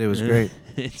 I did. It was great.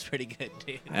 It's pretty good,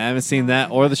 dude. I haven't seen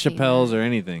that or the Chappelles or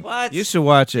anything. What? You should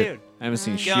watch it. Dude, I haven't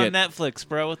seen get on shit. Netflix,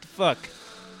 bro. What the fuck?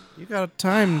 You got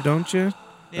time, don't you?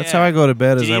 That's Yeah. how I go to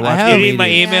bed. Do As you I need, watch have- do you comedians. need my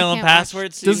Yeah, I email and can't watch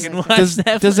password so you Does, can watch does,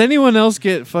 Netflix? does anyone else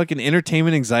get fucking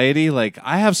entertainment anxiety? Like,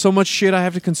 I have so much shit I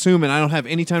have to consume, and I don't have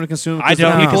any time to consume. it I 'cause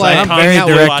don't the know, people because I I I'm hang very out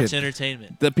constantly with, directed. watch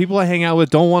entertainment. the people I hang out with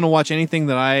don't want to watch anything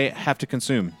that I have to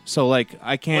consume. So like,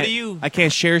 I can't. do you- I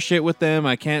can't share shit with them.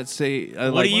 I can't say.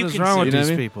 What like, do you What's wrong with You know these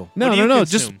what I mean? people? No, What do no, you no.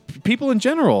 consume? Just people in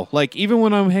general. Like even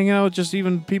when I'm hanging out with just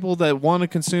even people that want to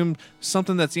consume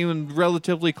something that's even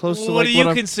relatively close to what like do you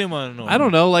what I'm, consume on? I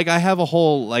don't know. Like I have a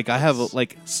whole like I have a,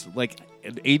 like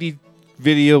an 80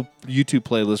 video YouTube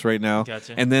playlist right now,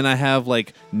 Gotcha. and then I have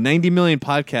like 90 million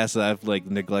podcasts that I've like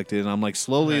neglected, and I'm like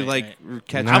slowly Right,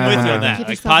 catching. I'm with you Nah. on that. Give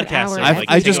Like yourself an podcasts hour are every like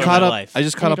I day. just taking caught over up. my life. I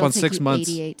just caught And up on it'll 6 take you months.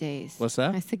 88 days. What's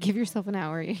that? I said give yourself an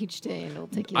hour each day and it'll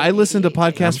take you. I listen to 88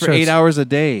 days. podcasts for sure 8 it's- hours a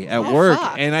day at Oh, work,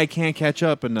 fuck. and I can't catch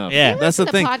up enough. Yeah. that's the Listen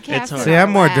to thing. podcasts It's hard. See,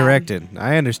 I'm more out loud. directed.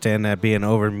 I understand that being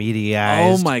over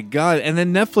mediaized. Oh my god! And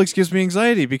then Netflix gives me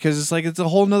anxiety because it's like it's a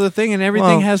whole nother thing, and everything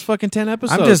Well, has fucking 10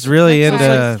 episodes. I'm just really That's why I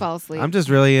just into. fall asleep. I'm just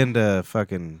really into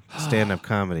fucking stand-up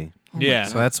comedy. Yeah.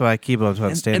 So that's why I keep up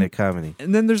on stand-up comedy.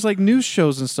 And then there's like news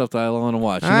shows and stuff that I want to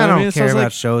watch. You know I what don't I mean? So care it's about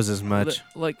like, shows as much.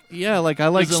 Like yeah, like I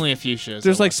like. There's only a few shows.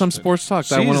 There's I like watch, some but- sports talk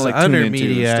that I She's want to like under tune into. and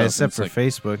media stuff, and except it's for like,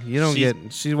 Facebook. You don't She's-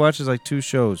 get. She watches like 2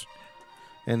 shows,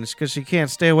 and it's because she can't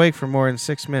stay awake for more than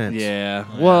 6 minutes. Yeah.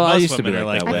 Yeah, Well, I most used to be women are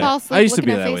like like that I way. fall asleep I used to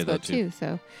looking be at that Facebook way though too.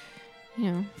 So,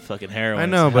 you know. Fucking heroin. I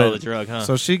know, is a hell but of a drug, huh?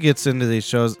 So she gets into these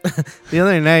shows. The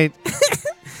other night,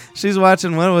 she's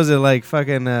watching. What was it like?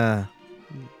 Fucking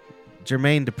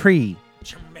Jermaine Dupri.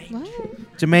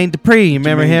 What? Jermaine Dupri. You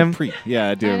remember Jermaine him? Dupri. Yeah,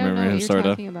 I do I don't remember know him. what you're Sort of.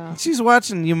 talking about. She's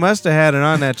watching. You must have had it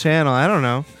on that channel. I don't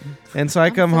know. And so I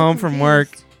I'm come so home from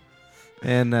work, confused.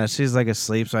 and she's like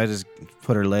asleep. So I just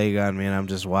put her leg on me, and I'm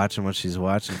just watching what she's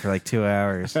watching for like 2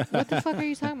 hours. What the fuck are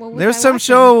you talking about? What was There's I some watching?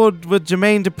 show with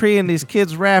Jermaine Dupri and these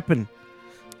kids rapping.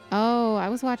 Oh, I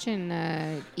was watching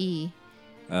E.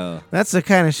 Oh. That's the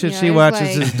kind of shit Yeah, she it's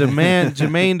watches. like- Is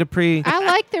Jermaine Dupri, I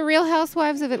like the Real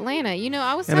Housewives of Atlanta. You know,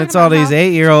 I was. and talking it's all about these how-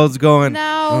 8-year-olds going.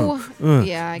 No.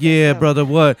 Yeah. I guess Yeah, so. brother.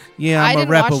 What? Yeah, I I'm a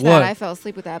didn't rapper. watch What? that. I fell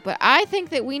asleep with that. But I think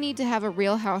that we need to have a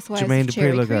Real Housewives Jermaine of Dupri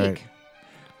Cherry look Creek. alright.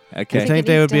 I Okay. think it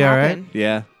they needs would to be all right? happen.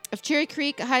 Yeah. Of Cherry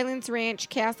Creek, Highlands Ranch,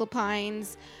 Castle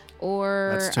Pines,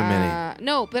 or That's too many.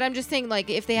 No, but I'm just saying, like,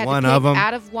 if they had One to pick of 'em?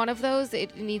 out of one of those,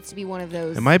 it needs to be one of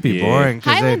those. It might be Yeah. boring.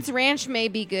 'cause they- Highlands Ranch may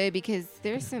be good because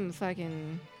there's some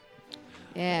fucking.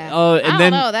 Yeah. Oh, I and don't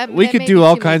then know, that- we that could may do be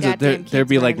all too many kinds of. goddamn There'd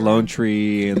be kids like running Lone around.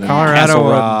 Tree and then Yeah. Colorado Castle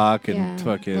would- Rock and Yeah,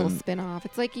 little fucking. spin-off.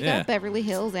 It's like you Yeah. got Beverly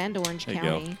Hills and Orange There you go.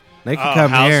 County. they could Oh,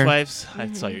 come here. Housewives. I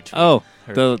saw your tweet. Oh,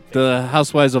 Her the thing.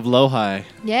 Housewives of Lohi.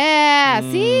 Yeah,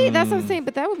 see, that's what I'm Mm. saying.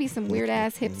 But that would be some weird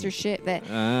ass hipster shit that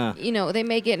Ah. you know they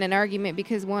may get in an argument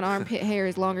because one armpit hair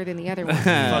is longer than the other one.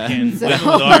 Fucking So- women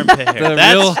with armpit hair. The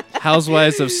That's Real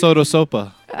Housewives of Soto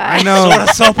Sopa. I know.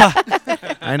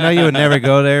 I know you would never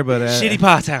go there, but shitty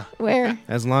pot town. Where?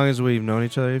 as long as we've known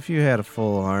each other, if you had a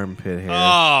full armpit hair,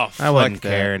 Oh, I wouldn't that.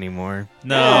 care anymore.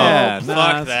 no. Yeah, fuck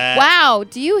nah, that. Wow,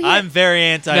 do you hear? I'm very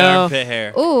anti-armpit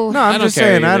hair. Ooh, No, I'm don't just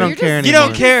care saying I either. don't You're care just- You anymore.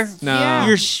 don't care? No. Yeah.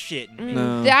 You're shitting.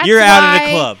 No. That's You're out of the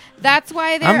why- club. That's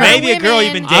why there I'm are Maybe a girl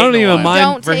you've women been I don't dating a even while. mind.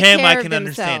 don't For take him, care I of can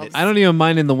understand it. themselves. I don't even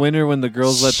mind in the winter when the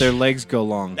girls let their legs go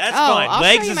long. That's Oh, fine. I'll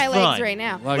Legs show you is my fine. legs right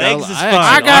now. Like, Legs is I fine. I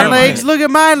actually got arm legs. it. Look at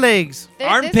my legs.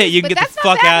 Armpit, you can but get the that's not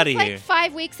fuck bad. outta It's here. Like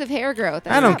 5 weeks of hair growth.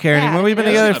 That's I don't not care bad. anymore. We've been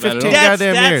Yeah, together that's not bad at 15 all.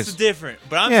 goddamn That's years. different.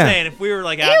 But I'm Yeah. saying if we were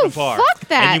like out Ew, in the bar fuck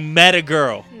that. and you met a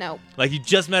girl, No. like you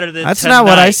just met her That's not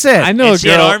what I said. I know and a she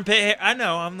had girl. armpit hair. I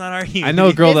know. I'm not arguing. I know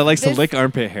a girl This- that likes to this- lick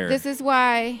armpit hair, This is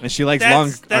why. and she likes That's, long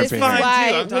that's armpit This is fine hair. why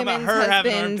too. I'm talking about women's her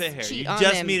having husbands armpit hair. cheat You on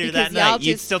just them meet her because that y'all night.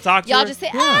 You'd just- still talk to Y'all her. just say,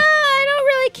 Yeah. I don't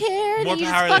really care. More And you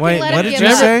just power to fucking Wait, let what him did give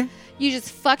you up. say? You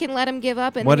just fucking let him give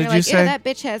up, and What then did you're you like, say? "Yeah, that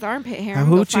bitch has armpit hair." I'm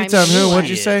Who gonna go find cheats on me a who? new What'd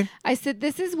you one. say? I said,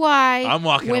 "This is why I'm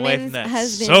walking away from women's that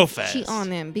husbands so fast. cheat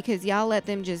on them because y'all let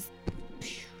them just."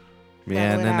 Yeah,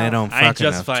 Battle and it then they out. don't I ain't fuck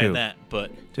enough justifying too. that,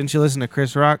 but Didn't you listen to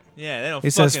Chris Rock? yeah, they don't. He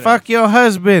says, enough. "Fuck your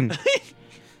husband."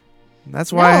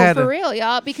 That's why I No, had for to. real,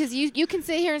 y'all, because you can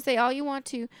sit here and say all you want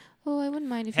to. Oh, I wouldn't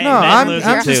mind if Hey, you. No, men I'm lose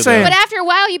I'm it just too, saying. But after a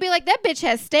while, you'd be like, that bitch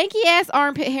has stanky ass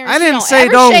armpit hair. And I she didn't don't say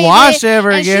ever don't shave wash it, ever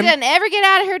and again. She doesn't ever get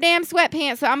out of her damn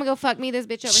sweatpants. So I'm gonna go fuck me this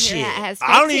bitch over Shit. here. That has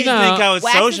I don't fake even titties, think I would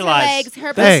waxes her socialize. legs,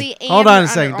 her Hey, pussy, and hold on her a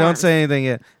second. underarms. Don't say anything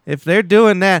yet. If they're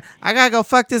doing that, I gotta go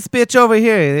fuck this bitch over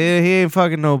here. He ain't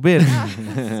fucking no bitch.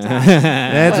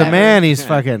 That's a Whatever. man he's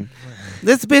fucking.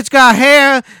 This bitch got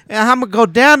hair, and I'm gonna go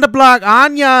down the block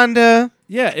on yonder.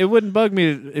 Yeah, it wouldn't bug me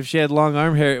if she had long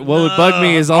arm hair. What would bug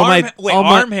me is all arm, my wait, all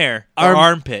my arm hair or arm-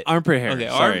 armpit. armpit hair. Okay,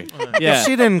 sorry. If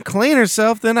she didn't clean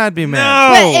herself, then I'd be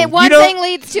mad. No, But one you don't- thing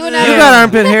leads to another. You got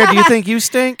armpit hair. Do you think you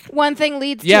stink? One thing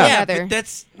leads Yeah. to Yeah, another. but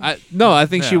that's I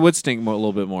think she No. would stink a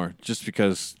little bit more, just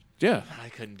because. Yeah, I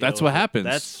couldn't. that's deal what with it.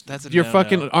 happens. That's a your no-no.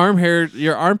 fucking arm hair,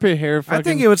 your armpit hair. Fucking I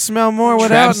think it would smell more without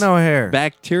traps no hair.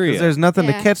 bacteria. 'Cause there's nothing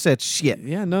to Yeah. catch that shit.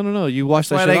 Yeah, no. You wash That's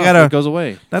that why shit they off, gotta- it goes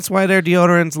away. That's why their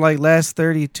deodorants like last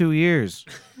 32 years.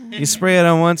 You spray it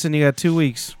on once and you got 2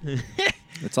 weeks.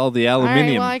 It's all the All right,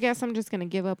 aluminium. well, I guess I'm just gonna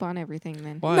give up on everything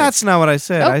then. Why? That's not what I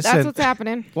said. Nope, I that's said what's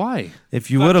happening. Why? if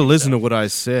you Fuck would have listened to yourself. what I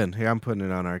said. Here, I'm putting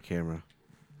it on our camera.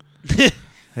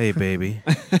 Hey, baby.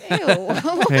 Ew.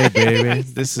 Hey, baby.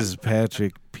 This is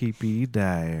Patrick P.P.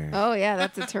 Dyer. Oh yeah,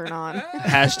 that's a turn on.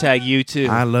 Hashtag you too.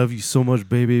 I love you so much,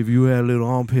 baby. If you had a little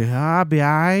armpit hair, I'd be all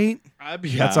right.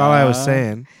 That's all I was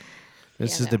saying.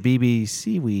 This Yeah, is the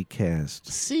BBC Weed cast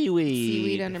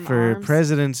Seaweed under my for arms.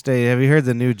 President's Day. Have you heard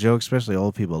the new joke? Especially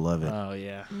old people love it. Oh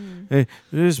yeah. Hey,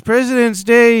 this President's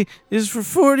Day is for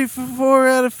 44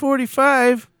 out of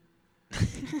 45.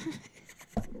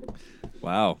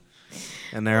 Wow.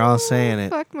 And they're all saying it.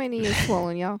 Fuck, my knee is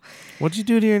swollen, y'all. What'd you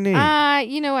do to your knee? I I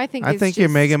it's think you're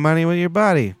just- making money with your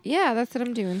body. Yeah, that's what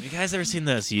I'm doing. You guys ever seen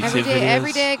those YouTube Every day, videos?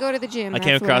 every day I go to the gym. I that's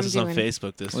came what across I'm this on doing.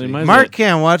 Facebook this Well, you week. might as Mark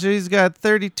can't watch it. He's got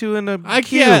 32 in the I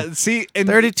queue. can't see. And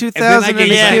 32,000 and then I in get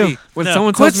the angry queue. when No.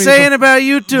 someone Quit tells me saying about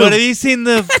YouTube. But have you seen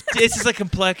the? It's just like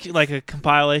a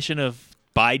compilation of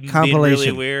Biden being really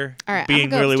Compilation. weird, All right, being I'm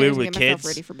gonna go really upstairs weird and with get myself kids.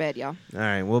 ready for bed, y'all. All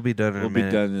right, we'll be done in we'll a be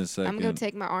minute. done in a I'm second. gonna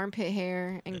take my armpit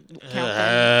hair and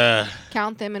Uh,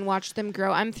 count them and watch them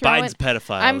grow. I'm throwing. Biden's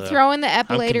pedophile. I'm though. throwing the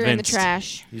epilator in the convinced.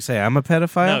 trash. You say I'm a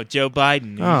pedophile? No, Joe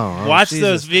Biden. Oh, Watch Jesus.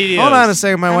 those videos. Hold on a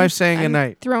second. My I'm- wife's saying I'm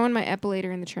goodnight. Throwing my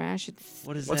epilator in the trash. It's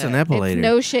What is What's that? an epilator? It's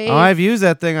no shave. Oh, I've used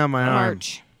that thing on my arm.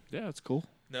 March. Yeah, it's cool.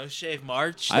 No shave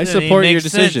March. I That doesn't support even your make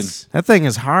decision. sense. That thing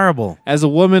is horrible. As a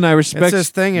woman, I respect this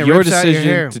thing, it your rips out your decision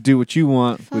hair. to do what you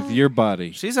want with your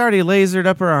body. She's already lasered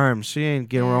up her arms. She ain't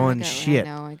growing I shit.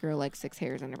 know. I grow like 6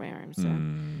 hairs under my arms. So.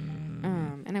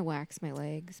 And I wax my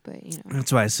legs, but you know.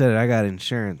 That's why I said it. I got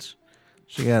insurance.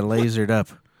 She got lasered up.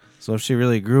 So if she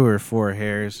really grew her 4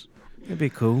 hairs, it'd be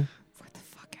cool. What the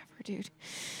fuck ever, dude.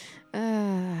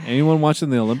 Anyone watching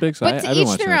the Olympics? But I to don't each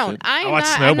watch their that own. shit. I'm watch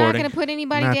not snowboarding. going to put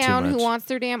anybody Not too down who much. wants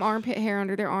their damn armpit hair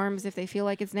under their arms if they feel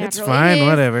like it's natural. It's fine, It is-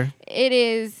 whatever. It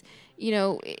is, you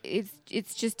know,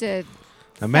 it's just a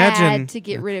Imagine fad to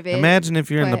get rid of it. Imagine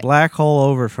if you're in the but- black hole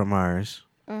over from ours.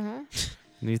 Uh-huh.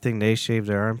 And you think they shave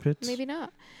their armpits? Maybe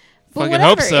not. But Fucking whatever.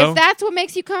 hope so. If that's what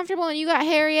makes you comfortable and you got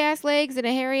hairy ass legs and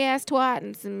a hairy ass twat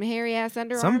and some hairy ass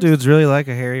underarms. Some dudes really like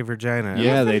a hairy vagina.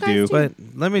 Yeah, some they guys do. do. But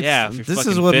let me. Yeah, if you're this is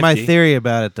fucking what my 50. theory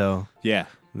about it though. Yeah.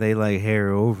 They like hair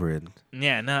over it.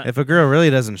 Yeah, no. If a girl really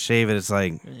doesn't shave it, it's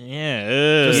like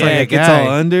Yeah. Just yeah, like a it gets guy.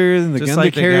 all under and the just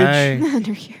like the undercarriage. guy.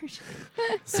 undercarriage.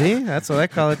 See, that's what I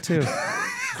call it too.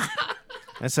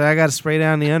 I said I got to spray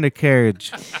down the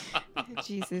undercarriage.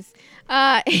 Jesus.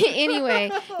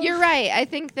 Anyway, you're right. I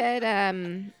think that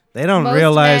They don't Most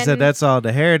realize that men- that's all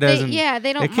the hair doesn't.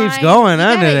 they don't. It keeps mind. going you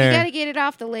under gotta, there. You got to get it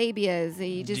off the labias.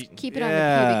 You just keep it on the pubic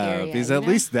Yeah, area. because you at know?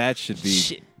 least that should be.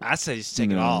 Shit, I say just take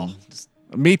it No. all. Just-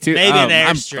 Me too. Maybe an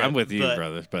I'm airstrip, with you, but-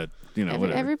 brother. But you know,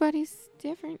 whatever. Everybody's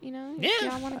different, you know. Yeah.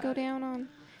 Y'all want to go down on.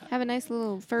 Have a nice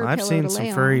little fur Well, I've pillow seen to some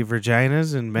lay furry on.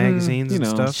 vaginas and magazines you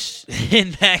and know. stuff.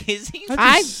 In magazines.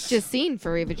 I've just seen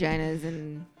furry vaginas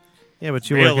and Yeah, but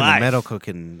you Real work in a life. medical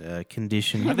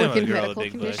condition. I think work in I'm a girl medical with a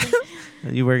big bush.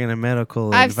 condition. You work in a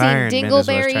medical I've seen environment. is what I was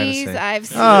trying to dingleberries. say. I've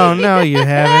seen. Oh no, you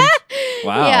haven't.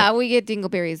 Wow. Yeah, we get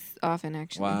dingleberries often,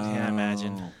 actually. Wow. Can't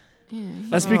imagine. Yeah.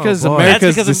 That's Oh, because boy.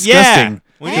 America's That's because disgusting. of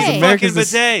we Hey. need some America's fucking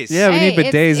dis- bidets. Yeah, we need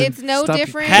Hey, bidets. it's and no stop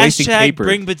different. wasting Hashtag paper.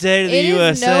 bring bidet to the It is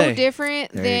USA. no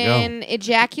different There you go. than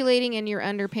ejaculating in your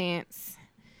underpants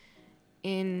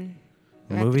in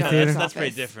at the Movie doctor's theater? That's pretty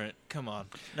office. different. Come on.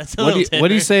 That's a What do little you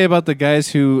different. say about the guys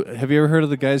who? Have you ever heard of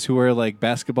the guys who wear like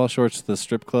basketball shorts to the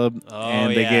strip club Oh,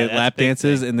 and they yeah, get that's lap a big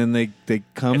dances thing. and then they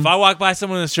come? If I walk by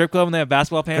someone in a strip club and they have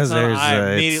basketball pants 'Cause on, there's, I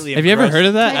it's- immediately have you ever heard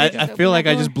of that? Maybe I just feel open like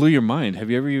that I door. just blew your mind.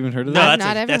 Have you ever even heard of No, that? I've that's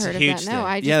not a- ever that's a heard of huge that. No, thing.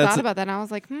 I just Yeah, that's thought a- about that and I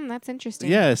was like, that's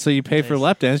interesting. Yeah, so you pay for a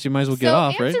lap dance, you might as well get so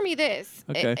off, right? answer me this.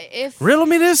 Okay. If Riddle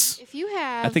me this. if you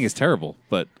have I think it's terrible,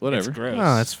 but It's whatever. gross.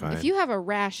 Oh, that's fine. if you have a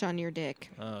rash on your dick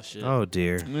Oh shit. Oh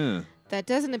dear. Yeah. that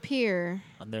doesn't appear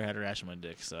I've never had a rash on my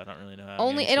dick, so I don't really know how.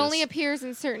 only to it only this. appears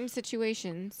in certain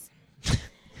situations.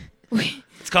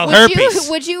 It's called Would herpes.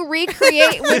 you would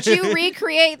you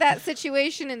recreate that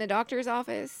situation in the doctor's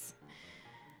office?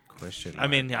 Question. I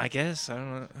mean, I guess I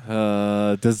don't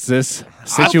know. Does this I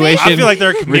situation feel like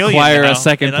they're a chameleon require now, a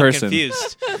second and I'm person?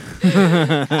 confused.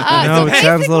 no, So it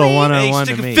sounds a little basically- one-on-one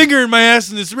Hey, to stick me. a finger in my ass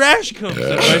and this rash comes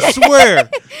up. I swear.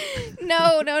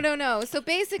 No. So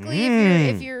basically,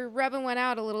 if you're rubbing one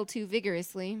out a little too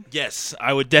vigorously Yes,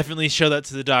 I would definitely show that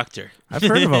to the doctor. I've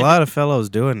heard of a lot of fellows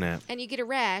doing that. and you get a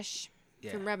rash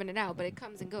Yeah. from rubbing it out, but it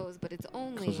comes and goes, but it's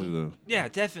only. Yeah,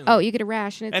 definitely. Oh, you get a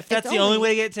rash, and it's. If that's it's the only way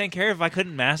to get it taken care of, if I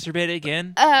couldn't masturbate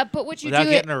again. But would you Without do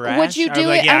it? getting a rash, Would you I'd be do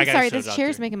like, it? yeah, I I'm gotta sorry, show a this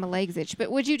chair's doctor. making my legs itch.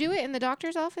 But would you do it in the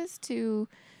doctor's office to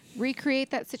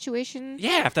recreate that situation?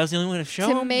 Yeah, if that was the only way to show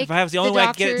To him. make If I was the the only way I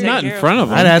could get it doctor- taken Not care in front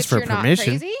of I'd them. ask If for you're not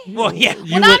permission. crazy? Well, yeah.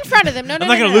 Well, not in front of them. No, I'm no,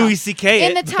 not no, gonna no. Louis C.K.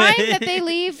 In it. the time that they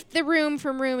leave the room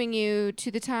from rooming you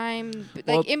to the time, like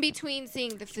Well- in between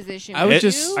seeing the physician, I would would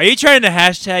just- you, Are you trying to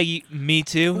hashtag me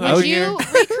too? would over you here?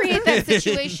 recreate that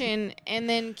situation and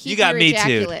then keep got your me too.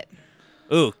 ejaculate?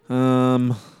 Ooh,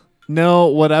 No,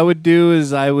 what I would do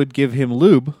is I would give him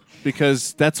lube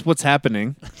because that's what's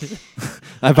happening.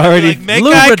 I've already like, make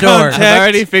eye Lubricator. contact. I've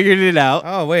already figured it out.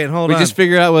 Oh wait, hold We on. just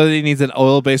figured out whether he needs an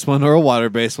oil-based one or a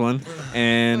water-based one,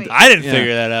 and Wait. I didn't Yeah.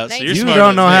 figure that out. So Thank you're you. you smart.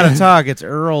 don't know how to talk. It's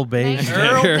Earl, baby.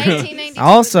 Earl, 1992.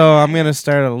 Also, I'm gonna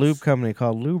start a lube company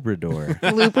called Lubrador.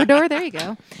 Lubrador. There you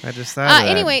go. I just thought. of that.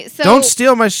 Anyway, so don't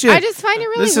steal my shit. I just find it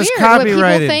really This is weird what people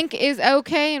copyrighted. think is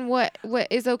okay and what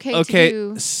is okay, okay.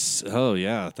 to do. Oh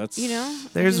yeah, that's You know,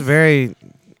 There's Just- very.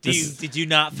 Did you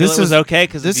not feel This it was is okay?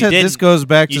 Because this if you has- didn't, this goes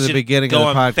back to you the should beginning go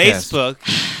of the on podcast.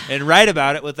 Facebook and write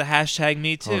about it with the hashtag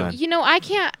me Hold too. on. You know, I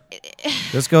can't.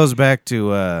 This goes back to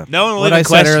No one will what even I said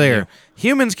question earlier. you.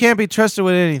 Humans can't be trusted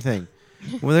with anything.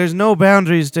 Well, there's no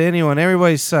boundaries to anyone.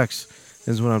 Everybody sucks.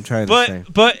 Is what I'm trying to say.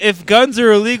 But if guns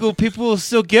are illegal, people will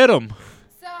still get them.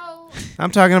 So I'm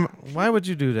talking about. Why would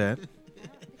you do that?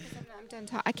 I'm done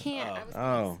talking. I can't. I was Oh.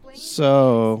 gonna explain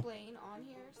So- explain on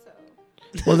here.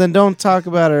 So Well, then don't talk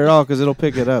about it at all because it'll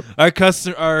pick it up. Our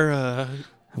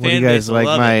What do you fan guys base will like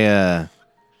love my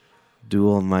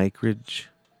dual micrage,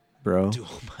 bro? dual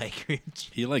micrage.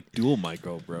 you like dual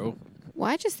micro, bro. well,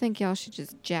 I just think y'all should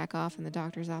just jack off in the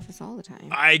doctor's office all the time.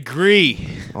 I agree.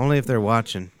 Only if they're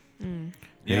watching.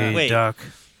 Hey, Wait. Duck.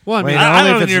 Well, I Wait, mean, no. I only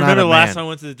if don't it's even not remember a the last man. time I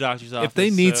went to the doctor's office. if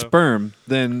they need so- sperm,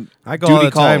 then I go duty all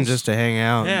the time calls. just to hang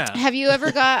out. Yeah. Have you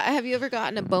ever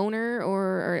gotten a boner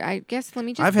or I guess let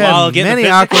me just I've While had getting many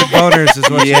the awkward boners. Is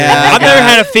what Yeah. you I've never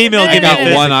had a female No, give no, me I no, a no,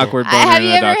 got one no. awkward boner have in you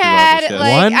the ever doctor's had office. Yes.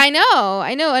 like One?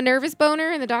 I know a nervous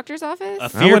boner in the doctor's office? A I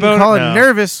fear wouldn't boner? call it No.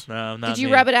 nervous. No, not Did you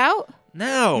me. rub it out?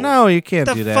 No. No, you can't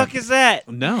What do the that. fuck is that?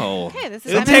 No. Okay, this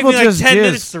is It'll Some take people me like just 10 jizz.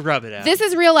 minutes to rub it out. this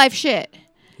is real life shit.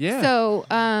 Yeah. So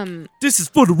This is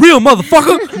for the real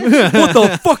motherfucker. What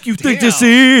the fuck you think this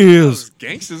is?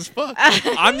 Gangsta as fuck.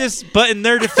 I'm just, but in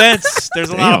their defense, there's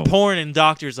a lot of Damn. porn in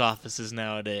doctors' offices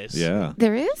nowadays. Yeah.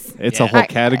 there is. It's Yeah. a whole I-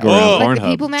 category Oh. on Like the Pornhub.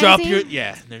 People Drop magazine. your,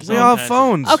 yeah. There's We all all kinds of-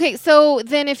 phones. Okay, so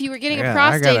then if you were getting Yeah, a I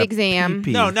prostate got a exam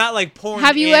pee-pee. No, not like porn.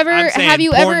 Have you in- ever- I'm saying have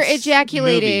you porn ever s-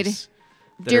 ejaculated movies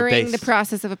that are during the based-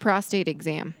 process of a prostate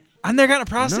exam, I've never gotten a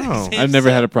prostate No. exam. I've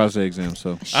never had a prostate exam,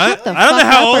 so shut the I don't know fuck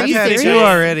how up. old Are I've you you had think serious? two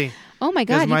already. Oh my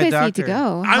Because god, you my guys need to doctor-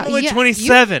 go. I'm How- only yeah,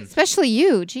 27. especially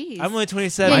you. Jeez. I'm only Yeah,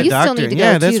 27. you still need to go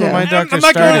Yeah, that's too, what my though. doctor I'm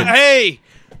not started. going. Hey,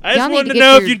 I Y'all just need wanted to to get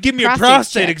know if your you'd give me a prostate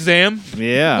prostate checked. exam.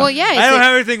 yeah. Well, yeah. I it's don't a-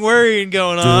 have anything worrying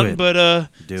going Do on, it. but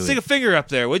Do stick it. a finger up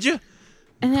there, would you?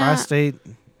 and, Prostate.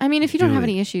 I mean, if you don't do have it.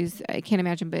 any issues, I can't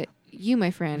imagine. But You,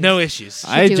 my friend. No issues. I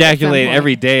do it at some ejaculate point.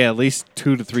 every day, at least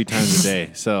 2 to 3 times a day.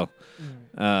 So,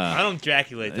 I don't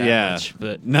ejaculate that yeah, much,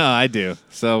 but no, I do.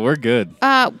 So we're good.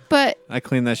 But I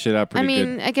clean that shit up I pretty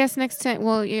mean, good. I guess next time,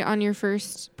 well, on your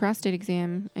first prostate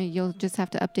exam, you'll just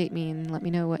have to update me and let me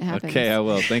know what happens. Okay, I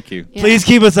will. Thank you. Yeah. please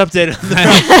keep us updated.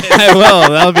 I will.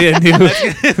 That'll be a new.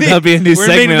 That'll be a new We're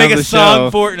going to segment make on a the song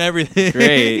show. for it and everything.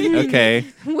 Great. Okay.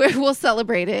 We'll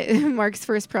celebrate it. Mark's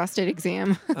first prostate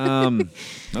exam.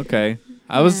 Okay.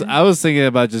 I was thinking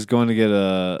about just going to get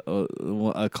a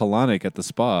colonic at the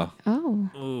spa. Oh.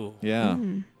 Ooh. Yeah.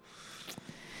 Kind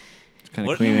of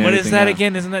What clean. is everything that out.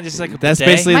 again? Isn't that just like a That's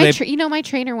bidet? basically My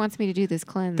trainer wants me to do this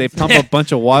cleanse. they pump a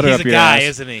bunch of water He's up a your guy, ass.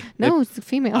 isn't he? No, it's a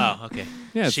female. Oh, okay.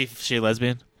 Yeah, She a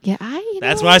lesbian? Yeah,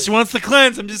 That's why she wants the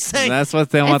cleanse. I'm just saying. That's what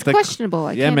they want. It's The questionable.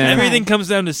 I Yeah, can't man. decide. Everything comes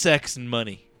down to sex and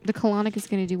money. The colonic is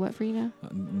going to do what for you now?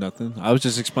 nothing. I was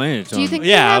just explaining it to Do you him. think?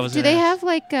 Yeah, I they have, was do gonna they ask. have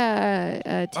like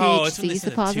THC Oh, it's when they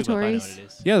send a tube up, I know suppositories? what it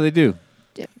is. Yeah, they do.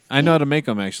 Yeah. I know how to make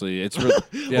them. Actually, it's real.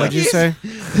 Yeah. What'd you say?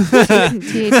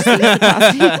 THC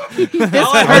suppositories.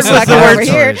 All I heard This was fucker the word over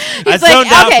here. suppositories. I He's like, zoned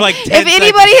out okay, for like 10 if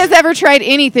anybody has ever tried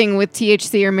anything with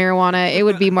THC or marijuana, it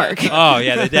would be Mark. Oh,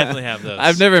 yeah, they definitely have those.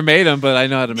 I've never made them, but I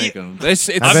know how to make them. It's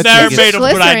I I've bet never you made them,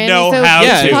 but I Glycerin, know so how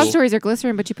Yeah, to. suppositories are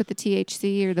glycerin, but you put the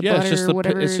THC or the yeah, butter it's just or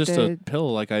whatever. it's just the- a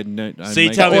pill. Like I know. So you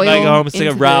make tell me it. if I go oil home and stick a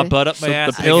into raw the- butt up So my the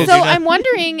ass? I pills- can So do that? I'm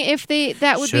wondering if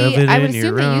that would Shove be. it I would in assume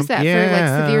your they use rump, that for yeah.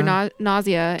 like severe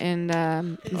nausea and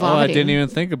vomiting. Oh, I didn't even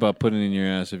think about putting it in your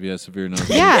ass if you have severe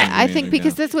nausea. Yeah, I think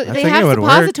because that's what I they think have it would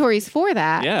work. suppositories for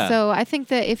that. Yeah. So I think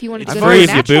that if you wanted to It's go free the if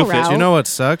you natural boof it. route, You know what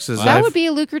sucks is that I've, would be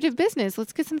a lucrative business.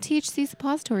 Let's get some THC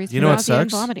suppositories You for know what nausea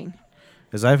and sucks? vomiting.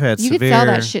 is I've had You could severe sell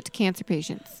that shit to cancer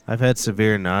patients. I've had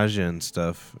severe nausea and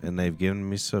stuff, and they've given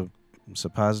me some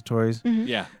suppositories,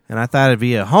 Yeah. and I thought it'd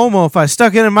be a homo if I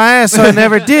stuck it in my ass, so I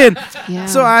never did. Yeah.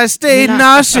 So I stayed You're not-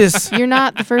 nauseous. You're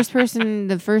not the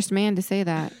first man to say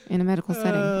that in a medical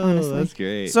setting. Honestly, That's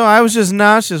great. So I was just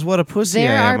nauseous. What a pussy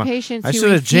there I are am. patients I who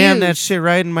should have jammed that refuse- shit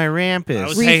right in my rampus. I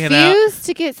was hanging out. refuse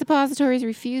to get suppositories,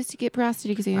 refuse to get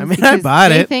prostate exams. I mean, I because bought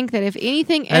they it. think that if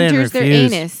anything I didn't enters their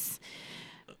refuse. anus,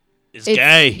 It's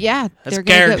gay. Yeah, That's they're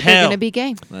gay in gonna hell. be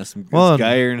gay. That's some good Well,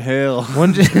 guy in hell.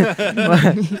 One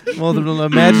well,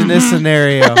 imagine this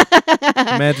scenario.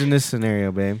 Imagine this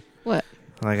scenario, babe. What?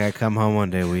 Like I come home one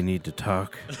day, we need to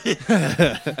talk,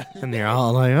 and they're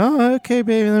all like, "Oh, okay,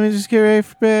 baby, let me just get ready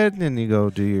for bed." And then you go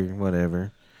do your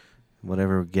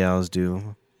whatever gals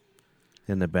do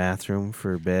in the bathroom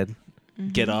for bed.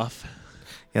 Get off.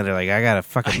 Yeah, they're like, "I gotta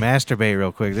fucking masturbate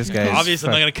real quick." This guy's Obviously,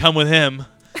 I'm not going to come with him.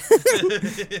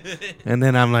 And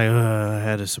then I'm like, I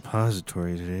had a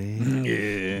suppository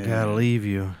today. Gotta leave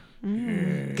you.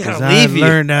 Because Gotta I leave you.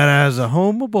 learned that I was a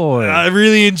homo boy. I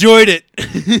really enjoyed it.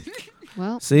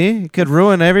 Well, See, it could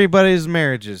ruin everybody's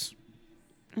marriages.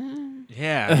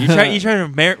 Yeah. You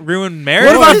trying to ruin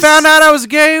marriage? What if I found out I was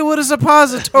gay with a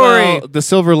suppository? Well, the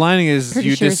silver lining is Pretty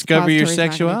you sure discover your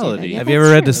suppository's not gonna do that. sexuality. Yeah, Have you ever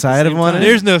read the side of same one? time.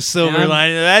 There's no silver Yeah.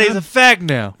 lining to that. Is a fact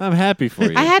now. I'm happy for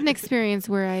you. I had an experience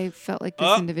where I felt like this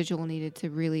Oh. individual needed to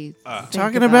really think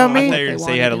Talking about me? I what thought you were they going to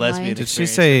say you had a wanted in lesbian life. Did she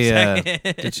experience.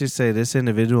 say? Did she say this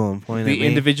individual and point at the me?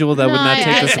 individual that would No, not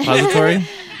take the suppository.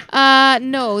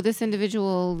 No, this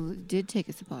individual did take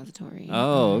a suppository.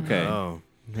 Oh, okay. Oh,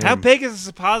 How him. big is a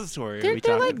suppository? They're, we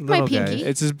they're like talking? my Little guys. pinky.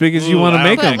 It's as big as you Ooh, want to I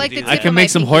make don't them. But like the I tip can of make my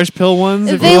some pinky. horse pill ones.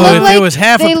 if They you look want. if like it was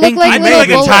half they a look pinky. like I'd little make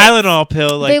like a bullets. Tylenol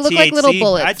pill, like They look like little THC.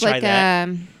 bullets, I'd try like that.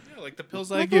 like the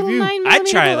pills I like give little you. 9 I'd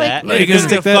try millimeter, like, that. Yeah, If you it can was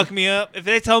stick gonna that- fuck me up, if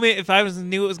they told me if I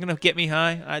knew it was gonna get me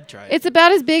high, I'd try it. It's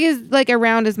about as big as like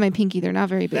around as my pinky. They're not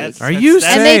very big. That's- Are you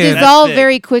that's- and they saying- dissolve big.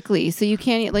 very quickly, so you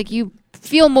can't like you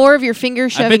feel more of your finger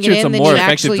shoving you it it's a in than more you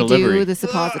effective actually delivery. do the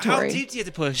How suppository. deep do you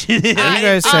have to push? What are you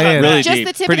guys saying? Really Just deep.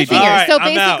 the tip Pretty of the finger. deep. All right, So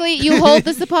I'm out. basically, you hold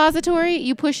the suppository,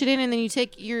 you push it in, and then you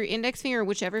take your index finger or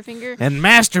whichever finger, And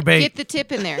masturbate. get the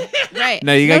tip in there. Right.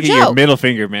 No, you gotta get joke. your middle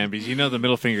finger, man, because you know the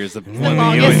middle finger is the one The that you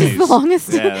longest always is the use.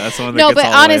 longest. Yeah, that's the one that No, gets but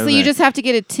all the way in honestly, you there. just have to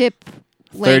get a tip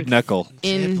third length knuckle.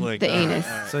 in Tip length. the anus.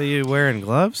 So you wearing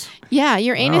gloves? Yeah,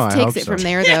 your anus I takes hope it so. from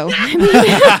there, though.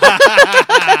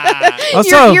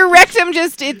 Also, your rectum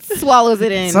just it swallows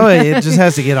it in. so it just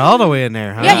has to get all the way in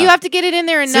there, huh? Yeah, you have to get it in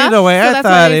there enough. See, the way so I that's why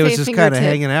thought they it was say just fingertip. kind of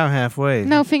hanging out halfway.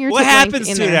 No, fingertip What length happens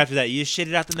in to it there. after that? You shit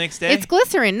it out the next day? It's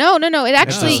glycerin. No. It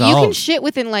actually you can dissolves. shit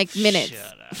within like minutes. Shut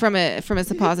up. from a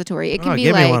suppository. It can Oh, be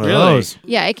give me like one of Really? those.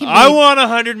 yeah, it can be. I want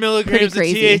 100 milligrams of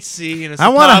crazy. THC in a I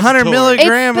want 100 suppository.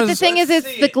 milligrams. But the thing is,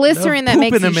 it's the glycerin that poop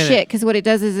makes in a you minute. shit. Because what it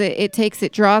does is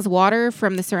it draws water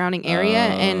from the surrounding area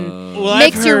and Well,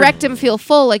 makes your heard- rectum feel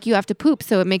full, like you have to poop.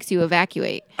 So it makes you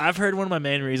evacuate. I've heard one of my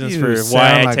main reasons You for sound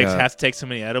why I like a- have to take so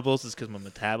many edibles is because my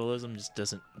metabolism just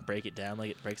doesn't break it down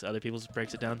like it breaks other people's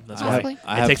breaks it down. That's why Possibly.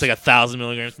 I it have- takes like 1,000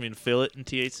 milligrams for me to fill it in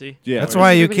THC. Yeah, That's right.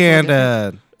 why you Everybody's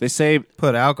can't They say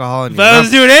put alcohol in If your I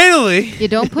was mouth. doing anally, You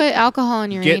don't put alcohol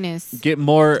in your anus. get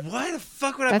more. why the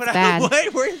fuck would I That's put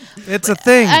bad. Where? It's a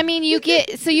thing. I mean, you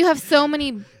have so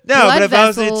many No, blood but if I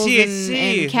was doing vessels THC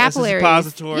and as a capillaries.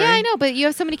 suppository- Yeah, I know, but you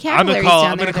have so many I'm capillaries gonna call.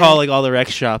 down I'm there gonna that call like all the rec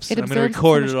shops. it I'm gonna absorbs so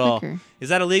record much it all. quicker. Is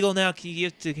that illegal now? Can you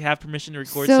have to have permission to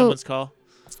record So- someone's call?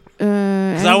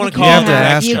 Because I don't want to think call have the to rec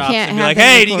ask you shops can't and be have like, them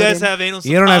 "Hey, do you guys recorded. have anal?"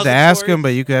 You don't have to ask suppositories?" them, but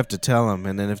you have to tell them.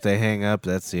 And then if they hang up,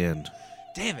 that's the end.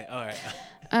 Damn it! All right.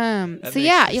 That So makes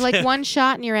yeah, sense. you like one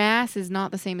shot in your ass is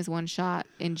not the same as one shot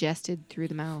ingested through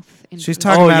the mouth. She's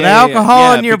talking Oh, about yeah, yeah, yeah.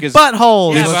 alcohol Yeah, in your because- butthole.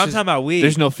 Yeah, There's- but I'm talking about weed.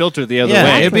 There's no filter the other Yeah,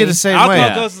 way. it'd be the same Alcohol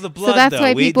way. goes to the blood. So that's though.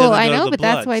 why Weed people. doesn't I go to know, the but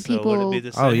that's blood, why so would it people be the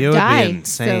Oh, same? you would die. be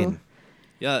insane.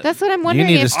 Yeah. That's what I'm wondering.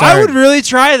 need to if start- I would really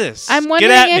try this. I'm Get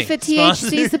wondering at if me. a THC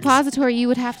Sponsors. suppository you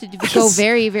would have to go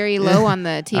very, very low on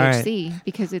the All right. THC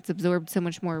because it's absorbed so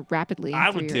much more rapidly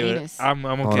I through would your do anus. it. I'm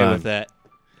Hold okay on. with that.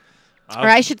 Or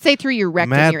I should say through your rectum.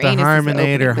 Matt your the anus is the opening, Harmonator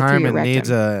but through your Harmon rectum. needs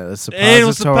a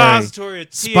Anal suppository suppository.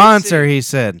 THC. sponsor, he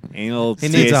said. Anal He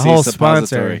needs a THC whole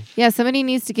suppository. sponsor. Yeah, somebody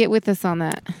needs to get with us on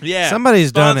that. Yeah.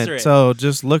 Somebody's done sponsor it, so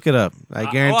just look it up. I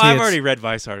guarantee Well, I've it's... already read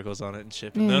Vice articles on it and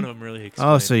shit, but Yeah. none of them really explain.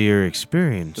 Oh, so you're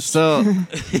experienced. So,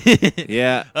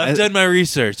 yeah, I've done my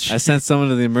research. I sent someone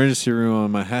to the emergency room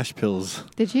on my hash pills.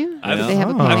 Did you? I Did know. they have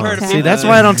a Oh. panic I've heard of attack? See, people that's that-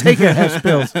 why I don't take your hash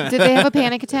pills. Did they have a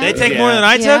panic attack? They take Yeah. more than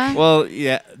I Yeah. took? Well,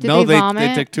 yeah, Did no, they they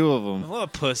vomit? took 2 of them. What a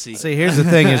pussy. See, here's the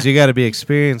thing: is you got to be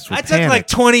experienced with I took panic. like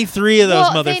 23 of those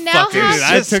Well, they now motherfuckers. have- Dude,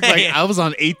 I Just took like saying. I was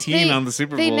on 18 They- on the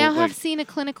Super Bowl. They now like, have seen a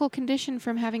clinical condition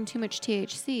from having too much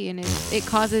THC, and it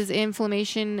causes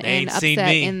inflammation They and ain't seen upset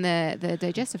me. in the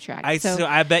digestive tract.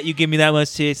 I bet you give me that much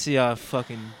THC, I'll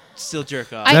fucking still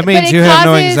jerk off. I- That but means it you have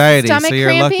no causes anxiety, so stomach you're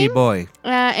a lucky cramping. boy.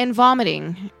 And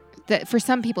vomiting. That for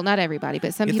some people, not everybody,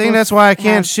 but some You people. think that's why I can't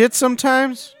have- shit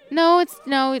sometimes? No, it's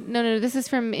no. This is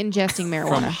from ingesting from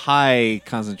marijuana. high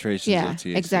concentrations Yeah, of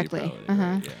THC. exactly. Probably, Uh-huh.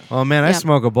 right? Yeah. Well, man, I Yep.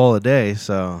 smoke a bowl a day,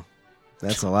 so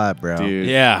that's a lot, bro. Dude,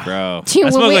 Yeah. bro. Do you- I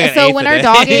when smoke we- like an so eighth when a our day.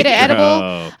 dog ate an edible,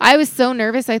 Bro. I was so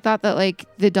nervous. I thought that like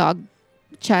the dog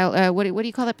child. What do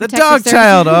you call it? The Protective dog services?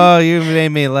 child. Oh, you made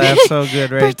me laugh so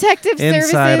good, right? Protective services.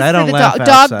 Inside. I for don't the laugh dog.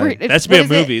 outside. That should be a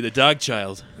movie, The Dog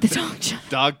Child. The dog child.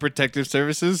 Dog Protective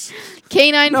Services.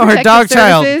 Canine No, her protective dog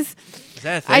child. services. Is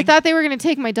that a thing? I thought they were gonna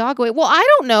take my dog away. Well, I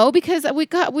don't know because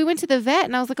we went to the vet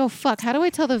and I was like, oh fuck, how do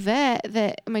I tell the vet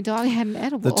that my dog had an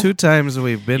edible? The 2 times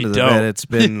we've been You to the don't. vet, it's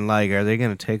been like, are they going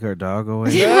to take our dog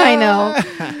away? Yeah, I know.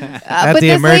 At But the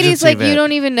this lady's emergency like, vet. you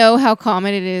don't even know how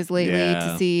common it is lately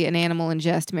Yeah. to see an animal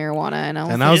ingest marijuana, and I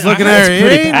was, And like, I was Yeah, looking I at heard her. it's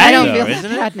pretty "Eh?" bad. I don't though, feel isn't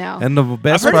that it? bad now. And the I've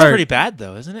best heard it's part, pretty bad,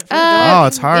 though, isn't it? Oh,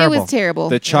 it's horrible. It was terrible.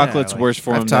 The chocolate's like, worse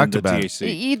for I've him talked than the about it.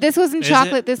 THC. This wasn't Is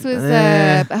chocolate. it? This was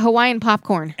Eh. Hawaiian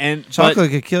popcorn. And chocolate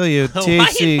could kill you. Hawaiian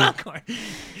THC. popcorn.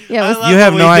 Yeah, I it was love You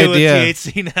have what no we do with idea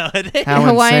THC nowadays. How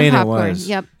Hawaiian insane it popcorn. was.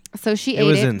 Yep. So she It ate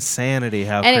was it, insanity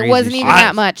how and crazy it wasn't she even was.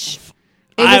 that much.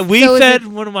 It was- We so it was fed a-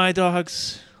 one of my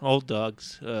dogs, old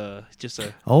dogs, just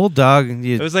a. Old dog,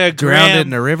 you It was like a drowned it gram.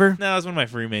 in a river? No, it was one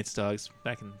of my roommate's dogs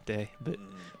back in the day, but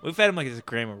we fed him like a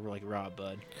gram of like raw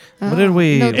bud. What did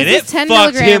we- No, And this it is 10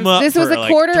 fucked him milligrams. up This was for, a like,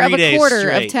 quarter 3 of a days quarter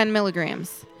of straight. 10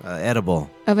 milligrams Edible.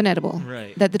 of an edible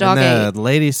Right. that the dog and ate. the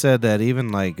lady said that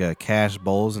even like cash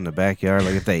bowls in the backyard,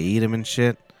 like if they eat them and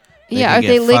shit. Yeah, can if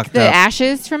they get lick fucked the up.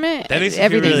 ashes from it, That makes me feel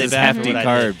everything's really bad for hefty what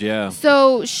I did. carb, yeah.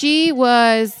 So she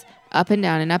was up and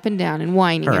down and up and down and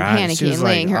whining Her and eyes, she panicking was, and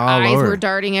laying. like, Her all eyes over. were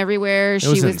darting everywhere. It She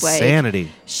was was like, insanity.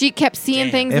 she kept seeing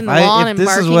Damn. things in If the lawn if and this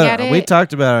is barking what at it. we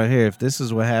talked about it here, if this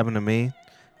is what happened to me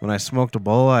when I smoked a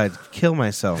bowl, I'd kill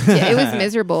myself. Yeah, it was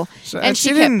miserable. So- And she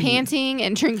didn't- kept panting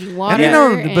and drinking And water. you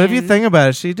know, but if you and- think about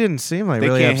it, she didn't seem like They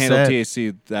really can't handle upset.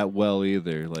 THC that well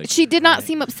either. Like she did not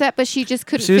seem upset, but she just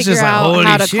couldn't She was figure just like, out "Holy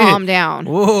how to shit." calm down.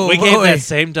 Whoa, We gave boy. that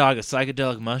same dog a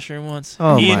psychedelic mushroom once.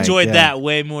 Oh He my enjoyed God. that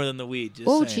way more than the weed. Just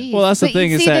Oh, saying. geez. Well, that's the But thing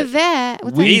you is see that the vet.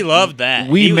 What's we- He loved that.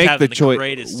 we He was make having the choice.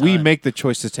 choice. We make the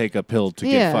choice to take a pill to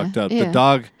Yeah, get fucked up. yeah. The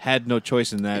dog had no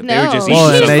choice in that. They No, were just she's Well,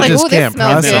 eating and just they like, just "Ooh, this can't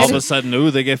smells and then all of good." a sudden, ooh,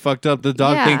 they get fucked up. The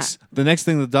dog Yeah. thinks the next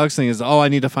thing the dog's saying is, "Oh, I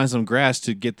need to find some grass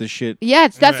to get this shit." Yeah,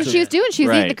 that's what Right. she was doing. She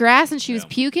was eating Right. the grass and she was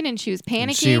puking and she was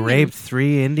panicking. She and- raped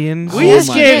 3 Indians. We just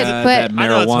my did, God, but- that I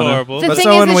know it's marijuana. horrible. The But thing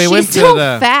so is when that we went she's to so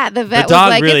the- fat. The vet dog was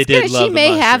like, really it's gonna, did love she the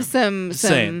may have mushroom. some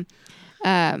Same.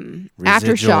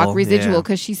 aftershock residual yeah.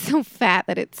 because she's so fat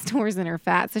that it stores in her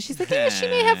fat. So she's like, yeah, she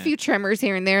may have a few tremors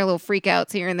here and there, little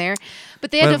freakouts here and there.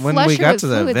 But they had But to when flush we her got with to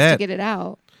the fluids to vet- get it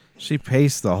out. She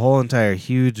paced the whole entire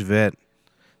huge vet.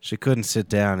 She couldn't sit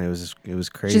down. It was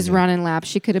crazy. She's running laps.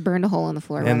 She could have burned a hole in the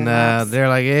floor. And running laps. they're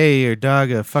like, "Hey, your dog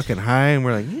fucking high," and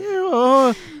we're like, "Yeah,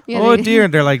 oh, Yeah, oh they- dear."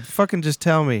 And they're like, "Fucking just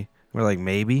tell me." We're like,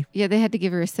 "Maybe," Yeah, they had to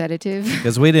give her a sedative,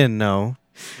 because we didn't know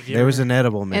Have you there was ever- an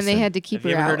edible missing. and they had to keep Have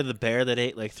you her ever out. heard of the bear that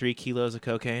ate like 3 kilos of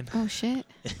cocaine? Oh shit!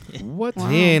 What? Wow.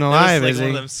 He ain't It was alive, like is one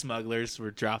he? of them smugglers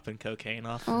were dropping cocaine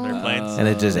off from their Oh. planes. And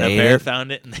it just a ate bear it.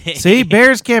 found it. And they See,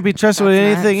 bears can't be trusted with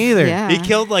That's anything nuts. either. Yeah. He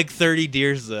killed like 30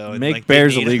 deers though. And, Make like,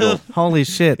 bears didn't eat illegal. them. Holy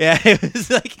shit! Yeah, it was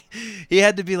like he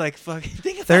had to be like fucking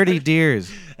think about 30 it.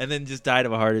 deers. and then just died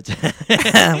of a heart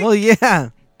attack. Well,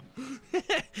 yeah.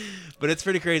 But it's a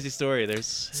pretty crazy story. There's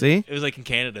See, it was like in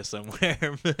Canada somewhere.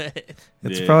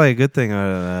 it's Yeah. probably a good thing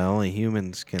only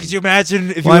humans can. Could you imagine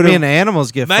if Well, I you mean, would've-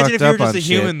 animals get imagine fucked if you were up just on a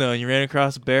human though and you ran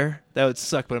across a bear? That would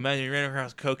suck. But imagine you ran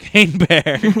across a cocaine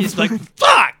bear. He's like,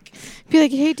 fuck. Be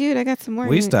like, hey, dude, I got some more.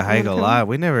 We used to You hike a wanna come? lot.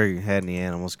 We never had any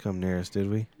animals come near us, did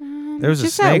we? There was a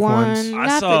Just snake that one. once. I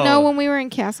Not saw- no, when we were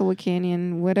in Castlewood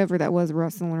Canyon, whatever that was,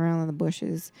 rustling around in the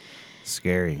bushes.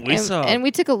 Scary. We and, saw. and we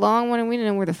took a long one, and we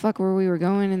didn't know where the fuck where we were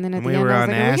going. And then at And the we end, were I was on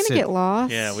like, "Are we acid. gonna get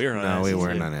lost?" yeah, we were on No, acid. we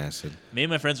weren't too. on acid. Me and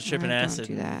my friends were tripping don't acid.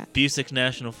 do that. Busick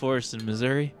National Forest in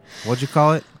Missouri. What'd you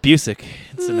call it? Busick.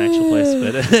 It's an actual place,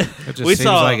 but It just we seems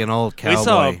saw like an old cowboy. we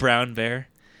saw a brown bear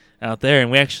out there, and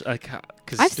we actually like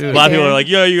because I've seen a lot of a people bear. are like,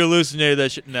 "Yeah, you hallucinated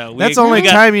that shit." No, That's the only we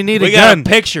got, time you need we a got gun. a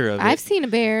picture of it. I've seen a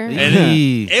bear. And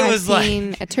Yee. it I've was like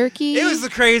seen a turkey. it was the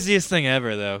craziest thing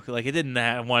ever, though. Like it didn't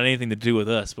want anything to do with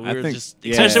us, but we I were think- just,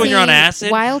 yeah. especially when you're on Seen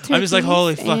acid. wild I'm just like,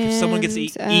 holy turkeys fuck! If someone gets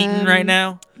and, eaten right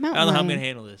now, I mountain don't know how I'm lion. gonna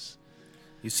handle this.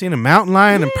 You seen a mountain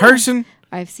lion in Yeah. person?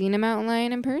 I've seen a mountain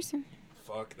lion in person,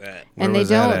 Fuck that. Where and they was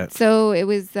that don't. at? So it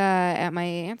was at my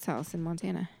aunt's house in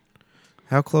Montana.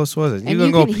 How close was it? You And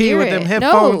gonna go can pee hear with it. them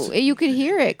headphones? No, you could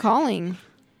hear it calling.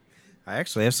 I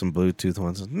actually have some Bluetooth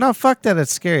ones. No, fuck that.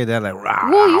 It's scary. That like.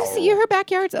 Well, you see, her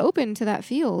backyard's open to that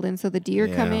field, and so the deer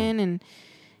come Yeah. in, and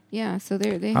yeah, so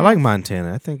they. I have- like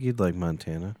Montana. I think you'd like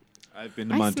Montana. I've been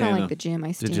to I Montana. smell like the gym.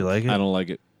 I stink. Did you like it? I don't like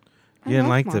it. I You didn't love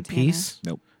like the Montana. peace?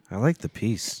 Nope. I like the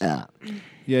peace.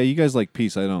 Yeah, you guys like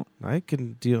peace. I don't. I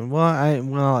can deal. Well,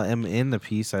 I'm in the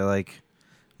peace. I like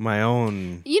my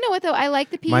own. You know what though? I like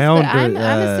the peace, My own but I'm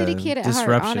a city uh, kid at heart.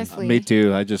 disruption. Honestly, Me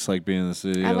too. I just like being in the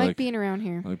city. I like being around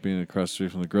here. I like being across the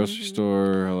street from the grocery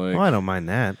store. I like. Oh, I don't mind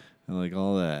that. I like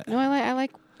all that. No, I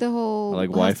like the whole I like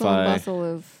hustle and Wi-Fi. bustle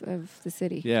of the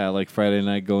city. Yeah, I like Friday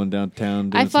night going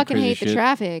downtown. Doing I some fucking crazy hate the shit.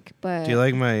 traffic, but Do you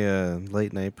like my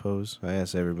late night pose? I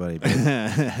ask everybody.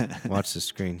 but watch the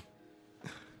screen.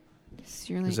 It's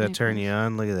your Does late that night turn crush. you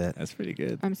on? Look at that. That's pretty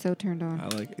good. I'm so turned on. I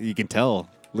like. You can tell.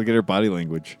 Look at her body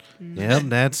language. Yep,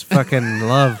 that's fucking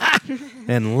love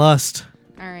and lust.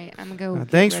 All right, I'm gonna go. get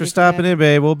Thanks ready for stopping bed. in,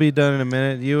 babe. We'll be done in a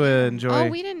minute. You enjoy. Oh,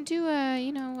 we didn't do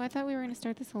I thought we were gonna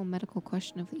start this whole medical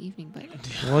question of the evening, but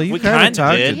well, you We kind of kinda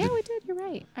talked. did. yeah, we did. You're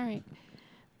right. All right.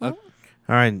 Well,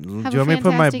 All right. Do you Have a want me to put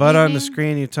my fantastic butt on the evening.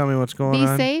 screen? You tell me what's going be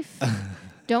on. safe.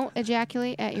 Don't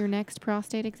ejaculate at your next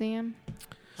prostate exam.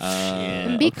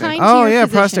 And Uh, be okay. kind to Oh your yeah,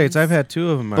 physicians. prostates. I've had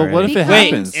 2 of them But already. what if Be it kind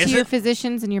happens? to Is your it-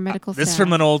 physicians and your medical This is staff.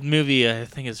 from an old movie. I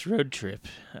think it's Road Trip.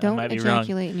 I Don't might be wrong.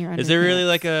 ejaculate in your Is there really underpants.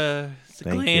 like a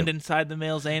Thank gland you. inside the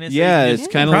male's anus? Yeah, that it's you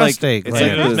can kind of like Prostate it's gland.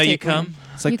 like just the, make you Prostate come.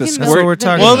 it's like You the can That's milk what squirt. we're the-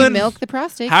 talking you Well, can then- milk the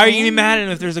prostate. How are you gonna be gland. mad at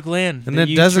him if there's a gland? And that it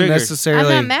you doesn't triggered? I'm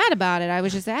necessarily. not mad about it. I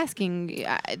was just asking.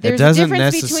 There's a doesn't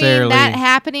difference between necessarily- that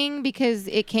happening because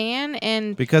it can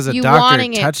and Because a you doctor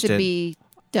wanting touched it to it. be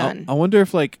done. I wonder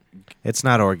if like. It's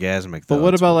not orgasmic. But though.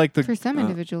 what It's about like the? For some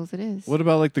individuals, it is. What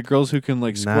about like the girls who can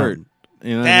like Nah. squirt?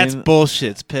 You know That's what I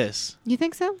bullshit. It's piss. You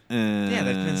think so? mean? Yeah,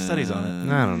 there's been studies on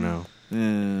it. I don't know.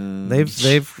 know.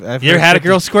 I've You ever heard had a 50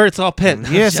 girl squirt? It's all piss.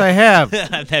 Yes, I have.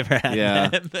 I've never had Yeah.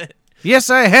 that. But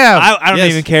Yes, I have. I don't Yes.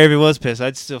 even care if it was piss.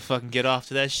 I'd still fucking get off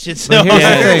to that shit. So But here's the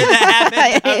hard. thing. That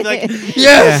happened. I'm like,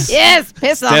 Yes. Yes,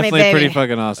 piss on me, Definitely baby. pretty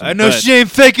fucking awesome. I know but- she ain't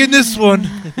faking this one.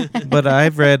 But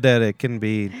I've read that it can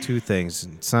be 2 things.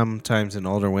 Sometimes in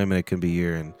older women it can be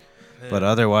urine, but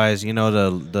otherwise,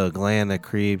 the gland that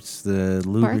creates the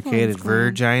lubricated gland.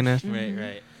 vagina, Right,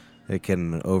 right. it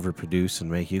can overproduce and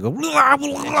make you go. Blah,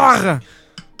 blah, blah.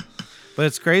 But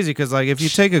it's crazy because like if you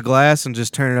take a glass and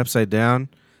just turn it upside down,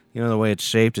 the way it's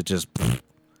shaped, it just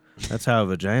That's how a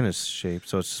vagina's shaped.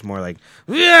 So it's just more like,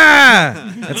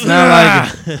 yeah.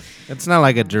 It's not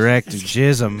like a direct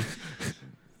jism.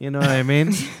 You know what I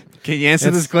mean? Can you answer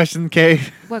It's- this question, Kay?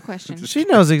 What question? She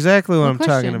knows exactly what I'm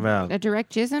question? talking about. A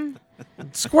direct jism?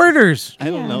 Squirters. I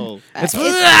don't know. It's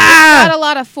got a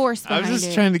lot of force I behind was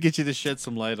just it. trying to get you to shed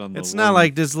some light on the. It's not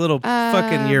like this little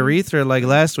fucking urethra like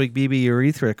last week, BB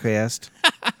Urethra cast.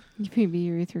 Maybe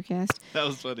urethra cast. That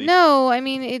was funny. No, I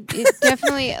mean it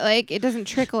definitely like it doesn't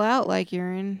trickle out like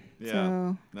urine. Yeah.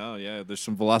 So No, yeah, there's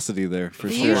some velocity there for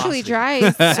it sure. usually dries.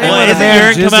 Well, what doesn't a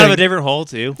urine come out of jizzing. a different hole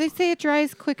too? They say it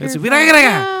dries quicker. It's a from-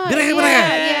 bida-gada-ga, No, bida-gada-ga.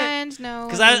 yeah, and no.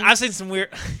 Because I mean, I've seen some weird.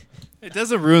 It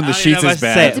doesn't ruin the I don't even sheets know as if I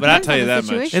should say bad, it, but I'll depends tell on you the that much.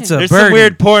 situation. It's a There's burden. some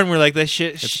weird porn where like they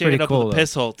shit pretty shit up cool, with a though.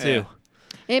 piss hole too.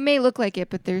 it may look like it,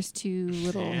 but there's two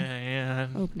little Yeah.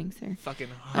 openings there. Fucking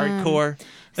hardcore.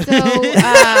 So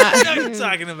I know what you're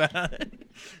talking about.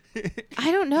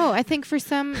 I don't know. I think for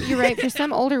some, you're right. For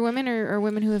some older women or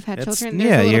women who have had It's- children, yeah,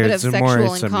 there's a little you're- bit of it's more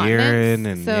sexual some incontinence. urine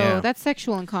and- so yeah. that's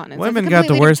sexual incontinence. Women That's got the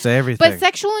completely worst of everything. But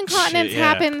sexual incontinence Shit, yeah.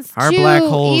 happens Our too, black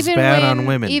hole is even bad when, on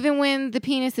women. Even when the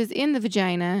penis is in the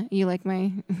vagina. You like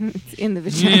my? It's in the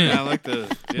vagina. Yeah. I like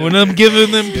the. When I'm giving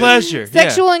them pleasure.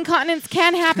 Sexual incontinence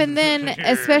can happen then,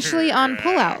 especially on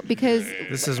pullout, because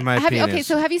This is my have you, penis. okay.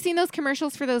 So have you seen those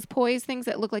commercials for those poise things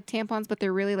that look like tampons, but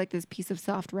they're really like this piece of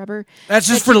soft rubber? That's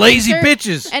just that for you lazy insert,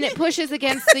 bitches. And it pushes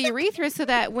against the urethra so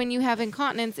that when you have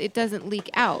incontinence, it doesn't leak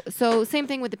out. So same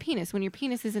thing with the penis. When your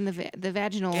penis is in the the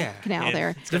vaginal canal yeah.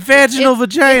 there, The vaginal it's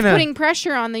vagina. putting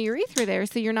pressure on the urethra there,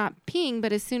 so you're not peeing.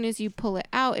 But as soon as you pull it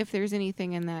out, if there's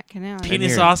anything in that canal,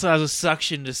 Penis here. also has a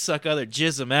suction to suck other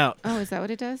jism out. oh, is that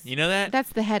what it does? You know that? That's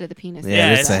the head of the penis.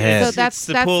 Yeah, it's the head. So that's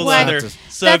to that's pull why other.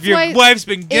 So that's if your why wife's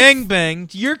been it's-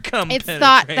 gangbanged, you're cum it's penetrating.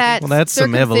 thought that Well, that's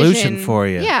some evolution circumcision- for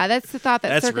you. Yeah, that's the thought that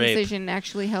That's rape. circumcision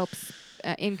actually helps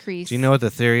increase. Do you know what the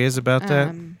theory is about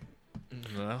that?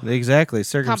 Well, Exactly,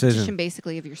 Competition circumcision.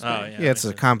 basically of your sperm. oh yeah. Yeah, it's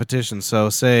a competition. So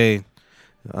say,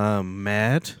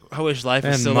 Matt I wish life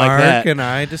was and still Mark like that. and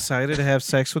I decided to have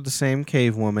sex with the same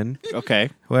cave woman. Okay.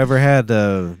 Whoever had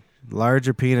the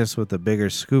larger penis with the bigger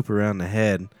scoop around the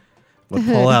head would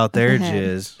The pull hood out of their the head.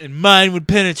 jizz, And mine would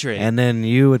penetrate. and then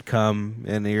you would come,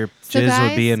 and your So jizz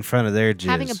would be guys, in front of their jizz.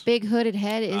 Having a big hooded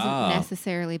head isn't Oh.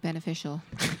 necessarily beneficial.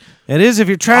 It is if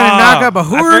you're trying to knock up a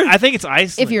whore. I think it's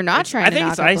Iceland. If you're not trying I to think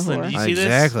knock it's up a Iceland. whore. Did you see this?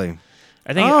 Exactly.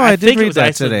 I think Oh, I I did think read it was that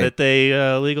Iceland today. that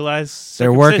they legalized.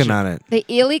 They're working circumcision. on it. They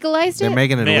illegalized They're it?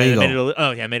 making it Yeah, they illegal.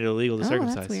 made it, made it illegal to Oh,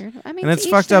 circumcise. that's weird. I mean, And it's to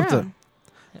each fucked their up own.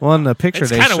 Well, in the picture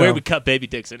It's they kind of show, weird we cut baby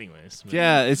dicks anyways.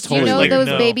 Yeah, it's Do you totally know weird. those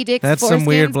No. baby dicks? that's some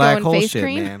weird foreskins black go in hole face shit,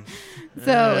 cream? man.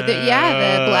 So the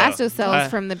blastocells I-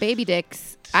 from the baby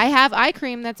dicks. I have eye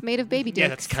cream that's made of baby dicks. Yeah,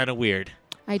 that's kind of weird.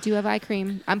 I do have eye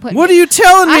cream. I'm putting. What are you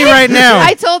telling me right now?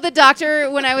 I told the doctor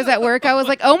when I was at work. I was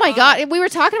like, "Oh my god!" We were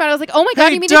talking about it. I was like, "Oh my god!"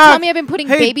 Hey, You mean Doc. to tell me I've been putting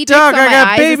Hey, baby Doc, dicks on I my got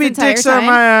eyes baby this entire dicks time? on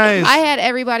my eyes. I had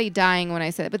everybody dying when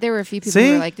I said it, but there were a few people See?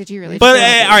 who were like, "Did you really?" But just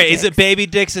say all right, baby is it dicks?" baby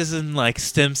dicks as in like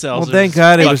stem cells? Well, or thank is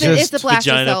God it It's was the, it's just the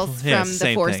vagina- blastocells yeah, from the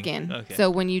same foreskin. thing. Okay. So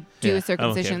when you do Yeah, I'm a okay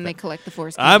circumcision, with they that. collect the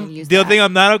foreskin and use The that. only thing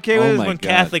I'm not okay with Oh is my when God.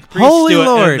 Catholic priests Holy do it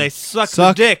Lord. and they suck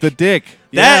Suck the dick. the dick.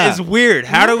 That Yeah. is weird.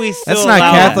 How do we still That's not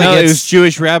allow Catholic, No, that? it it's- was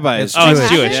Jewish rabbis. it's Oh, it's Jewish.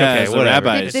 Jewish. Yeah, Okay, it's the whatever.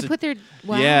 rabbis. They put their.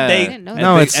 Wow, Yeah. I They- didn't know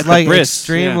No, that. it's at the like bris,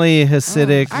 extremely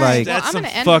Hasidic. All right, Like, well, That's I'm some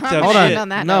gonna end, fucked I'm up gonna hold end on, on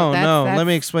that no, note. no. That's- Let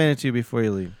me explain it to you before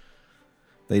you leave.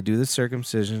 They do the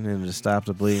circumcision, and to stop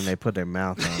the bleeding, they put their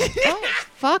mouth on it. Oh,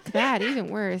 fuck that. Even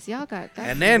worse. Y'all got that.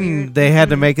 And then they had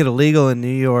to make it illegal in New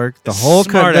York, the whole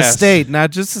Smart the ass. state,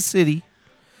 not just the city,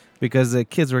 because the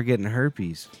kids were getting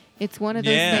herpes. It's one of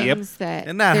those Yeah. Yep. things that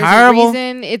Isn't that there's horrible? a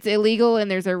reason it's illegal,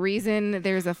 and there's a reason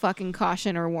there's a fucking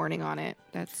caution or warning on it.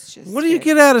 That's just. What do you it.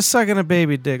 get out of sucking a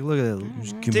baby dick? Look at that.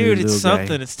 Just give me Dude, a it's little guy.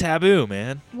 something. It's taboo,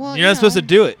 man. Well, You're not supposed to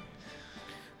do it.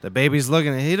 The baby's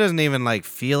looking at. He doesn't even like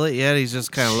feel it yet. He's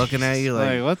just kind of looking at you like,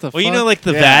 Like, what the fuck? Well, you know, like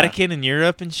the Yeah. Vatican in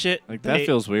Europe and shit. Like, that they-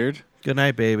 feels weird. "Good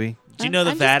night, baby." Do you know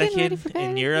the I'm just getting ready Vatican for bed.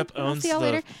 in Europe I'll owns see y'all the?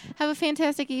 later. Have a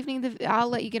fantastic evening. I'll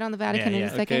let you get on the Vatican in yeah.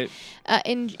 a second.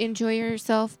 Okay. Enjoy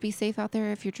yourself. Be safe out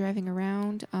there if you're driving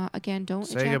around. Again, don't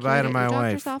Say ejaculate goodbye to at my your wife.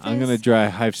 doctor's office. I'm going to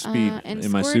drive high speed and in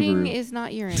my squirting Subaru. is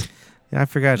not urine. Yeah, I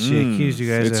forgot she Mm, accused you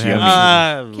guys it's of having.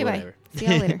 yummy. Okay, bye. Whatever. See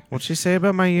y'all later. What'd she say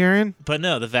about my urine? But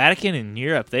no, the Vatican in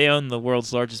Europe, they own the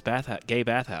world's largest gay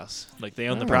bathhouse. Like they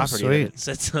own the Oh, property sweet. that it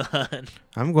sits on.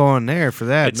 I'm going there for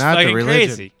that, It's not the fucking religion.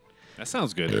 crazy. That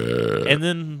sounds good. And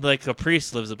then like a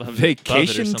priest lives above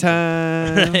Vacation above it or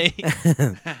time.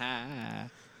 something.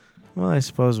 Well, I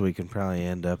suppose we can probably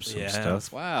end up some Yeah.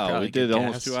 stuff. Wow, Probably we did good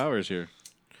almost gas. 2 hours here.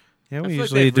 Yeah, I we feel like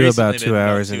usually they've do about recently 2 been about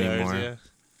hours 2 anymore. yeah.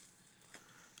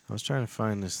 I was trying to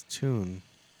find this tune.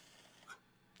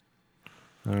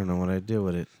 I don't know what I did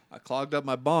with it. I clogged up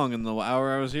my bong in the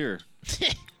hour I was here.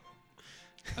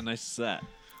 A nice set.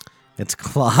 It's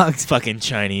clogged. Fucking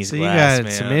Chinese So you glass, got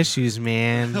man. some issues,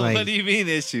 man. Like, What do you mean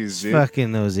issues, dude?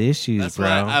 fucking those issues, That's bro.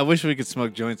 why I wish we could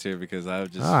smoke joints here because I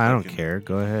would just. Oh, I don't fucking- care.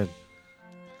 Go ahead.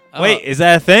 Wait, is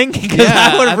that a thing? Because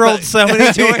Yeah, I would have rolled thought- so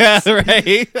many joints. Yeah,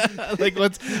 right. Like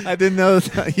what's? I didn't know.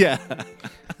 Yeah.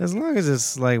 As long as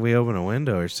it's like we open a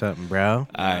window or something, bro.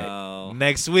 All right. Oh.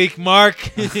 Next week,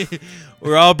 Mark,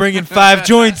 we're all bringing 5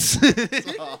 joints.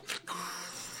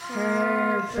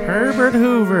 Herbert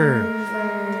Hoover,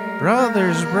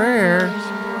 Brothers Brer.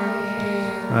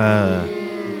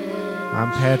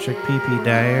 I'm Patrick P.P.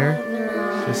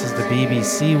 Dyer. This is the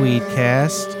BBC Weed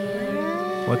Cast.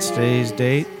 What's today's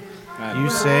date? You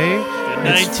say?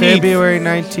 It's 19th. February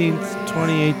 19th,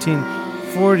 2018.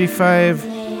 45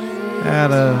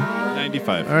 out of...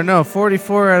 95. Or no,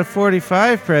 44 out of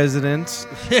 45 presidents.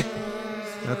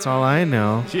 That's all I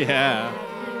know. Yeah.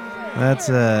 That's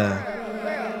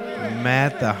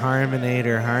Matt the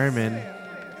Harmonator Harmon.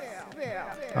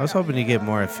 I was hoping you get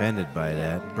more offended by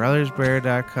that.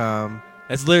 Brothersbrer.com.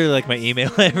 That's literally like my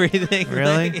email, everything.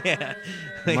 Really? Like, yeah.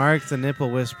 Like, Mark the Nipple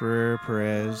Whisperer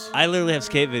Perez. I literally have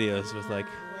skate videos with like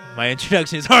my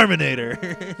introduction is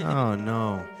Harmonator. Oh,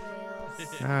 no.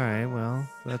 All right, well,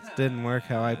 that didn't work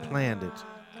how I planned it.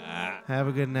 Have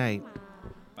a good night.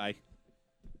 Bye.